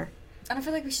crossfire. And I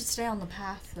feel like we should stay on the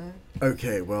path, though.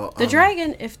 Okay, well... The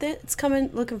dragon, if it's coming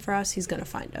looking for us, he's going to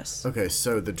find us. Okay,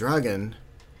 so the dragon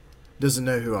doesn't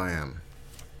know who I am.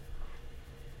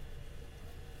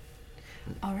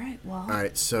 All right, well...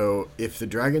 Alright, so if the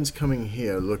dragon's coming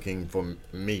here looking for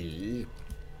me,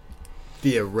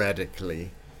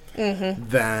 theoretically,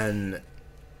 then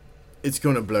it's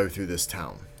going to blow through this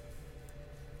town.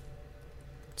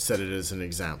 Set it as an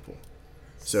example.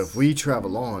 So if we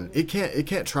travel on, it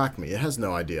can't track me. It has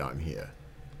no idea I'm here.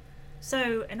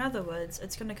 So, in other words,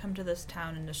 it's going to come to this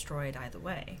town and destroy it either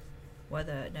way,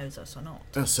 whether it knows us or not.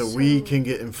 So we can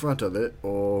get in front of it,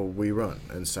 or we run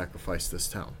and sacrifice this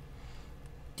town.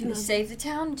 Do we save the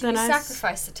town? Do Then we I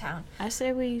sacrifice the town? I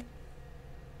say we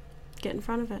get in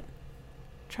front of it.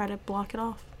 Try to block it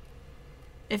off.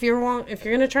 If you're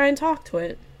going to try and talk to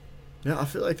it. Yeah, I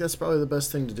feel like that's probably the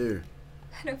best thing to do.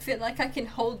 I don't feel like I can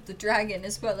hold the dragon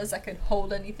as well as I could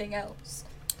hold anything else.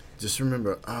 Just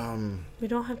remember, We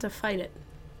don't have to fight it.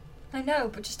 I know,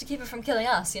 but just to keep it from killing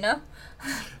us, you know?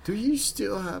 do you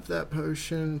still have that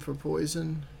potion for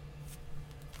poison?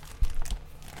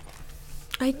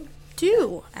 I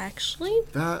do, actually.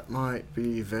 That might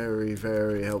be very,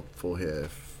 very helpful here,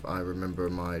 if I remember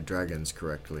my dragons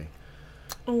correctly.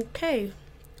 Okay.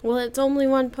 Well, it's only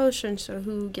one potion, so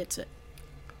who gets it?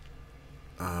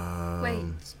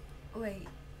 Wait.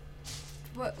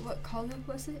 What color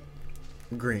was it?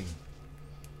 Green.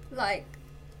 Like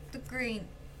the green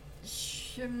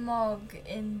shemog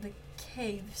in the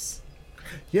caves.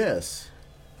 Yes.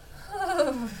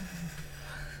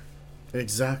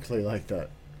 Exactly like that.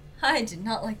 I did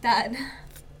not like that.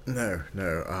 No.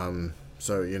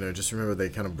 So, just remember they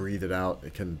kind of breathe it out.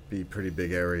 It can be a pretty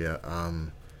big area.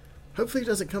 Hopefully it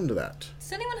doesn't come to that.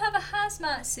 Does anyone have a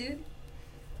hazmat suit?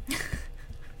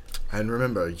 And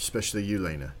remember, especially you,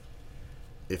 Lena,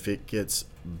 if it gets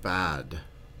bad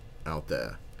out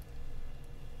there,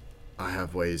 I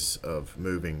have ways of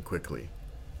moving quickly.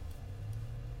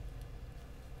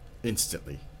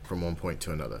 Instantly, from one point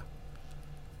to another.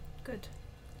 Good.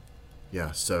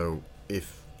 Yeah, so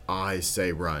if I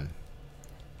say run.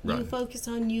 You focus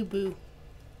on you, boo.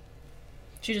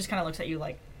 She just kind of looks at you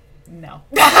like, no.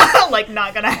 Like,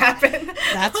 not gonna happen.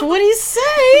 That's what he's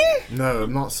saying. No,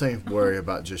 I'm not saying worry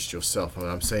about just yourself.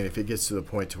 I'm saying if it gets to the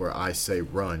point to where I say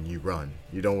run, you run.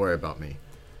 You don't worry about me.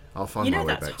 I'll find my way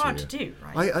back to you. You know that's hard to do,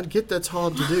 right? I get that's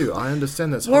hard to do. I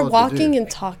understand that's We're hard to do. walking and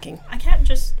talking. I can't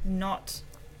just not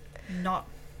We're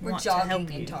want to help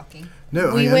jogging you. and talking.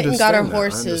 No, We I went and got our understand that. I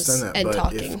horses understand that. and But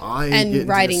talking, if I and get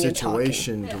riding into a and talking.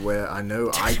 situation to where I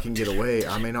know I can get away,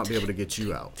 I may not be able to get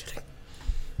you out.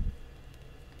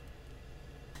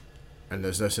 And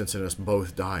there's no sense in us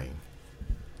both dying.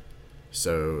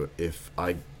 So if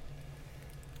I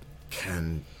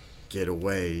can get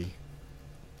away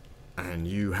and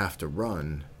you have to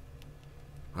run,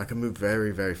 I can move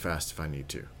very, very fast if I need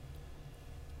to.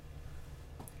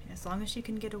 As long as you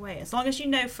can get away. As long as you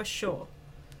know for sure.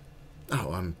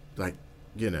 Oh, I'm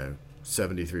 73%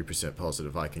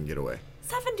 positive I can get away.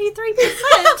 73%?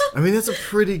 I mean, that's a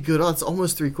pretty good odds.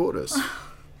 Almost 3/4.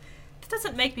 That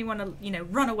doesn't make me want to,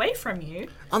 run away from you.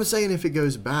 I'm saying if it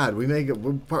goes bad, we make it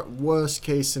worst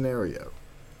case scenario.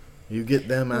 You get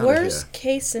them out of here. Worst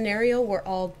case scenario, we're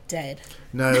all dead.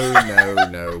 No.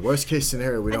 Worst case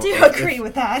scenario, we I don't. do agree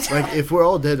with that. If we're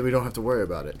all dead, we don't have to worry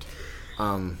about it.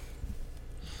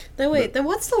 Then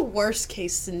what's the worst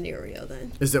case scenario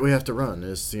then? Is that we have to run?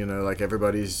 Is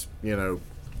everybody's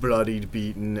bloodied,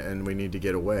 beaten, and we need to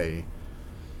get away.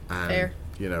 And, Fair.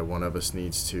 One of us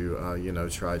needs to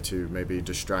try to maybe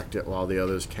distract it while the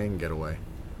others can get away.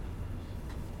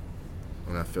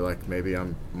 And I feel like maybe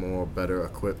I'm better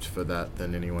equipped for that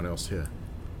than anyone else here.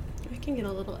 I can get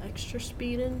a little extra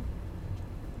speed in.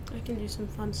 I can do some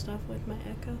fun stuff with my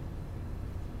Echo.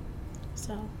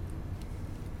 So.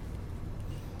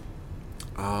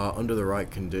 Under the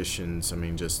right conditions,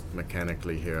 just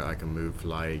mechanically here, I can move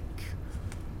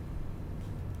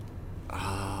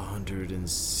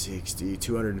 160,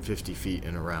 250 feet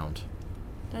in a round.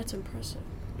 That's impressive.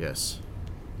 Yes.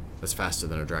 That's faster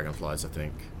than a dragonfly's, I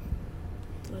think.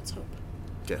 Let's hope.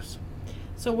 Yes.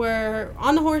 So we're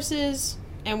on the horses,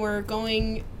 and we're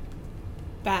going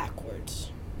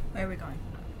backwards. Where are we going?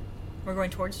 We're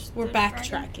going towards. We're the backtracking.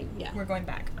 dragon? Yeah, We're going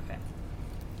back. Okay.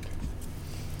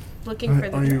 looking for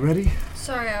the. Are you dragon. ready?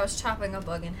 Sorry, I was chopping a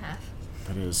bug in half.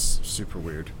 That is super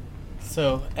weird.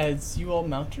 So, as you all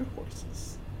mount your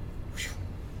horses,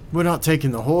 We're not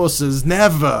taking the horses.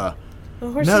 Never. The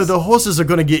horses. No, the horses are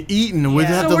gonna get eaten. We'd Yeah.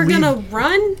 have So to we're leave. gonna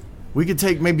run. We could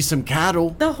take maybe some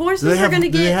cattle. The horses Do they are have, gonna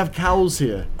do they get. have cows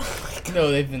here? no,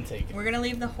 they've been taken. We're gonna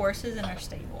leave the horses in our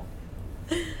stable.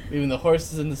 Leaving the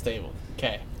horses in the stable.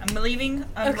 Okay. I'm leaving.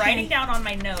 I'm Okay. writing down on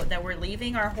my note that we're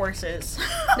leaving our horses.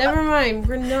 Never mind.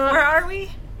 We're not. Where are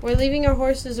we? We're leaving our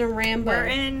horses in Rambo. We're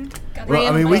in. Well,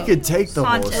 I mean, we Rambo. could take the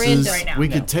Haunted horses. right now. We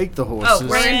No. could take the Oh, horses.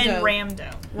 we're in Ramdo.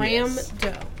 Ramdo.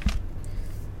 Ramdo.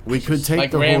 We could take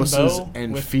Like the horses Rambo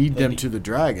and with feed the them leaf. to the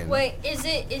dragon. Wait, is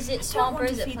it swamp or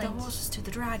is it feed the plains? horses to the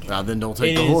dragon. Now then, don't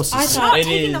take It the is- horses. I thought- It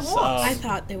taking the is, horse. I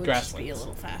thought they would just be a grasslands.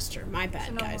 little faster. My bad,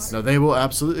 So no guys. No, they will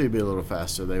absolutely be a little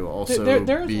faster. They will also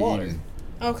there is be water. eaten.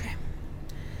 Okay.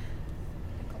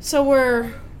 So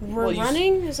we're Well, you s-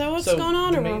 running? Is that what's so going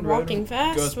on? the Or we're main road walking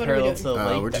fast? goes What are we parallel doing? to the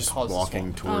lake We're that just causes walking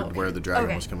swamp. toward Oh, okay. where the dragon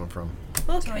Okay. was coming from.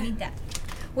 So I Okay. need that.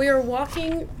 We are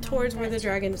walking towards where the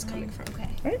dragon is coming from. Okay.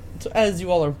 Right? So as you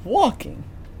all are walking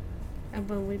And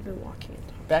when we've been walking.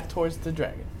 back towards the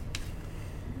dragon,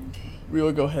 we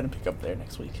will go ahead and pick up there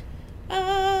next week. Hey,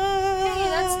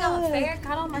 that's not fair.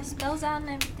 Got all my spells out and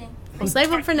everything. We'll save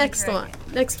them for next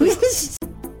week.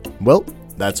 Well,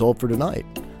 that's all for tonight.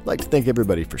 I'd like to thank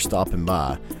everybody for stopping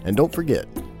by. And don't forget,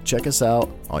 check us out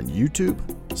on YouTube,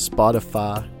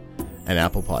 Spotify, and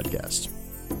Apple Podcasts.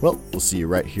 Well, we'll see you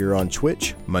right here on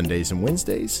Twitch, Mondays and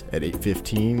Wednesdays at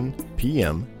 8:15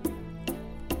 p.m.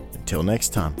 Until next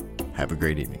time, have a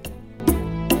great evening.